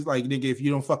 like, nigga, if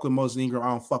you don't fuck with Moses Ingram, I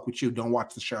don't fuck with you. Don't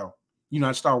watch the show. You're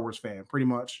not a Star Wars fan, pretty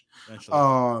much.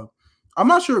 I'm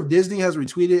not sure if Disney has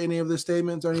retweeted any of the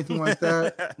statements or anything like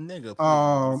that. Nigga,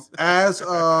 as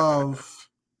of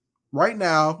right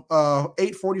now,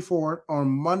 8:44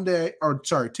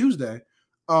 on Tuesday.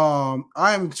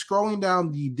 I am scrolling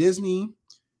down the Disney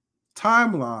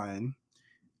timeline,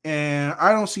 and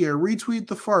I don't see a retweet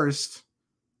the first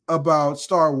about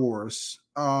Star Wars,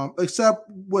 except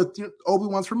with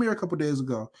Obi-Wan's premiere a couple days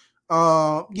ago.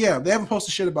 They haven't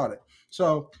posted shit about it.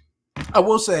 So I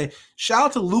will say, shout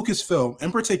out to Lucasfilm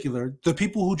in particular, the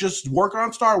people who just work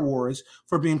on Star Wars,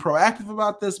 for being proactive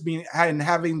about this,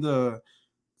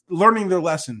 learning their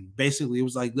lesson. Basically, it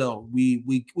was like, no,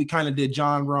 we kind of did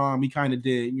John wrong. We kind of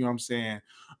did,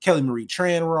 Kelly Marie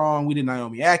Tran wrong. We did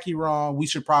Naomi Aki wrong. We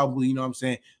should probably,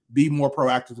 be more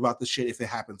proactive about this shit if it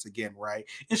happens again, right?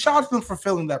 And shout out to them for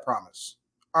fulfilling that promise.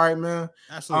 All right, man.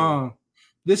 Absolutely.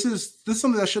 This is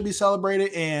something that should be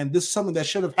celebrated, and this is something that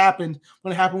should have happened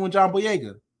when it happened with John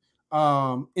Boyega.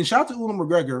 And shout out to Ewan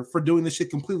McGregor for doing this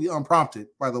shit completely unprompted,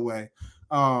 by the way.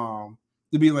 To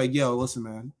be like, yo, listen,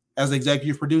 man, as the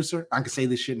executive producer, I can say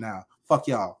this shit now. Fuck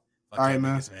y'all. Fuck all right,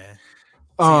 man.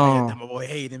 My boy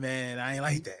hated, man. I ain't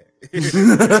like that.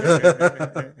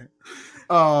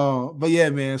 But yeah,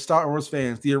 man, Star Wars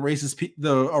fans, the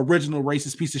original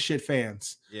racist piece of shit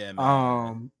fans. Yeah,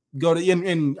 man. Go to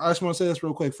and I just want to say this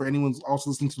real quick for anyone who's also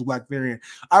listening to the Black Variant.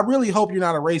 I really hope you're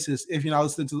not a racist if you're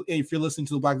listening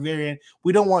to the Black Variant.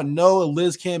 We don't want no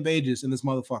Liz Cambages in this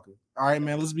motherfucker. All right,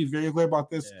 man. Let's be very clear about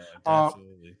this. Yeah,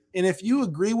 absolutely. And if you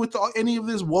agree with any of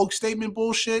this woke statement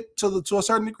bullshit to a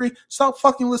certain degree, stop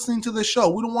fucking listening to this show.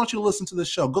 We don't want you to listen to this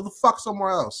show. Go the fuck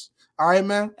somewhere else. All right,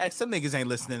 man. Hey, some niggas ain't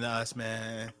listening to us,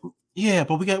 man. Yeah,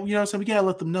 but we got, you know what I'm saying? We gotta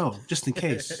let them know just in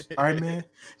case. All right, man.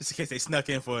 Just in case they snuck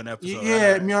in for an episode.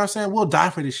 Yeah, you know what I'm saying? We'll die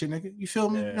for this shit, nigga. You feel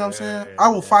me? You know what I'm saying? I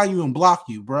will find you and block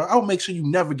you, bro. I will make sure you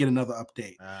never get another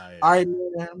update. All right,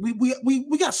 man.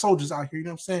 We got soldiers out here. You know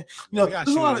what I'm saying? You know, there's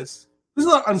a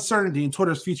lot of uncertainty in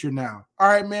Twitter's future now. All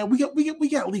right, man. We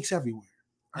got leaks everywhere.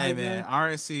 Hey, right, man,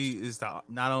 RNC is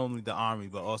not only the Army,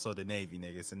 but also the Navy,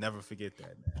 niggas. So never forget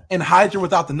that, man. And Hydra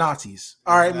without the Nazis.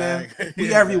 All right, man.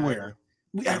 We everywhere.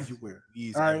 We everywhere.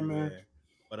 All right, everywhere. Man.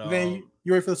 But man,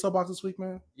 you ready for the soapbox this week,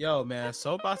 man? Yo, man,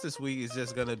 soapbox this week is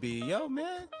just gonna be, yo,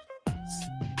 man,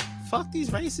 fuck these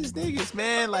racist niggas,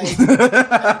 man. Like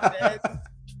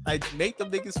make them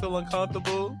niggas feel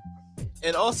uncomfortable.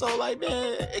 And also, like,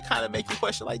 man, it kind of make you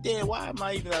question, like, damn, why am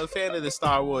I even a fan of the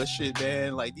Star Wars shit,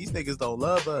 man? Like, these niggas don't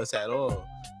love us at all.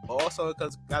 But also,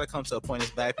 because gotta come to a point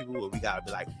as black people where we gotta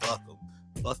be like, fuck them.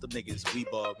 Fuck them niggas, we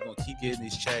ball. We're gonna keep getting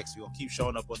these checks. We're gonna keep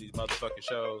showing up on these motherfucking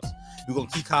shows. We're gonna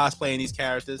keep cosplaying these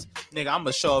characters. Nigga, I'm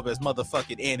gonna show up as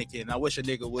motherfucking Anakin. I wish a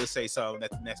nigga would say something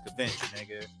at the next convention,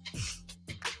 nigga.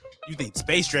 You think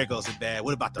Space Dracos is bad?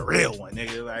 What about the real one,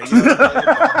 nigga? Like, you know,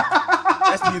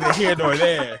 that's neither here nor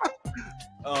there.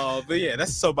 But yeah,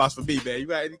 that's a soapbox for me, man. You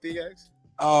got anything else?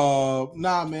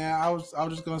 Nah, man. I was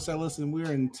just gonna say, listen,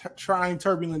 we're in trying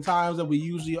turbulent times that we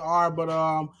usually are, but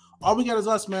all we got is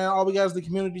us, man. All we got is the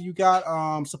community you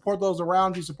got. Support those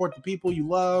around you. Support the people you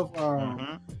love.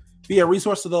 Be a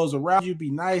resource to those around you.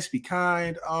 Be nice. Be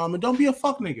kind. And don't be a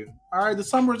fuck nigga. All right, the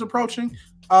summer is approaching.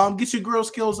 Get your girl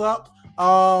skills up.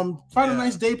 Find a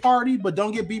nice day party, but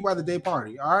don't get beat by the day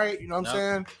party. All right, you know what I'm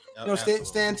saying? You know,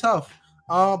 stand tough.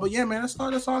 But yeah, man, that's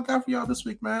all I got for y'all this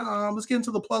week, man. Let's get into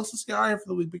the plugs. Let's get out here for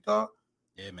the week, big dog.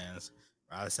 Yeah, man.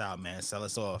 Ride us out, man. Sell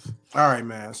us off. All right,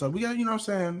 man. So we got, you know what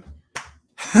I'm saying?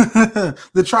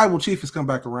 The tribal chief has come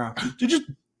back around.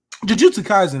 Jujutsu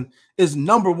Kaisen is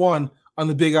number 1 on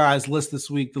the Big Eyes list this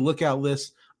week, the lookout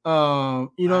list. You know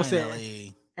what I'm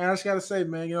saying? And I just gotta say,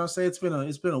 man, you know what I'm saying?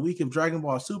 It's been a week of Dragon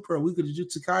Ball Super, a week of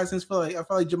Jujutsu Kaisen. I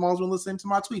feel like Jamal's been listening to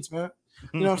my tweets, man.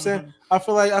 You know what I'm saying? I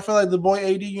feel like the boy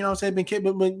AD, you know what I'm saying,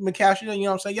 been cashing, you know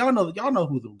what I'm saying? Y'all know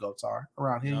who the goats are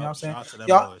around here, you know what I'm saying?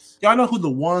 Y'all know who the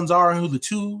ones are and who the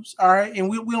twos, all right? And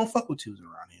we don't fuck with twos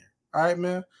around here. All right,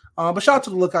 man. But shout out to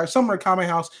the Lookout. Summer Comment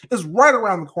House is right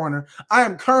around the corner.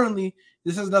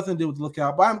 This has nothing to do with the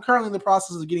Lookout, but I'm currently in the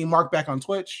process of getting Mark back on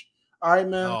Twitch. All right,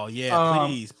 man. Oh, yeah,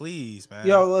 please, man.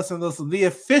 Yo, listen, the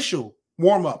official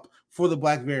warm-up for the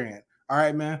Black Variant. All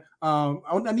right, man.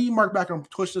 I need Mark back on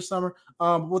Twitch this summer.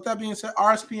 With that being said,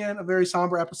 RSPN, a very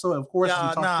somber episode, of course.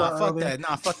 Fuck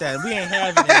that. We ain't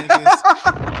having it, niggas.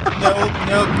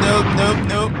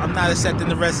 Nope. I'm not accepting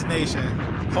the resignation.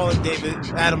 Calling David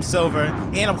Adam Silver,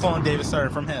 and I'm calling David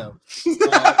Stern from him. This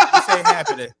ain't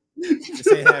happening.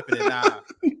 Nah.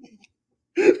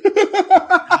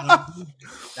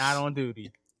 Not on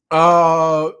duty.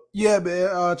 Yeah,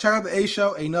 man. Check out the A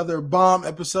Show, another bomb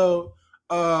episode.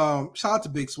 Shout out to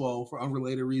Big Swole for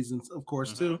unrelated reasons, of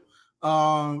course, too.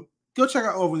 Go check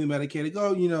out Overly Medicated.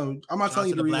 Go, you know, I'm not telling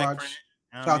you to rewatch.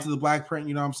 Shout out to the Black Print,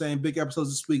 you know what I'm saying? Big episodes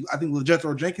this week. I think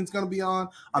Jethro Jenkins going to be on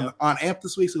AMP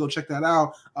this week, so go check that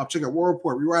out. Check out World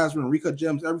Report, Rewise, Recut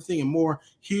Gems, everything and more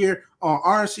here on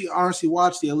RNC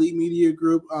Watch, the Elite Media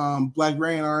Group, Black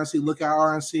Variant RNC, Lookout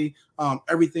RNC,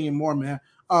 everything and more, man.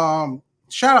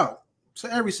 Shout out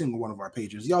to every single one of our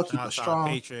pages. Y'all keep us strong.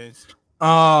 Patrons.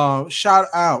 Shout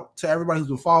out to everybody who's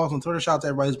been following us on Twitter. Shout out to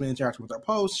everybody who's been interacting with our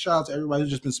posts. Shout out to everybody who's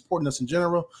just been supporting us in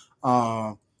general.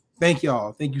 Thank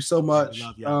y'all. Thank you so much. I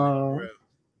love y'all,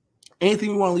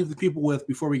 anything we want to leave the people with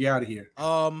before we get out of here?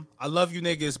 I love you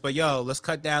niggas, but yo, let's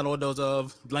cut down all those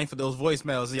length of those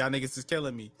voicemails. Y'all niggas is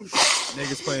killing me.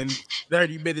 Niggas playing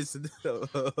 30 minutes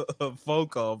of phone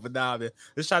call, but nah, man.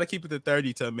 Let's try to keep it to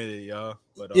 30 to a minute, y'all.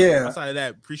 But outside of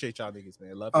that, appreciate y'all niggas,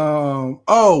 man. Love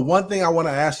you. One thing I want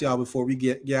to ask y'all before we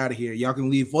get out of here. Y'all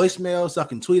can leave voicemails, y'all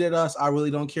can tweet at us. I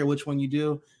really don't care which one you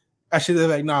do. Actually, they're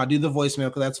like, nah, do the voicemail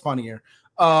because that's funnier.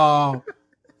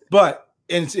 But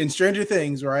in Stranger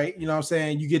Things, right? You know what I'm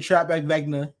saying? You get trapped back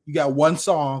Vecna. You got one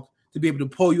song to be able to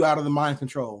pull you out of the mind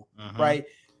control, right?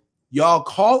 Y'all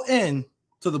call in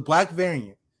to the Black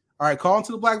Variant. All right, call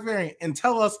into the Black Variant and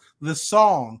tell us the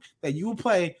song that you will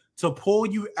play to pull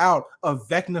you out of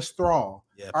Vecna's thrall.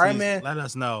 Yeah, all right, man. Let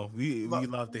us know. We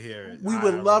love to hear it. We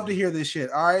would love to hear this shit.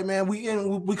 All right, man. We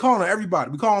calling on everybody.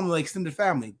 We calling on the extended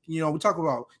family. You know, we talk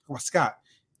about Scott.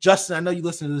 Justin, I know you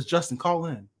listen to this. Justin, call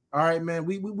in. All right, man.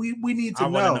 We need to know. I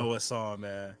want to know what song,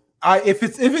 man. If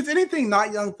it's anything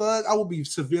not Young Thug, I will be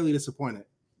severely disappointed.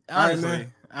 Honestly.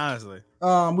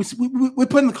 We're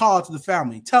putting the call out to the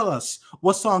family. Tell us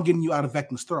what song getting you out of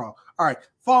Vecna's thrall. All right,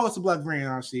 follow us at Black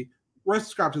Variant RC.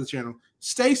 Subscribe to the channel.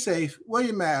 Stay safe. Wear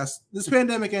your mask. This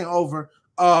pandemic ain't over.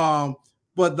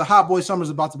 But the hot boy summer is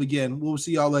about to begin. We'll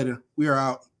see y'all later. We are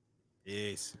out.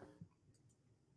 Peace.